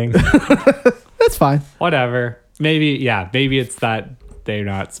not meeting. That's fine. Whatever. Maybe it's that they're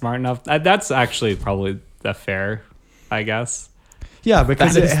not smart enough. That's actually probably the fair, I guess. Yeah,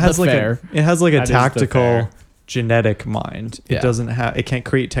 because That it is has the like fair. it has like a That is the tactical fair. genetic mind. It Yeah. doesn't have. It can't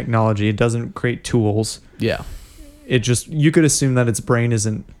create technology. It doesn't create tools. Yeah. It just, you could assume that its brain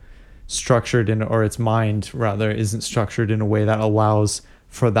isn't structured in, or its mind rather isn't structured in a way that allows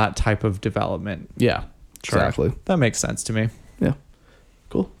for that type of development. Yeah. Sure. Exactly. That makes sense to me. Yeah.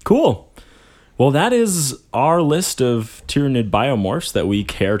 Cool. Cool. Well, that is our list of Tyranid biomorphs that we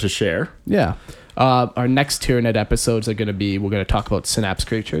care to share. Yeah. Our next Tyranid episodes are going to be, we're going to talk about synapse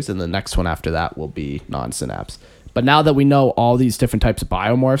creatures, and the next one after that will be non-synapse. But now that we know all these different types of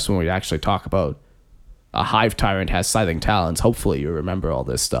biomorphs, when we actually talk about a hive tyrant has scything talons, hopefully you remember all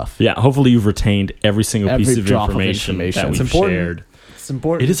this stuff. Yeah, hopefully you've retained every single Every piece of drop of information, information. that It's we've important. shared. It's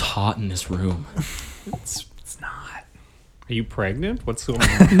important. It is hot in this room. It's not. Are you pregnant? What's going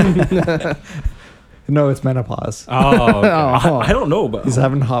on? No, it's menopause. Oh, okay. I don't know, but He's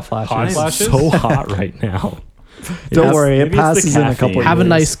having hot flashes. Hot it's flashes? so hot right now. Don't worry, it Maybe it's the passes in a couple caffeine. of Have a years.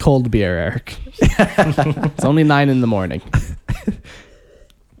 nice cold beer, Eric. It's only 9 in the morning.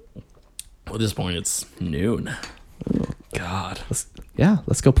 At this point, it's noon. God. Yeah,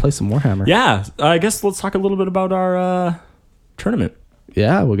 let's go play some Warhammer. Yeah, I guess let's talk a little bit about our tournament.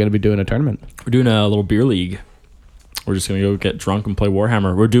 Yeah, we're going to be doing a tournament. We're doing a little beer league. We're just going to go get drunk and play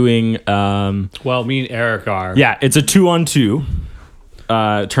Warhammer. We're doing... Well, me and Eric are. Yeah, it's a 2-on-2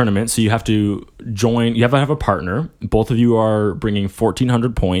 tournament. So you have to join. You have to have a partner. Both of you are bringing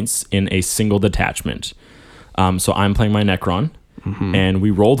 1,400 points in a single detachment. So I'm playing my Necron. and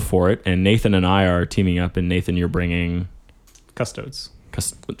we rolled for it. And Nathan and I are teaming up. And Nathan, you're bringing Custards.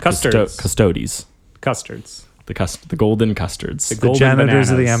 custodies, Custards. the golden custards, The The golden janitors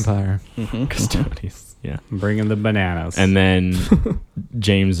of the bananas. empire. custodies. Yeah. I'm bringing the bananas. And then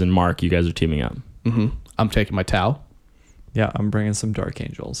James and Mark, you guys are teaming up. I'm taking my towel. Yeah, I'm bringing some dark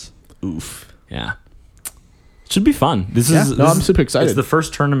angels. Oof. Yeah. Should be fun. This Yeah, is no, this I'm is- super excited. It's the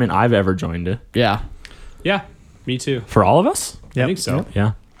first tournament I've ever joined it. Yeah. yeah, me too. For all of us? I think so.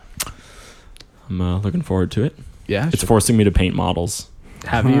 Yeah. I'm looking forward to it. Yeah. It's forcing me to paint models.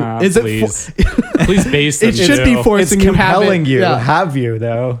 Have you? Please. Please base them. It should be too. forcing It's you have compelling it. you. Yeah. Have you,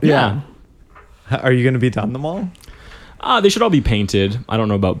 though? Yeah. Are you going to be done them all? They should all be painted. I don't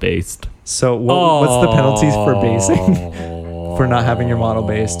know about based. So what's the penalties for basing? For not having your model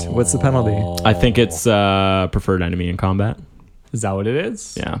based? What's the penalty? I think it's preferred enemy in combat. Is that what it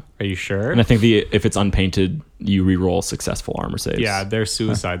is? Yeah. Are you sure? And I think if it's unpainted, you re-roll successful armor saves. Yeah, they're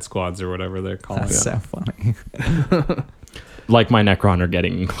suicide squads or whatever they're called. That's so funny. Like my Necron are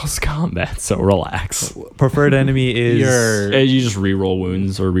getting close combat, so relax. Preferred enemy is... You just re-roll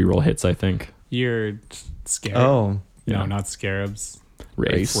wounds or re-roll hits, I think. You're scared. Oh. No, Yeah. not scarabs.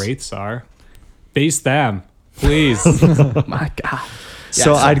 Wraiths. Wraiths are. Base them, please. My God.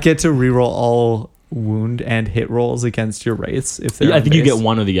 So Yeah, I'd get to reroll all wound and hit rolls against your wraiths if they're I think you unbased. get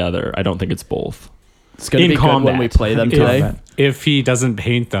one or the other. I don't think it's both. It's gonna In be good when combat. we play them In today. combat. If he doesn't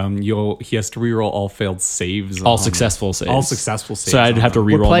paint them, he has to reroll all failed saves. All on- successful saves. All successful saves. So I'd have to on them.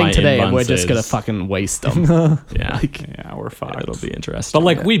 re-roll We're playing my today, and inbun we're just gonna saves. fucking waste them. Yeah. Yeah, we're fucked. It'll be interesting. But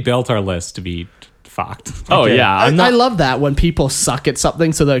like we built our list to be fucked. oh Okay. yeah, I'm I not. love that when people suck at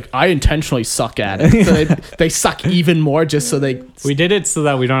something, so like I intentionally suck at it. So they suck even more just so they. We did it so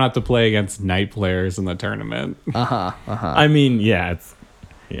that we don't have to play against night players in the tournament. I mean, yeah, it's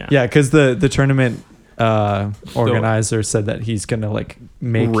yeah. Yeah, because the tournament organizer said that he's going to like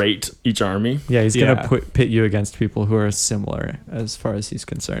make... Rate each army. Yeah, he's Yeah. going to pit you against people who are similar as far as he's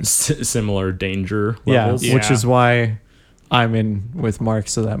concerned. Similar danger Yeah, levels. Yeah. which is why I'm in with Mark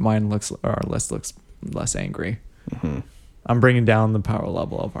so that our list looks less angry. I'm bringing down the power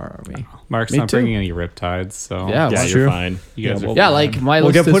level of our army. Mark's Me not too. bringing any riptides, so Yeah, Yeah, that's you're true. fine. you guys Yeah, are well, Yeah, like my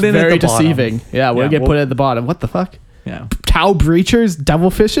We'll list get put is in at very the bottom. deceiving. Yeah, we'll Yeah, get we'll- put at the bottom. What the fuck? Yeah. Cow breachers,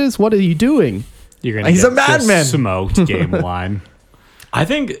 devilfishes. What are you doing? you're gonna He's get a madman. smoked game one. I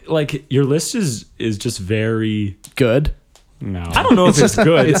think like your list is just very. Good. No, I don't know if it's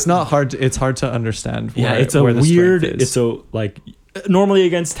good. It's not hard. It's hard to understand. Yeah, where, it's a where the weird. strength is. It's so like normally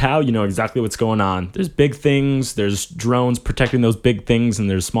against Tau, you know exactly what's going on. There's big things. There's drones protecting those big things, and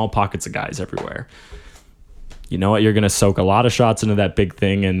there's small pockets of guys everywhere. You know what? You're gonna soak a lot of shots into that big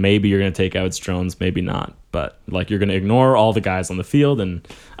thing, and maybe you're gonna take out its drones, maybe not. But like you're gonna ignore all the guys on the field, and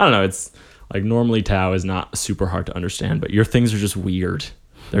I don't know. It's like normally Tau is not super hard to understand, but your things are just weird.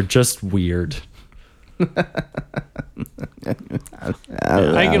 They're just weird.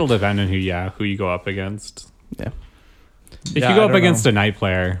 I think it'll depend on who you go up against. Yeah. If Yeah, you go I up don't against know. a night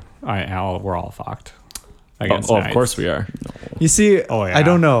player, we're all fucked. Against Oh, of knights. course we are. You see, Oh, yeah. I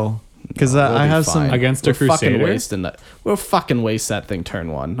don't know because We'll I be have fine. some. Against a We're fucking crusader. wasting that. We'll fucking waste that thing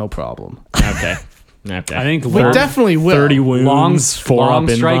turn one. No problem. Okay. Okay. I think We definitely will. 30 wounds, long 4 up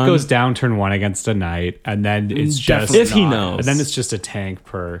in strike run. goes down turn one against a knight, and then it's just Definitely If he not. knows. and then it's just a tank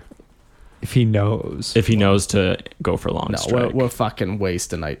per. If he knows, If he knows to go for long No, strike. we'll fucking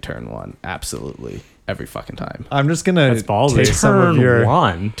waste a night turn one. Absolutely. Every fucking time. I'm just gonna That's ballsy. take some of Turn your.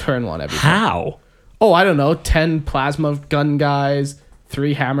 one. Turn one every time. How? Oh, I don't know. 10 plasma gun guys,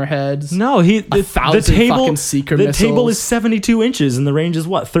 3 hammerheads. No, the 1,000 table. fucking seeker The table missiles. is 72 inches, and the range is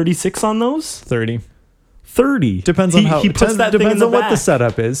what? 36 on those? 30 30. depends on how. he puts that thing in depends the on what the back.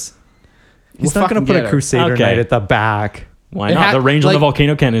 setup is. He's We'll not gonna fucking put get a it. crusader Okay. knight at the back. Why It not? ha- The range on the like-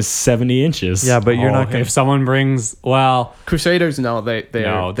 volcano can is 70 inches. Yeah, but you're Oh, not gonna. If someone brings Crusaders, no, they're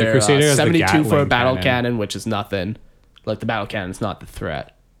No, the they're, Crusader has the 72 for a Gatling battle cannon. cannon, which is nothing. Like the battle cannon's not the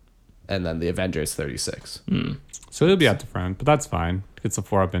threat. And then the Avenger is 36. So he'll be at the front, but that's fine. It's a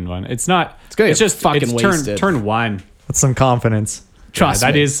 4 up in one. It's not. It's gonna get just fucking it's wasted. turn one. That's some confidence. Trust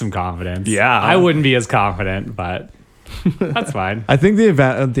That me. is some confidence. Yeah. I wouldn't be as confident, but that's fine. I think the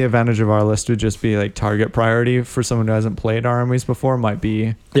advantage of our list would just be like target priority for someone who hasn't played our armies before might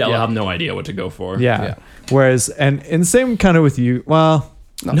be Yeah, I'll Yeah. have no idea what to go for. yeah. Whereas and same kind of with you. Well,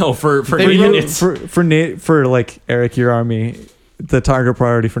 No, for They Nathan, really- it's for like Eric, your army, the target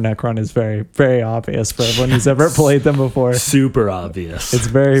priority for Necron is very very obvious for everyone who's ever played them before. super obvious. It's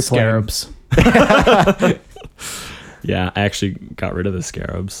very plain. Scarabs. Yeah, I actually got rid of the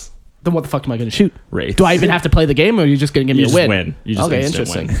scarabs. Then what the fuck am I going to shoot? Wraiths. Do I even have to play the game, or are you just going to give me You a just win? win. You just okay, instant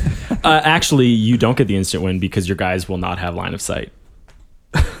interesting. win. Actually, you don't get the instant win because your guys will not have line of sight.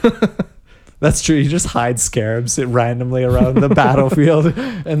 That's true. You just hide scarabs randomly around the battlefield,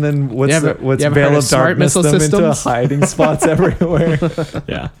 and then what's You ever- what's you ever Veil heard of of smart Darkness missile them into systems? hiding spots everywhere.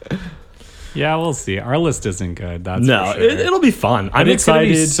 Yeah. Yeah, we'll see. Our list isn't good. That's No, for sure. it'll be fun. But I'm it's gonna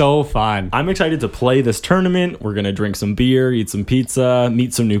be excited. so fun. I'm excited to play this tournament. We're gonna drink some beer, eat some pizza,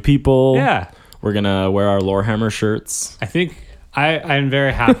 meet some new people. Yeah, We're gonna wear our Lorehammer shirts. I think I'm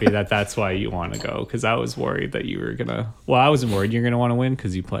very happy that that's why you want to go, because I was worried that you were gonna. Well, I wasn't worried you're gonna want to win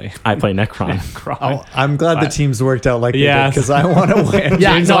because you play. I play Necron. Oh, I'm glad the teams worked out like Yeah. they did because I want to win.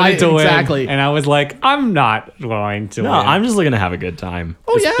 Yeah, James no, wanted to win, exactly. and I was like, I'm not going to No, win. I'm just looking to have a good time.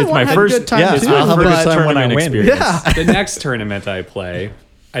 Oh, yeah, I it's wanna my have a first. good time, Yeah, it's too. my I'll have a first good time when I tournament win. experience. The next tournament I play,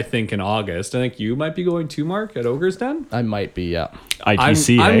 I think in August. I think you might be going to, Mark, at Ogre's Den. I might be, yeah.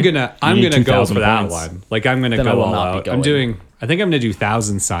 ITC. I'm eh? gonna You need go 2,000 for that points. one. Like I'm gonna Then I go will all not be out. going. I think I'm gonna do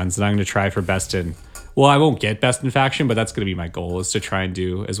Thousand Suns, and I'm gonna try for best in. Well, I won't get best in faction, but that's gonna be my goal, is to try and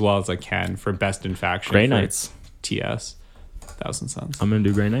do as well as I can for best in faction. Grey for Knights. TS, Thousand Suns. I'm gonna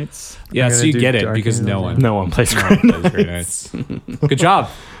do Grey Knights. Yeah, I'm so gonna you do get it Dark because no Angels, one. yeah. No one plays No Grey one plays Grey Knights. Good job.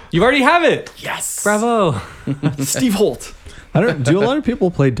 You already have it. Yes. Bravo. Steve Holt. I don't. Do a lot of people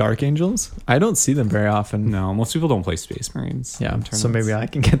play Dark Angels? I don't see them very often. No, most people don't play Space Marines. Yeah, in so maybe tournaments.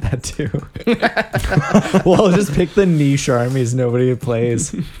 I can get that too. Well, I'll just pick the niche armies nobody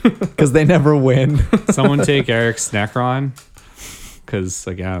plays because they never win. Someone take Eric's Necron. Because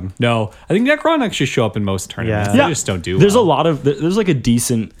again, no, I think Necron actually show up in most tournaments. Yeah. They just don't do. There's well. a lot of there's like a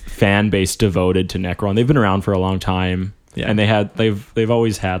decent fan base devoted to Necron. They've been around for a long time. Yeah. And they've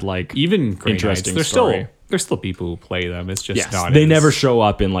always had like even Grey interesting Knights. story. There's still people who play them. It's just yes, not. they as- never show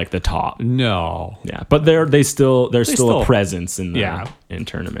up in like the top. No. Yeah, but there's still still- a presence in the Yeah. in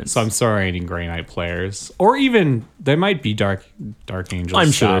tournaments. So I'm sorry, any Grey Knight players, or even there might be Dark Angels.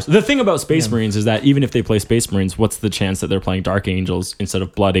 I'm sure. stuff. The thing about Space Marines is that even if they play Space Marines, what's the chance that they're playing Dark Angels instead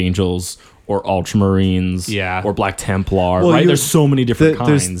of Blood Angels or Ultramarines Yeah. or Black Templar, Well, right? you- There's so many different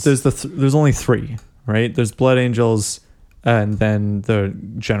kinds. There's only three, right? There's Blood Angels, and then the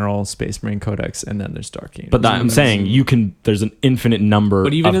General Space Marine Codex, and then there's Dark Angels. but I'm saying there's an infinite number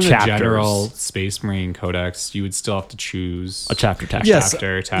But even of in chapters. the general Space Marine Codex, you would still have to choose A chapter tactic. yes,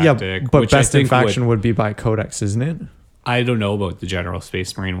 chapter yeah, tactic, but which I best in think faction would be by Codex, isn't it? I don't know about the general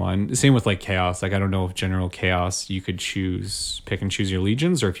Space Marine one. Same with like Chaos. Like I don't know if general Chaos you could pick and choose your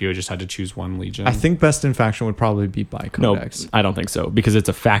legions, or if you just had to choose one legion. I think best in faction would probably be by No, Codex. I don't think so because it's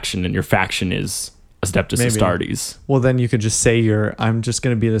a faction and your faction is Adeptus Maybe. Astartes. Well, then you could just say I'm just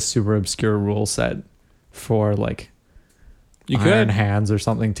going to be this super obscure rule set for like you Iron could. Hands or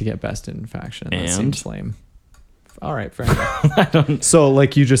something to get best in faction. That And? seems lame. All right, fair enough. So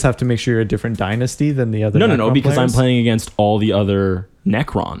like you just have to make sure you're a different dynasty than the other. No, Necron because I'm players? playing against all the other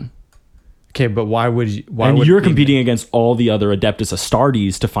Necron. Okay, but why would you? Why And would you're it be- competing against all the other Adeptus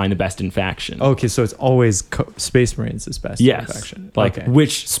Astartes to find the best in faction. Okay, so it's always Space Marines is best in yes. faction. Like okay.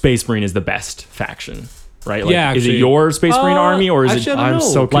 which Space Marine is the best faction? Right? Like, Yeah, is it actually. your Space Marine army or is actually, it I don't I'm know.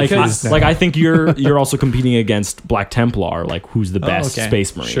 so like confused now. like I think you're also competing against Black Templar, like who's the best okay.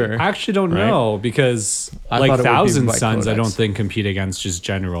 Space Marine? Sure. I actually don't Right? know because I like thought it would be Thousand by Suns, I Codex. don't think compete against just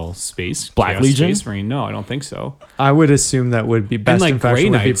general space Black Chaos Legion? Space Marine. No, I don't think so. I would assume that would be And best like in Grey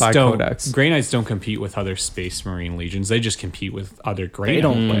faction would be Knights by don't. Codex. Grey Knights don't compete with other Space Marine legions. They just compete with other Grey They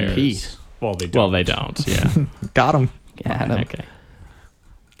Knight don't players. compete. Well, they don't. Well, they don't. Yeah. Got him. Yeah, Okay.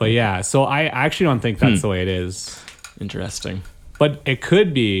 But yeah, so I actually don't think that's the way it is. Interesting. But it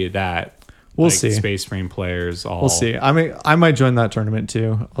could be that We'll like, see. Space Marine players all. We'll see. I might join that tournament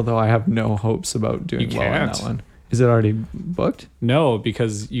too, although I have no hopes about doing You well in can't. that one. Is it already booked? No,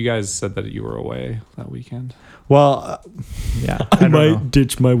 because you guys said that you were away that weekend. Well, yeah. I don't know.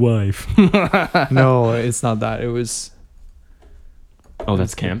 ditch my wife. No, it's not that. It was Oh,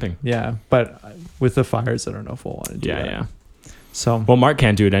 that's camping. yeah, but with the fires, I don't know if we'll want to do Yeah, that. yeah. So Well, Mark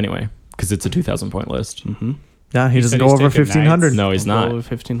can't do it anyway because it's a 2,000 point list. Mm-hmm. yeah, he doesn't said go he's over taking 1,500. No, he's not.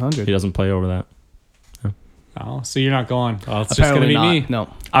 1,500. He doesn't play over that. Oh, so you're not going. Well, it's Apparently just gonna be not. me.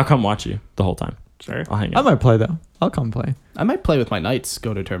 No, I'll come watch you the whole time. Sure. I'll hang I out. might play though. I'll come play. I might play with my knights.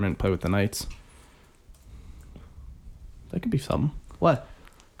 Go to a tournament, and play with the knights. That could be something. What?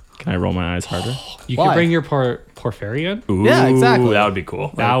 Can I roll my eyes harder? You Why? could bring your Porphyrian. Ooh, Yeah, exactly. That would be cool.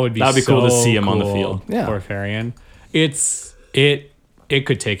 That would be. That'd be cool to so see him on the cool. field. Yeah. Porphyrian. It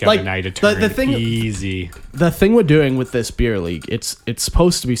could take out Like, a night of the turn thing- easy. The thing we're doing with this beer league, it's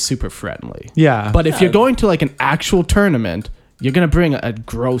supposed to be super friendly. Yeah, But if you're going to like an actual tournament, you're gonna bring a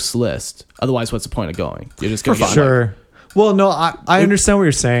gross list. Otherwise, what's the point of going? You're just gonna get sure. Well, no, I understand what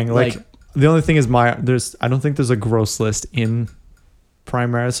you're saying. Like, Like- the only thing is I don't think there's a gross list in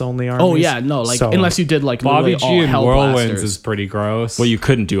Primaris only armies. Oh yeah, no, like So- unless you did like Bobby literally G all and Whirlwinds Hellblasters. is pretty gross. Well, you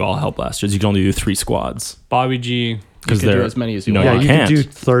couldn't do all Hellblasters. You can only do 3 squads. Bobby G. you Because could do they're as many as you no, want. Yeah, you you can't. could do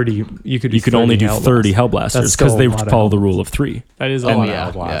 30. You could only do 30 Hellblasters. Hellblasters That's because still they a lot of follow the rule of 3. That is a Oh, lot yeah,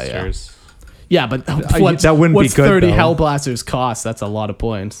 of yeah, yeah. blasters. Yeah, but that wouldn't be what's good, 30 though. Hellblasters cost? That's a lot of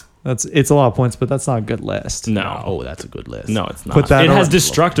points. It's a lot of points, but that's not a good list. No. Oh, that's a good list. No, it's not. Put that It has on-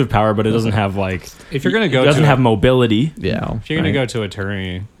 destructive power, but it doesn't have like. If you're gonna It go doesn't to have mobility. Yeah. No, if you're gonna right? go to a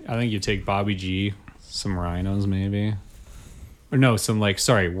tourney, I think you take Bobby G, some rhinos maybe, or no, some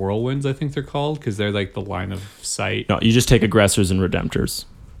whirlwinds. I think they're called because they're like the line of sight. No, you just take aggressors and redemptors.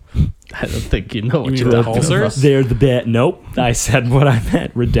 I don't think you know what You you're mean the talking about. pulsars? They're the bet. Nope, I said what I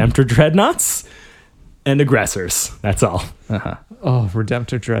meant. Redemptor dreadnoughts and aggressors. That's all. Oh,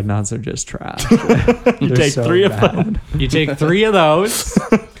 Redemptor Dreadnoughts are just trash. You They're take so 3 of bad. them, You take 3 of those,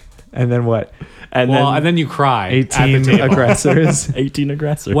 And then what? and and then you cry. at the 18 table. aggressors. 18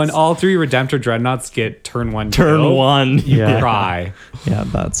 aggressors. When all 3 Redemptor Dreadnoughts get turn 1 turn kill, 1, Yeah. cry. Yeah,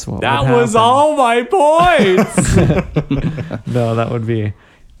 that's what That would was happen. all my points. No, that'd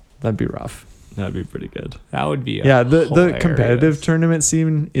be rough. that'd be pretty good. That would be Yeah, the hilarious. competitive tournament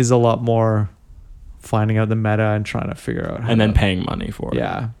scene is a lot more finding out the meta and trying to figure out how And then to- paying money for it.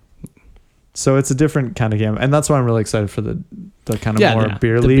 yeah. So it's a different kind of game, and that's why I'm really excited for the kind of more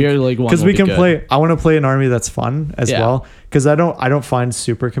beer the league, beer league one because will we be can good. play. I want to play an army that's fun as Yeah. well, because I don't find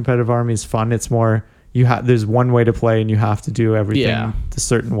super competitive armies fun. It's more there's one way to play and you have to do everything Yeah. a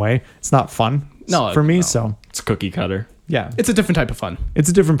certain way. It's not fun No, for me. no. So It's cookie cutter. yeah, It's a different type of fun. it's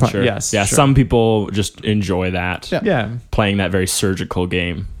a different part. Sure. Yes, Yeah, sure. some people just enjoy that. Yeah. yeah. Playing that very surgical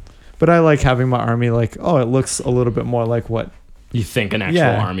game. But I like having my army like, oh, it looks a little bit more like what. You think an actual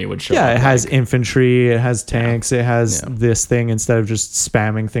Yeah. army would show Yeah, up it has like. infantry, it has tanks, it has Yeah. this thing instead of just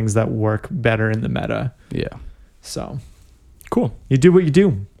spamming things that work better in the meta. Yeah. So Cool. you do what you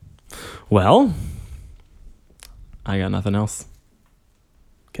do. Well, I got nothing else.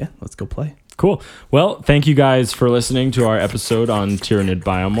 Okay, let's go play. Cool. Well, thank you guys for listening to our episode on Tyrannid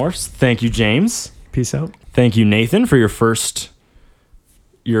Biomorphs. Thank you, James. Peace out. Thank you, Nathan, for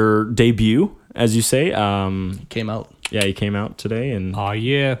your debut, as you say. Came out. Yeah, he came out today and Oh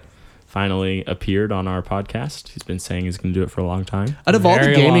yeah. finally appeared on our podcast. He's been saying he's going to do it for a long time. Out of all the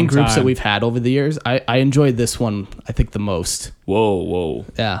Very gaming long groups that time. we've had over the years, I enjoyed this one, I think, the most. Whoa.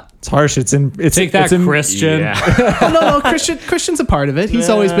 Yeah. It's harsh. It's Take that, it's in, Christian. Yeah. Oh, no, Christian's a part of it. He's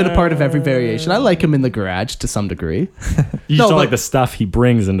always been a part of every variation. I like him in the garage to some degree. You No, just don't but- like the stuff he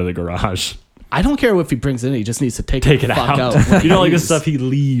brings into the garage. I don't care if he brings it in. He just needs to take Take it it the fuck out. out. You don't like the Please. stuff he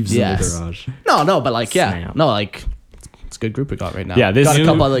leaves Yes. in the garage. No, but like, yeah. Snap. No, like, it's a good group we got right now. Yeah, this, got a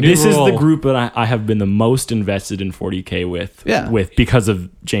couple other this is the rule. group that I have been the most invested in 40K with. Yeah. With because of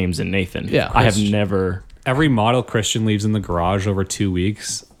James and Nathan. Yeah. I have never. Every model Christian leaves in the garage over 2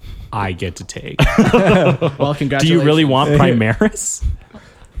 weeks, I get to take. Well, congratulations. Do you really want Primaris?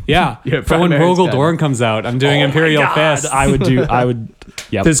 Yeah. Yeah, For when Primary's Rogel good. Dorn comes out, I'm doing Oh my Imperial God, Fist. I would.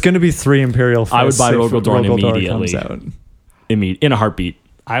 Yep. There's going to be 3 Imperial Fists. I would buy if Rogel Dorn immediately. comes out. In a heartbeat.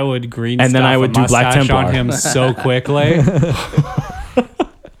 I would green And then stuff I would a do Black mustache Templar. on him so quickly.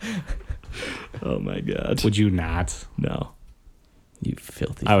 Oh my God. Would you not? No. You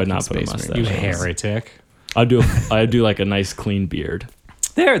filthy. I would not fucking put a space mustache. You marine. heretic. I'd do like a nice clean beard.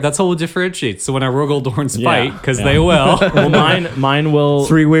 There, that's how we'll differentiate. So when our Rogel Dorns Yeah, fight, because yeah. they will. Well, mine will.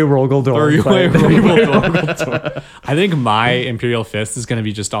 3-way Rogel Dorn. Three-way fight. Rogel Dorn. I think my Imperial Fist is going to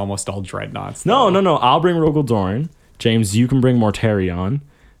be just almost all dreadnoughts. No. though. I'll bring Rogel Dorn. James, you can bring Mortarion.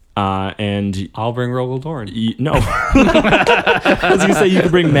 And I'll bring Rogel Dorn. no. I was gonna say you could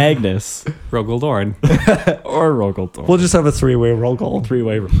bring Magnus Rogel Dorn. or Rogel Dorn. We'll just have a 3-way Rogel.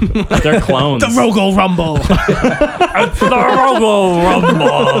 3-way. They're clones. Rogel Rumble.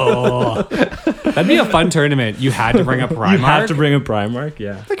 That'd be a fun tournament. You had to bring a Primarch. You have to bring a Primarch.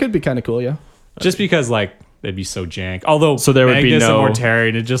 Yeah. That could be kind of cool, yeah. just because, like, it'd be so jank. Although, So there would be Magnus no- and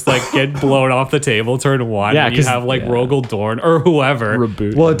Mortarion would just like get blown off the table turn 1. Yeah, and you 'cause- have like yeah. Rogel Dorn or whoever.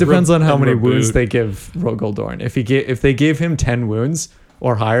 Reboot. Well, it depends on how and many reboot. wounds they give Rogel Dorn. If they gave him 10 wounds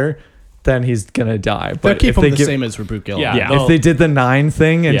or higher, then he's gonna die. They'll But keep if him they the give, same as Rebuke Gill. Yeah. Yeah. if they did the 9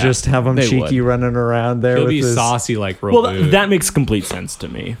 thing and Yeah, just have him they cheeky would. running around there He'll with be his, saucy like well, Reboot. that makes complete sense to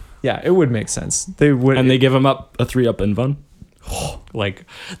me. yeah, it would make sense. They would, And they give him up a 3-up Invun. Like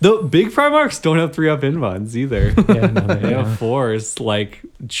the big Primarchs don't have 3-up invuns either. yeah, no, They yeah. have 4s like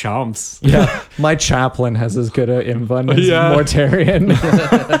chumps. Yeah, my chaplain has as good a invun as Yeah. Mortarion.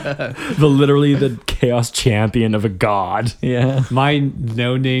 Literally the chaos champion of a god. Yeah, My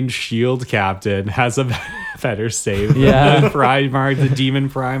no-name shield captain has a Better save. Yeah. The Primarch, the demon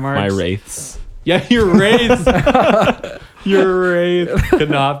Primarch. My wraiths. Yeah, your wraiths. Your wraith.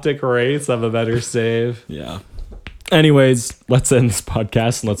 Canoptic wraiths have a better save. Yeah. Anyways, let's end this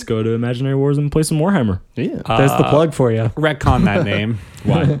podcast and let's go to Imaginary Wars and play some Warhammer. Yeah. There's the plug for you. Retcon that name.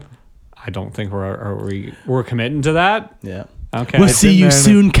 Why? I don't think we're committing to that. Yeah. Okay. We'll It's see in you there.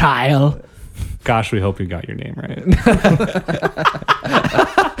 soon, Kyle. Gosh, we hope you got your name right.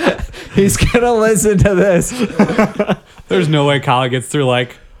 He's gonna listen to this. There's no way Kyle gets through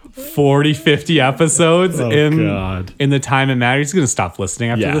like 40, 50 episodes God. in the time it matters. He's gonna stop listening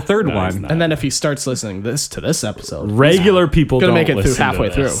after Yeah, the third no, he's one. not. And then if he starts listening to this episode, Regular people Gonna don't make it through listen to halfway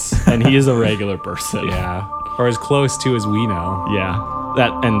this, and he is a regular person. Yeah. Or as close to as we know. Yeah.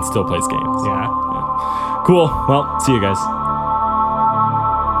 That and still plays games. Yeah. Cool. Well, see you guys.